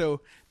too, and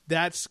so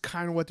that's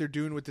kind of what they're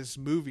doing with this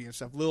movie and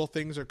stuff. Little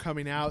things are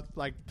coming out,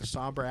 like the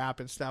Sombra app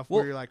and stuff, Well,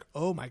 where you're like,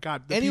 "Oh my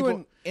god!" The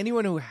anyone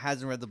people, who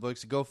hasn't read the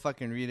books, go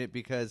fucking read it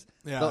because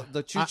Yeah.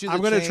 the Choo Choo.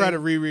 I'm gonna try to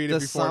reread it the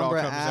before it all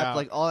Sombra comes app, out.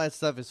 Like all that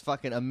stuff is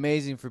fucking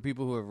amazing for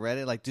people who have read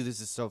it. Like, dude, this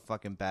is so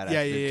fucking badass.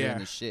 Yeah, They're yeah, doing yeah.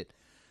 this shit.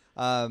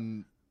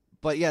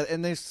 But yeah,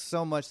 and there's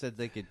so much that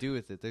they could do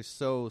with it. There's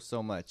so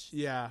much.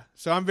 yeah.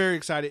 So I'm very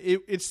excited.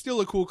 It's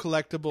still a cool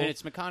collectible. And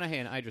it's McConaughey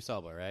and Idris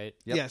Elba, right?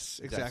 Yep, Yes,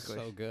 exactly.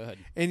 So good.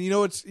 And you know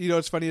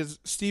what's funny is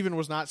Steven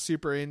was not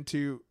super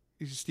into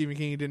Stephen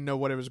King. He didn't know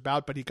what it was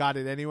about, but he got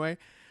it anyway.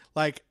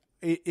 Like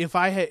if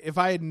I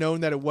had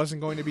known that it wasn't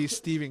going to be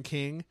Stephen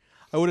King,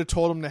 I would have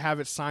told him to have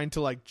it signed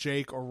to like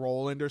Jake or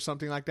Roland or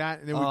something like that,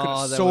 and then we could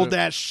have that sold would've-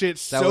 that shit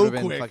That so would have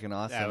been quick. fucking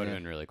awesome. That would have yeah.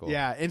 been really cool.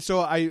 Yeah, and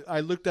so I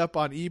looked up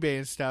on eBay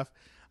and stuff.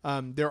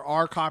 There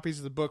are copies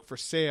of the book for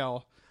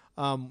sale.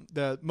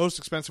 The most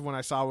expensive one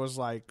I saw was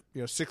like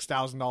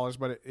 $6,000,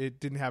 but it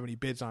didn't have any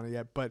bids on it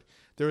yet. But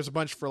there was a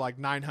bunch for like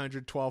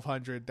 $900,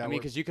 $1,200. That I mean, were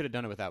because you could have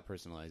done it without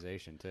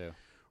personalization too.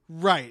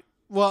 right.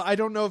 Well, I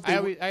don't know if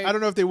they. I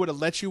don't know if they would have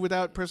let you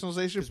without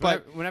personalization.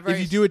 But whenever if I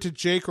you s- do it to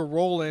Jake or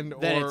Roland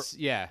Then or it's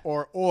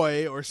or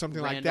Oi or something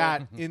like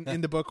that Randall.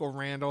 in the book, or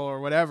Randall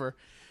or whatever,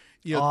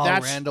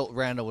 that's Randall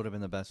would have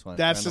been the best one.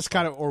 that's Randall just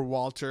kind of, or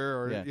Walter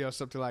or Yeah.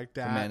 something like the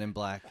that. Man in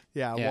Black.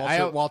 Yeah,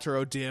 Yeah, Walter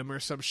O'Dim or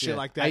some shit Yeah.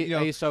 like that. I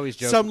used to always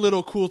joke. Some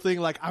little cool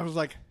thing. Like I was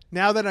like,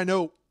 now that I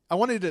know, I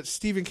wanted a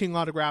Stephen King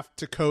autograph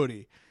to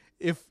Cody.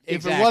 If it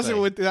Exactly. wasn't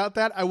without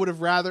that, I would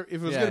have rather. If it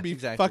was Yeah, going to be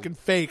exactly. fucking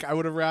fake, I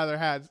would have rather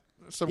had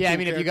some. Yeah, cool I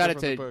mean, if you got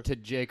character it from the book. to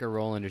Jake or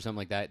Roland or something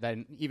like that,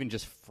 then even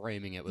just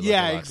framing it with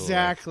yeah, like, a lot cooler.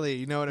 exactly.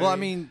 You know what Well, I I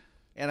mean? mean,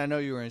 and I know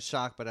you were in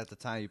shock, but at the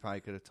time you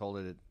probably could have told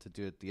it to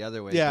do it the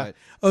other way. Yeah. But,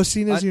 Oh,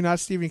 seeing as you're not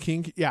Stephen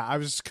King, yeah, I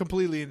was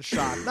completely in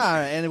shock. no,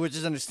 and which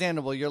is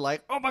understandable. You're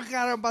like, oh my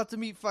god, I'm about to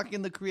meet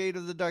fucking the creator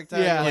of the Dark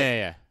Tower. Yeah. You're like,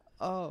 Yeah.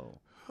 oh.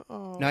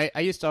 No,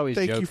 I used to always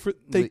Thank joke.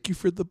 you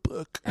for the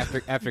book.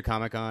 after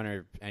Comic Con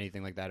or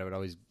anything like that, I would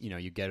always,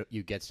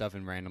 you get stuff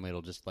and randomly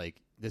it'll just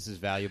like, this is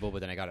valuable,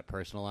 but then I got it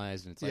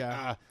personalized and it's like,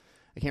 Yeah.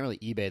 I can't really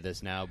eBay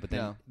this now. But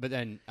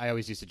then, No. I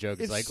always used to joke,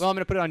 it's It's- like, well, I'm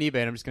going to put it on eBay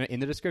and I'm just going to in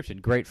the description.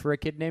 Great for a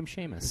kid named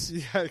Seamus.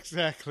 Yeah,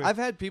 exactly. I've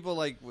had people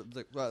like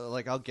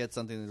I'll get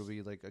something that'll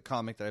be like a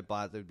comic that I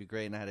bought that would be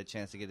great, and I had a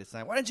chance to get it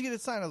signed. Why didn't you get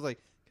it signed? I was like,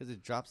 because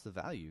it drops the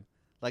value.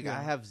 Like Yeah.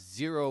 I have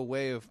zero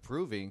way of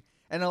proving,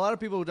 and a lot of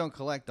people who don't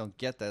collect don't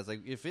get that. It's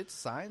like if it's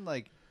signed,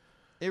 like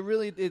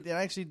it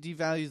actually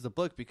devalues the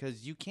book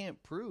because you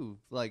can't prove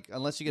like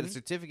unless you get a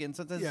certificate, and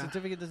sometimes Yeah. a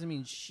certificate doesn't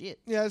mean shit.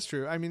 Yeah, that's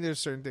true. I mean, there's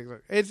certain things.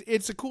 Like,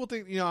 it's a cool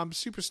thing. I'm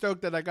super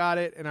stoked that I got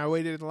it, and I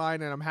waited in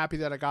line, and I'm happy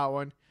that I got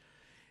one.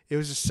 It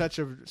was just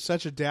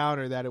such a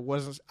downer that it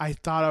wasn't. I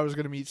thought I was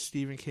going to meet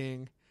Stephen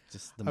King.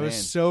 Just the I man.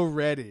 was so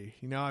ready.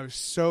 I was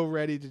so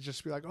ready to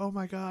just be like, oh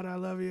my God, I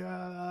love you.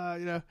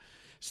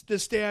 The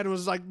Stand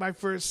was like my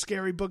first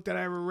scary book that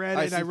I ever read,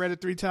 and I read it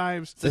 3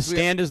 times. The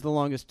Stand is the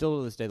longest, still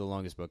to this day, the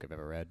longest book I've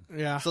ever read.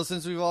 Yeah. So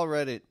since we've all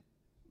read it,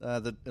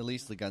 at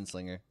least The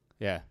Gunslinger,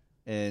 Yeah.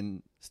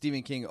 and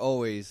Stephen King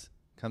always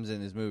comes in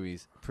his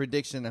movies.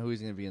 Prediction of who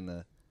he's going to be in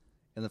the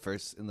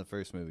first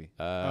movie.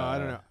 I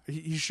don't know.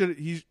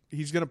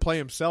 He's gonna play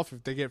himself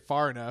if they get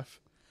far enough.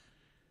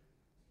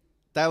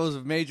 That was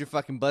a major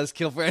fucking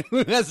buzzkill for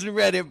anyone who hasn't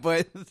read it,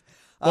 but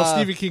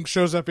Stephen King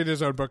shows up in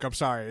his own book. I'm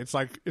sorry, it's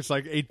like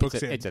 8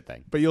 books in. It's a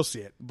thing. But you'll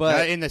see it.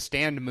 but In the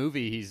Stand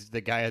movie, he's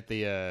the guy at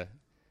the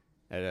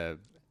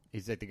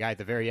he's like the guy at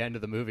the very end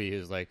of the movie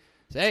who's like,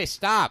 "Hey,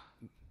 stop!"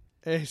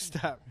 Hey,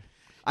 stop.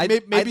 I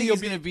Maybe think he'll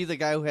he's going to be the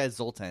guy who has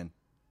Zoltan.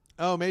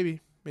 Oh, maybe.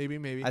 I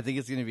think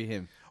it's going to be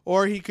him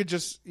Or he could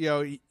just,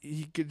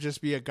 he could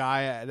just be a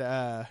guy at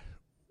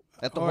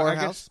at the Or horror I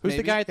guess- house. Who's the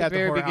maybe? guy at the Yeah, the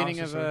very horror beginning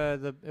house of or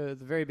the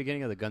very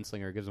beginning of the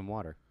Gunslinger gives him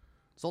water?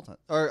 Zoltan,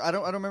 or I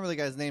don't remember the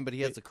guy's name, but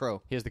he has the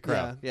crow. He has the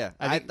crow. Yeah,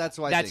 I think that's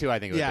why. that's who I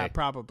think it would yeah, be.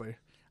 probably.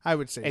 I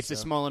would say It's so. a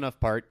small enough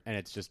part, and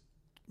it's just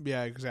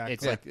Yeah, exactly.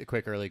 it's like a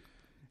quick early.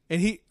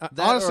 and he That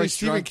honestly or a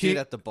Stephen drunk King dude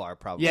at the bar,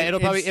 probably. Yeah, it'll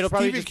probably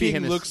Stephen just be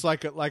King him. looks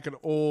like an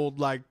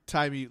old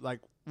timey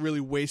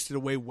really wasted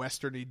away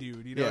westerny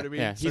dude. You know Yeah. what I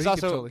mean? Yeah, So he's he could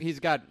also totally- he's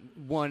got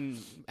one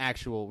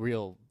actual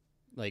real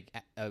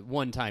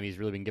one time he's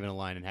really been given a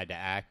line and had to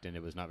act, and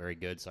it was not very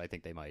good. So I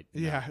think they might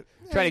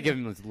try to give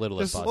him as little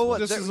as This- possible. well,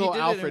 This is a little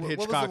Alfred What was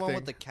the Hitchcock one thing.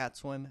 with the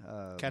cats one?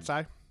 Cat's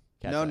Eye,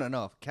 Cat's no, Eye.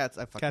 no, Cats.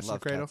 I fucking Cats in the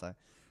love Cradle? Cat's Eye.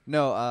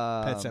 No,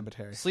 Pet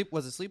Sematary.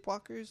 Was it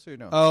Sleepwalkers or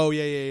no? Oh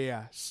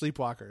yeah.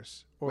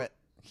 Sleepwalkers or But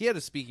he had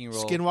a speaking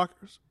role.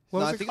 Skinwalkers. What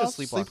No, was I it think it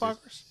was called?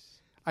 Sleepwalkers.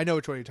 I know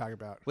which one you're talking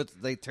about.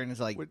 They turned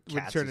into like Would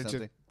cats turn or into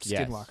something.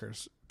 Yes.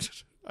 Skinwalkers.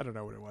 I don't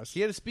know what it was.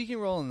 He had a speaking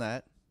role in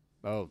that,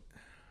 Oh,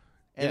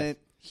 and Yes.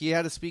 he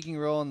had a speaking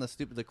role in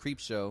the Creep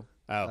Show.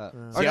 oh. or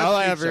See, not all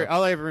I Creep ever Show.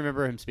 all I ever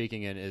remember him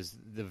speaking in is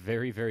the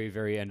very, very,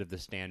 very end of the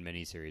Stand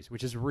miniseries,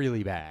 which is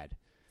really bad.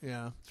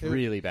 Yeah, It's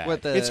really bad.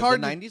 What It's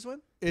hard the to- '90s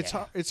one?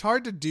 it's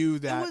hard to do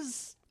that. It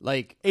was.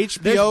 Like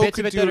HBO there's bits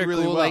could of it do that it are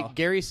really cool. well. Like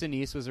Gary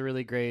Sinise was a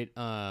really great.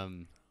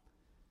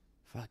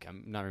 Fuck,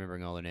 I'm not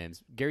remembering all their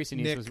names. Gary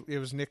Sinise Nick, was it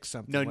was Nick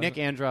something. no wasn't Nick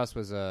it? Andros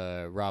was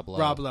Rob Lowe.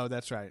 Rob Lowe.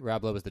 That's right.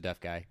 Rob Lowe was the deaf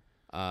guy.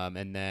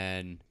 And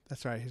then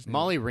That's right. His name.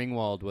 Molly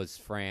Ringwald was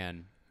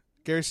Fran.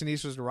 Gary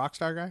Sinise was the rock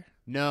star guy.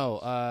 No,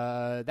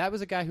 that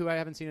was a guy who I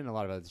haven't seen in a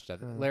lot of other stuff.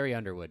 Larry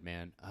Underwood,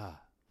 man.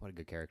 What a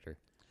good character.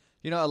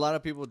 You know, a lot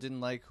of people didn't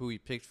like who he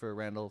picked for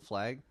Randall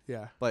Flagg,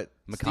 Yeah. but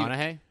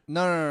McConaughey?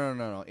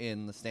 No,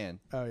 in the Stand.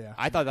 Oh yeah.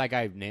 I thought that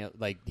guy nailed.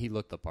 Like he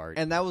looked the part.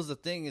 And that was the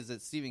thing, is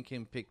that Stephen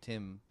King picked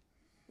him.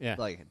 yeah,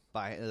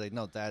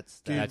 No,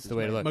 that's that's the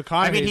way to look. McConaughey's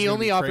I mean, he gonna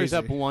only be offers crazy.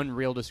 up one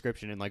real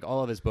description in like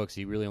all of his books.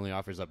 He really only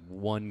offers up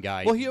one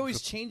guy. Well, he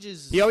always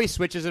changes. He always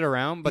switches it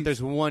around, but He's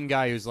there's one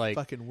guy who's like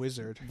fucking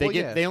wizard. they Well,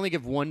 give yeah. they only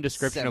give one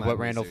description of what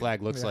Randall Semi-wizard.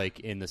 Flagg looks Yeah. like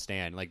in the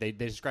Stand. Like they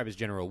describe his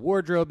general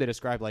wardrobe. They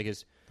describe like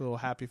his Little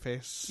happy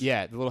face.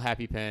 the little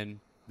happy pen,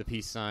 the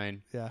peace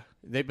sign. Yeah.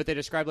 They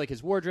describe like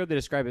his wardrobe. They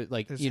describe it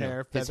like His you know,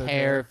 hair, his feathered hair,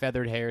 hair.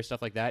 feathered hair,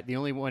 stuff like that. The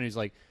only one who's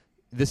like,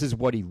 this is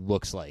what he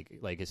looks like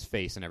his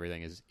face and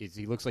everything is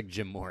he looks like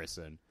Jim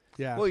Morrison.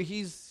 Yeah. Well,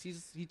 he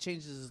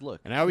changes his look.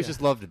 And I always Yeah.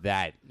 just loved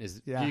that.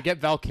 Is Yeah. you get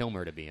Val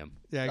Kilmer to be him?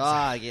 yeah.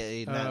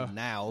 Exactly. Yeah, not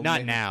now.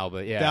 Not Maybe. now,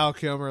 but yeah. Val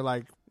Kilmer,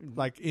 like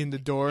in the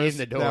doors. In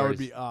the That would Doors.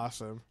 be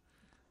awesome.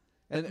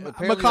 And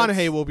apparently McConaughey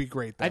that's- will be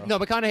great though. No,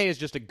 McConaughey is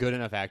just a good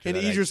enough actor. and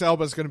that Idris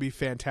Elba is going to be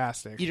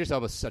fantastic. Idris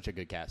Elba's such a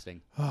good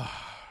casting.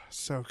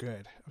 So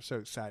good. I'm so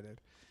excited.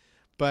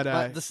 But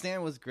But the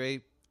Stand was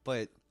great,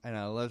 but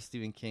I love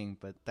Stephen King,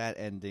 but that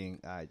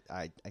ending, I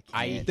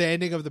can't. the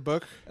ending of the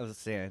book, Of the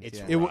Stand, It's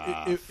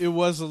yeah. it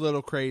was a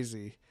little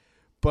crazy,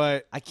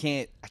 but I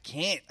can't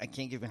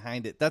get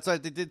behind it. That's why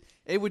they did.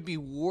 It would be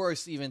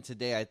worse even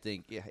today. I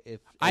think. Yeah,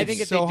 if I It's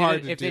think if so they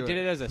hard did to it, if they do did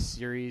it. it as a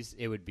series,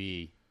 it would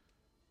be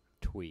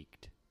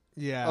tweaked.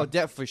 yeah. oh,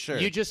 that for sure.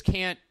 You just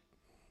can't.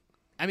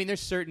 I mean,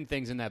 there's certain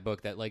things in that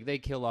book that like they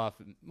kill off.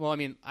 Well, I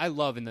mean, I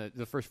love in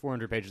the first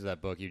 400 pages of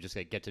that book, you just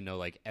get to know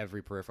like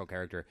every peripheral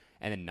character,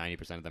 and then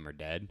 90% of them are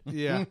dead.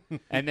 yeah.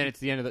 And then it's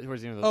the end of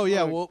towards the end of the Oh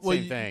yeah. well, Well,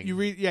 same thing. you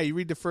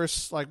read the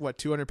first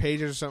 200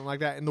 pages or something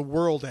like that, and the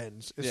world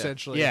ends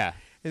essentially. yeah.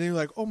 And then you're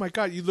like, oh my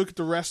god! You look at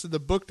the rest of the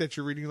book that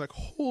you're reading, you're like,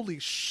 holy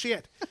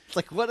shit! It's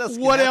like what else?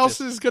 What can else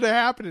happen? is going to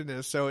happen in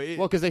this? So it,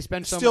 Well, because they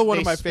spend Still one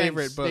of my they spend-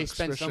 favorite They books,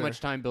 spend for so sure. much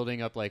time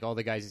building up like all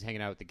the guys he's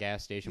hanging out at the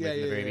gas station with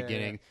in the very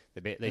beginning.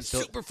 They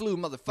still super flu,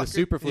 the motherfucker.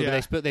 super flu.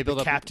 Yeah. They build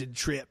up Captain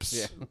Trips.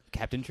 Yeah.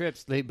 Captain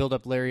Trips. They build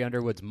up Larry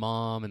Underwood's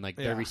mom, and like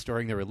Yeah. they're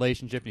restoring their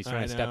relationship, and he's trying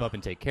I to step know. up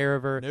and take care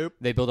of her. Nope.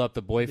 They build up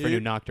the boyfriend who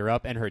Nope. knocked her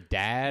up, and her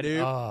dad.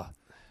 Nope. Oh.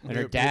 And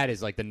her Nope. dad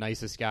is like the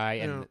nicest guy,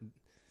 and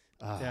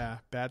Yeah,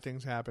 bad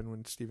things happen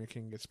when Stephen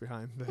King gets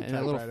behind the and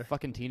a little typewriter.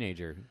 fucking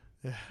teenager.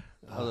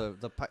 Oh,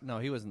 no,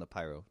 he wasn't the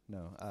pyro.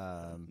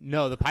 No,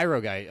 No, the pyro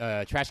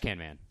guy, trash can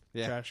man.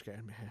 yeah. Trash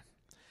can man.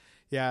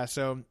 Yeah,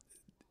 so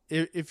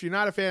if you're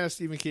not a fan of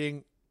Stephen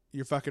King,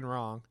 you're fucking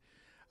wrong.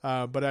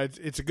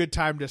 It's a good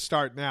time to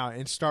start now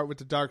and start with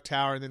the Dark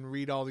Tower and then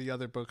read all the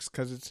other books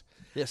because it's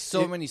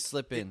many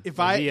slip in. If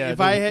I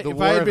had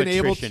War been of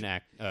able Attrition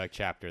to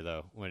chapter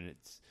though, when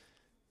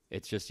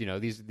it's just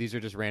these are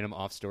just random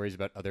off stories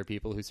about other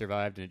people who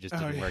survived and it just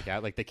didn't work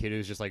out. Like the kid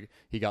who's just like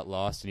he got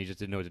lost and he just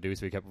didn't know what to do,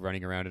 so he kept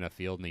running around in a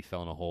field and he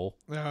fell in a hole.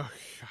 oh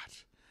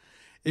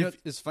god,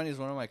 It's funny is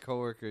one of my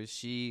coworkers.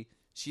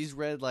 She's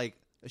read like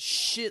a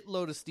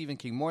shitload of Stephen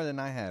King, more than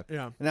I have.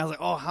 Yeah. And I was like,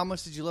 oh, how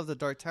much did you love the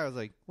Dark Tower? I was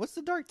like, what's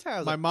the Dark Tower? I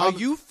was My like, mom- are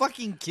you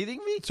fucking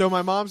kidding me? So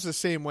my mom's the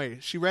same way.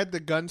 She read The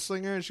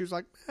Gunslinger and she was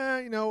like,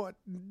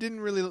 didn't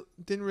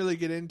really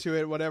get into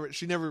it. Whatever.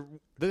 She never.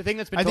 The thing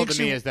that's been I told think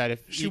to me is that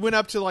if She went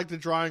up to like the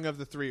drawing of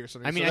the 3 or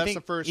something. I mean, so I that's think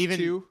the first even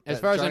 2. as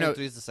far as I know,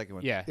 3 is the second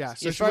one. yeah. Yeah,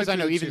 so as she far went as I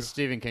know, through the even 2.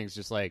 Stephen King's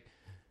just like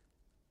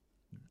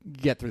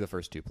get through the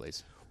first 2,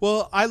 please.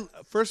 Well,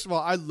 first of all,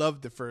 I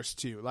loved the first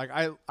 2. Like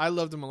I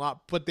loved them a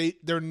lot, but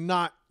they're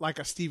not like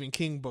a Stephen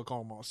King book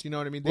almost. You know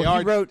what I mean? They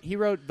Well, he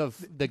wrote the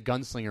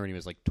Gunslinger when he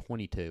was like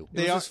 22.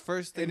 It was his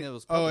first thing that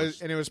was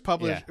published. and it was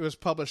published. Yeah. It was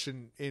published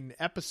in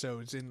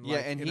episodes in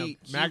and in he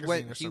a magazine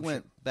went or he some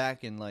went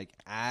back and like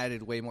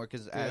added way more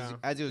because Yeah.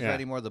 as he was Yeah.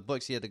 writing more of the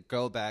books, he had to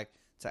go back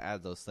to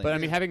add those things. But I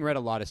mean, having read a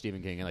lot of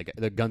Stephen King, and like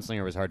the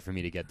Gunslinger was hard for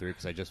me to get through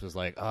because I just was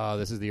like, oh,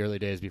 this is the early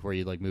days before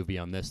you like move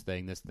beyond this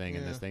thing, and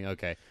this thing.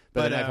 Okay,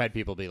 but then I've had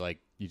people be like,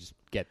 you just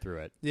get through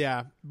it.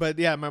 Yeah, but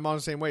yeah, my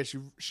mom's the same way.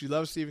 She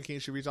loves Stephen King.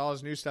 She reads all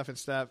his new stuff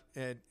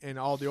and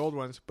all the old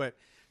ones. But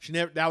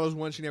that was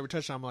one she never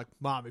touched on. I'm like,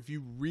 Mom, if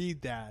you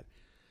read that,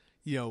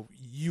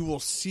 you will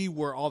see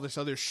where all this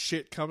other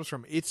shit comes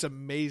from. It's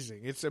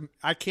amazing.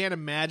 I can't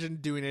imagine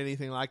doing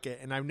anything like it,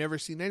 and I've never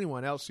seen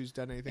anyone else who's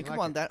done anything. and come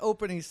like on, it. that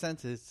opening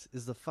sentence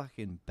is the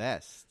fucking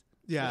best.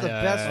 Yeah, the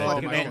best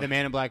fucking the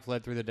man in black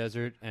fled through the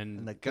desert,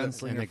 and the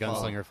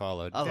gunslinger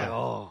followed. I was like,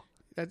 oh,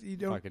 you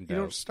Fucking don't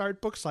dope. start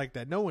books like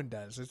that. No one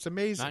does. It's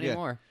amazing. Not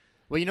anymore.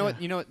 Well, you know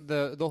what? You know what?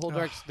 The whole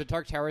the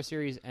Dark Tower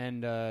series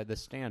and the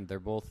Stand, they're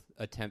both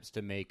attempts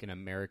to make an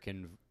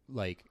American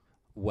like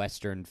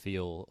Western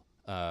feel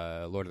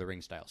Lord of the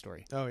Rings style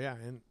story. Oh yeah,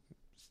 and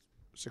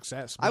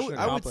success. I Mission would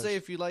accomplished. say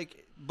if you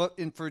like, but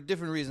for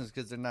different reasons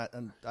because they're not.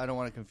 I don't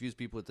want to confuse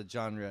people with the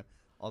genre,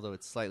 although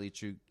it's slightly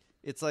true.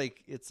 It's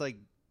like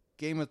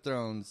Game of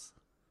Thrones,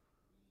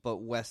 but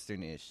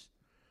Western-ish.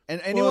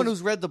 And anyone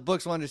who's read the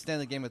books will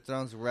understand the Game of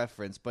Thrones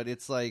reference, but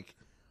it's like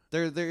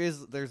there's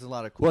a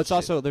lot of cool. Well, it's shit.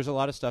 also there's a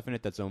lot of stuff in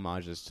it that's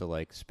homages to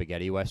like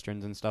spaghetti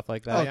westerns and stuff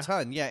like that. a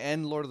ton, yeah,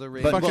 and Lord of the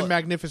Rings. fucking well-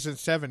 Magnificent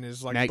Seven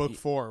is like book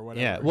 4 or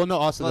whatever. Yeah. Well, no.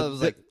 Also, Well, it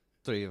was like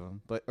 3 of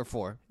them, or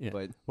 4. yeah.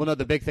 But Well, no.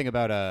 The big thing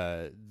about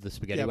the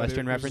spaghetti Yeah, but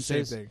western it was the same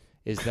references thing.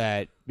 is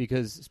that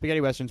because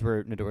spaghetti westerns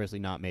were notoriously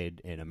not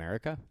made in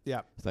America.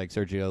 Yeah. It's like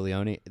Sergio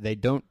Leone. They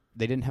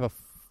didn't have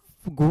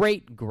a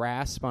great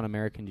grasp on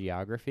American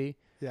geography.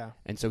 Yeah.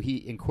 And so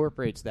he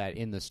incorporates that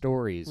in the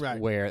stories Right.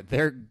 where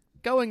they're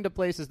going to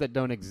places that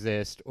don't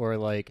exist, or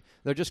like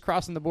they're just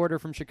crossing the border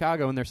from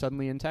Chicago and they're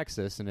suddenly in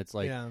Texas, and it's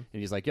like, Yeah. and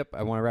he's like, "Yep,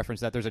 I want to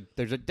reference that. There's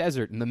a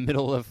desert in the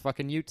middle of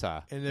fucking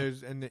Utah." And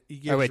he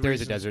gives Oh wait, there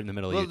is a reasons- desert in the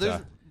middle well, of Utah.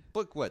 there's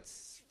book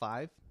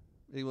 5.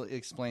 It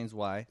explains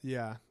why.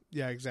 Yeah.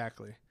 Yeah.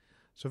 Exactly.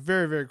 So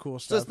very, very cool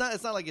So stuff.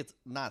 it's not like it's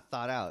not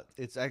thought out.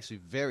 It's actually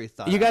very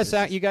thought You out. guys, It's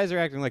just- you guys are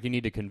acting like you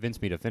need to convince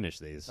me to finish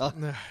these.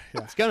 yeah.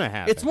 It's gonna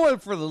happen. It's more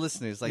for the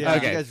listeners. Like Yeah. you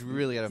Okay. guys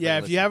really gotta. Yeah.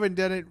 fucking If you listen. haven't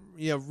done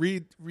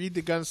it, read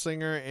the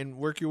Gunslinger and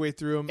work your way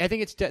through them. I think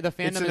the It's fandom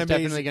an is amazing-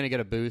 definitely going to get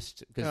a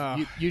boost because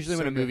Oh, usually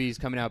when so a good. movie's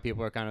coming out,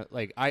 people are kind of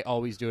like, I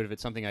always do it if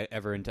it's something I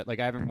ever like.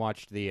 I haven't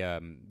watched the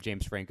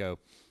James Franco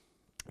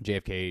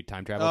JFK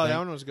time travel Oh, thing that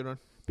one was a good one.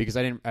 because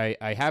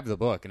I have the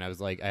book and I was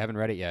like, I haven't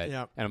read it yet,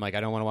 Yeah. and I'm like, I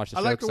don't want to watch the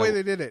I show. like the 'cause way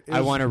they did it.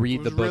 I want to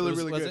read it the was book. Really,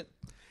 really Was good. it?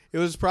 It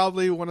was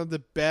probably one of the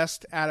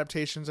best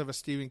adaptations of a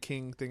Stephen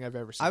King thing I've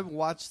ever seen. I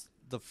watched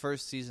the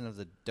first season of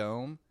The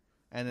Dome,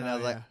 and then I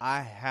was like, yeah.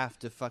 I have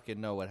to fucking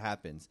know what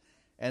happens.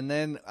 And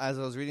then as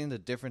I was reading the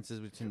differences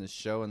between the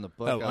show and the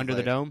book, I Oh, was Under the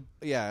like- Dome.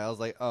 Yeah, I was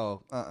like,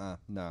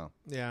 no,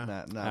 Yeah. no,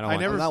 I don't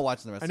I'm want- not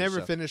watching the rest. I of never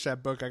the show. finished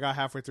that book. I got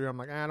halfway through. I'm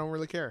like, I don't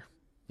really care.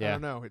 I Yeah,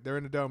 don't know. They're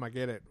in a dome. I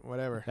get it.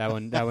 Whatever. that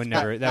one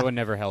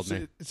never held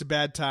me. It's a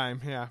bad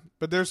time. Yeah.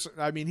 But there's,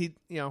 I mean,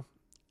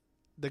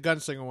 the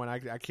Gunslinger one,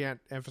 I can't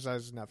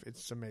emphasize enough.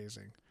 It's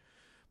amazing.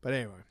 But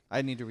anyway,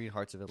 I need to read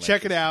Hearts of Atlantis.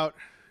 check it out.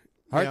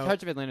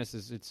 Hearts of Atlantis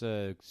it's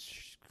a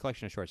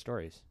collection of short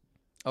stories.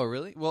 Oh,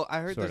 really? Well, I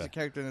heard there's Sorta. a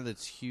character in there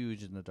that's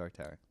huge in the Dark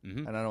Tower,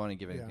 Mhm. and I don't want to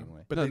give Yeah. anything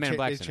away. But No, they, the Man in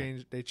Black's in it.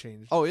 changed. They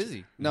changed. Oh, is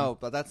he? No,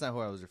 but that's not who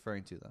I was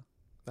referring to,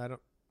 though. I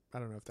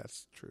don't know if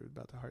that's true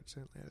about the Hearts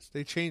of Atlantis.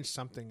 They changed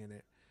something in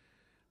it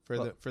for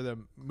Well- the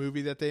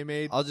movie that they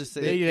made. I'll just say.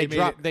 They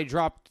made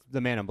dropped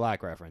the Man in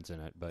Black reference in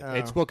it, but Oh.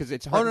 it's cool because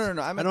it's oh Hearts.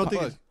 no! I I meant don't the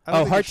think. book. I don't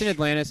think Hearts in it's-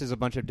 Atlantis is a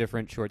bunch of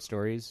different short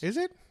stories. Is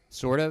it?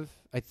 Sort of.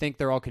 I think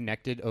they're all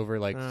connected over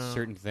like Oh.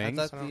 certain I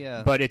things, thought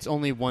the. but it's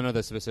only one of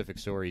the specific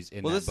stories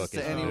in Well, that this book. is to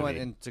the anyone movie.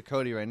 and to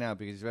Cody right now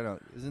because right now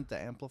isn't the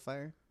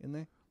amplifier in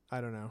there? I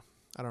don't know.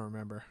 I don't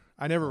remember.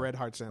 I never read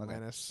Hearts of Okay.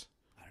 Atlantis.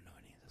 I don't know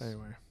any of this.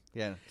 Anyway,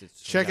 Yeah.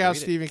 Check out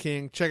Stephen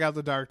King. Check out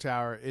The Dark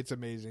Tower. It's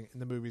amazing.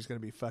 And the movie's going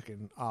to be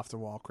fucking off the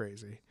wall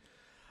crazy.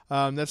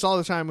 That's all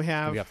the time we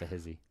have. We got the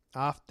hizzy.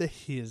 Off the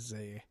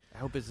hizzy. I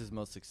hope it's his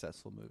most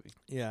successful movie.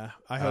 Yeah,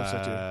 I hope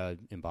so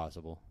too.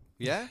 Impossible.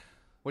 Yeah?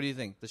 What do you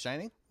think? The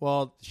Shining?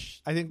 Well,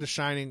 I think the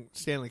Shining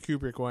Stanley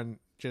Kubrick one,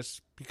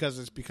 just because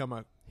it's become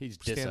a He's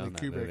Stanley disowned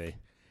that Kubrick. movie.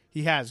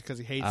 He has because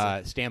he hates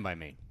it. Stand By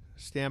Me.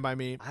 Stand By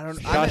Me. I don't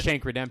know.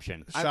 Shawshank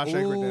Redemption.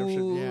 Shawshank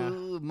Redemption.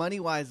 Yeah. Money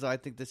wise, though, I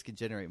think this could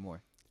generate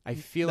more. I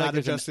feel Not like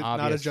there's adjusted. an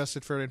obvious. Not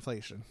adjusted for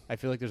inflation. I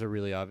feel like there's a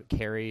really obvious.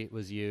 Carrie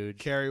was huge.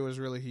 Carrie was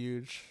really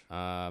huge.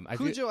 I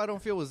feel, Cujo, I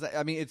don't feel was that.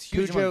 I mean, it's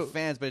huge Cujo- among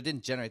fans, but it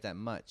didn't generate that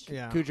much.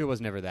 Yeah. Cujo was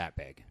never that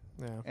big.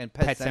 Yeah. And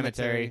Pet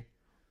Cemetery.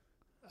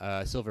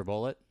 Silver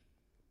Bullet.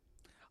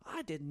 I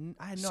had no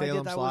idea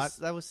Salem's Lot.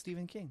 that was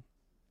Stephen King.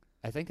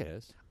 I think it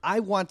is. I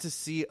want to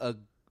see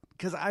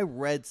because I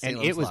read Salem's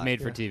And it was Lot.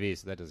 made for TV,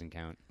 so that doesn't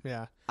count.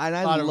 Yeah. And A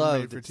I lot of them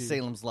made for loved TV.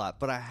 Salem's Lot,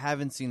 but I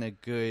haven't seen a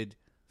good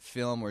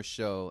film or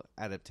show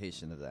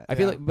adaptation of that. I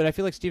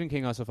feel like Stephen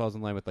King also falls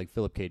in line with like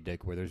Philip K.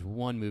 Dick, where there's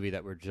one movie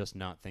that we're just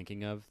not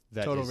thinking of.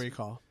 That Total is-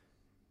 Recall.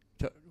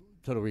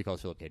 Total Recall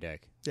is Philip K.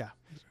 Dick. Yeah.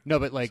 No,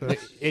 but like So-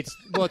 it's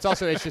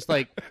just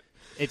like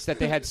it's that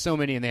they had so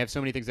many and they have so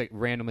many things that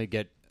randomly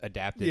get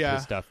adapted Yeah.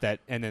 to stuff that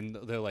and then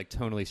they'll like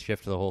tonally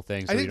shift the whole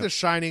thing. So I you think don't- The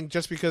Shining,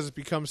 just because it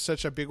becomes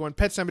such a big one.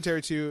 Pet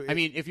Cemetery too. I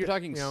mean, if you're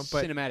talking you know,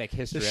 but cinematic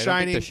history, The I don't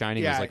think The Shining-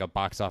 Shining yeah. is like a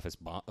box office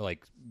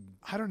like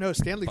I don't know.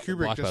 Stanley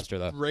Kubrick just blockbuster,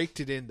 though. raked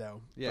it in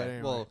though. yeah, But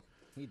anyway. well,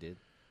 he did.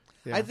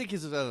 Yeah. I think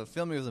his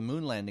filming of the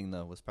moon landing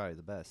though was probably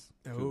the best.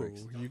 Oh,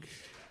 Kubrick's.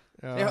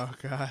 oh Yeah.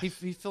 God. He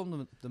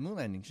filmed the moon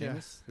landing, Yeah.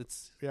 Seamus.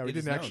 It's Yeah, we it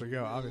is didn't known. actually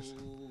go, obviously.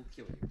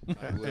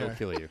 I will Yeah.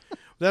 kill you.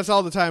 That's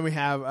all the time we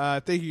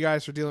have. Thank you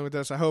guys for dealing with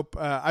us. I hope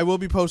I will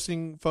be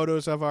posting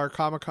photos of our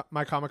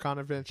my Comic-Con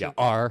adventure. Yeah,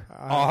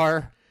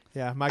 R.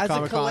 Yeah, my As a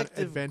Comic-Con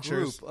collective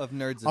adventures. group of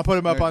nerds. I'll put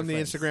them up nerds on and the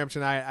friends. Instagram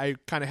tonight. I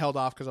kind of held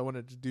off because I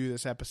wanted to do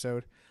this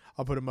episode.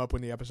 I'll put them up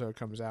when the episode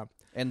comes out.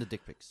 And the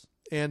dick pics.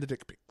 And the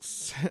dick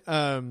pics.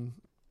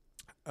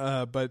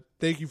 But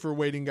thank you for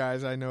waiting,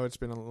 guys. I know it's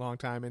been a long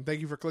time, and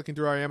thank you for clicking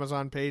through our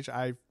Amazon page.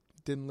 I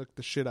didn't look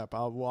the shit up.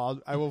 I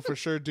will for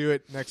sure do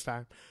it next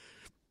time.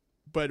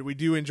 But we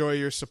do enjoy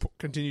your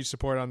continued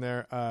support on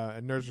there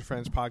at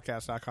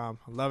nerdswithfriendspodcast.com.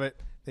 I love it.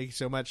 Thank you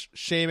so much,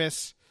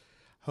 Seamus.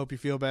 Hope you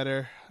feel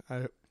better.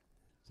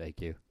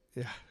 Thank you.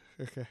 Yeah.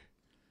 Okay.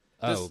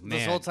 Oh This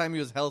man, whole time he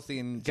was healthy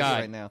and God.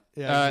 right now.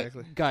 Yeah.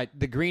 Exactly. God,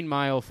 The Green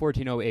Mile,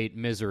 1408,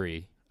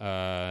 Misery.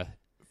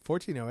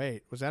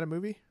 1408. Was that a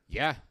movie?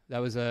 Yeah, that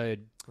was a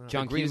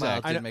John Green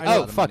Mile Cusack. did make a I know-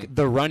 lot of fuck, money.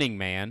 The Running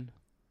Man.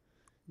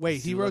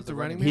 Wait, he wrote The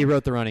Running Man. He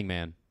wrote The Running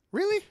Man.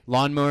 Really?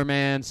 Lawnmower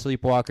Man,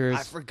 Sleepwalkers.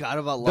 I forgot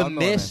about The Lawnmower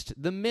Man. Mist.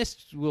 The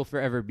Mist will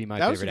forever be my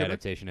That was a favorite good one.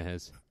 adaptation of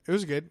his. It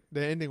was good.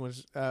 The ending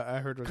was. I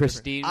heard was different.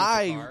 Christine. with the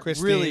I car.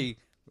 Christine.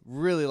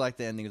 really like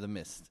the ending of The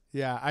Mist.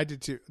 Yeah, I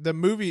did too. The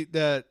movie,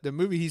 the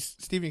movie.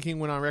 Stephen King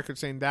went on record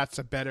saying that's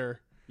a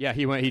better Yeah,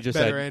 he went. He just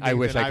better said, ending. "I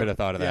wish than I could have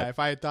thought of Yeah, that." if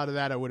I had thought of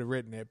that, I would have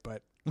written it.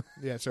 But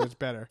yeah, so it's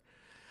better.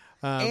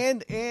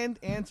 And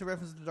to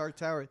reference the Dark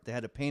Tower, they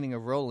had a painting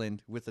of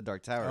Roland with the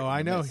Dark Tower. Oh, in I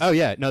The know. Mist. Oh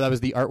yeah, no, that was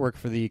the artwork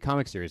for the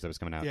comic series that was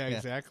coming out. Yeah, Yeah.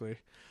 exactly.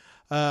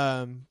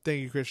 Thank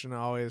you, Christian.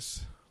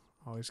 Always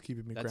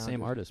keeping me That grounded.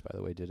 same artist, by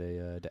the way, did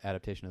a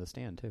adaptation of The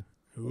Stand too.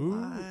 Ooh.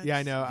 What? Yeah,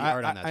 I know. The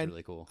art on that's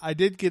really cool. I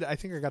did get. I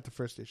think I got the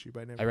first issue,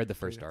 but I never. I read the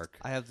first completed it.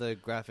 arc. I have the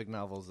graphic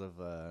novels of.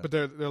 But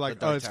they're like, The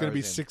Dark oh, it's going to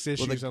be Tower's in. 6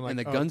 issues. the- I'm like, and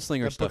the oh,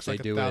 Gunslinger that stuff, book's they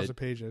like do 1,000 it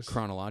pages.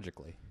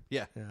 chronologically.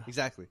 yeah, Yeah.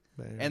 exactly.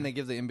 But, yeah. And they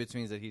give the in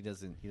betweens that he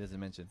doesn't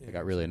mention. I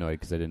got really annoyed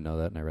because I didn't know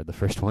that, and I read the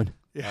first one.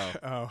 Yeah.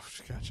 Oh,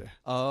 gotcha.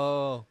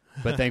 Oh,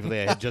 But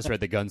thankfully, I had just read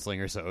the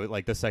Gunslinger, so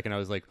like the second I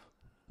was like,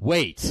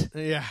 "Wait,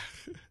 Yeah.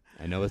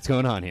 I know what's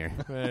going on here."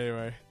 But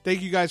anyway,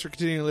 thank you guys for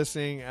continuing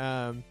listening.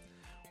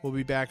 We'll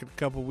be back in a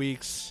couple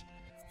weeks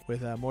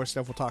with more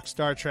stuff. We'll talk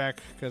Star Trek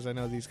because I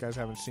know these guys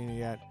haven't seen it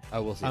yet.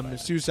 Oh, we'll see. The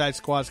Suicide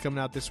Squad's coming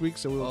out this week,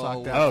 so we will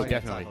talk that. Oh, we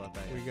gotta definitely. talk about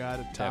that, yeah. We got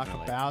to talk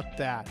Definitely. about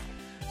that.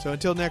 So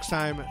until next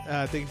time,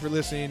 thank you for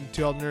listening.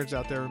 To all the nerds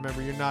out there,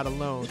 remember, you're not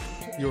alone.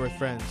 You're with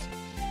friends.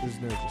 This is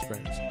Nerds with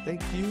Friends.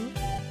 Thank you.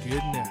 And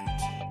good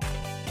night.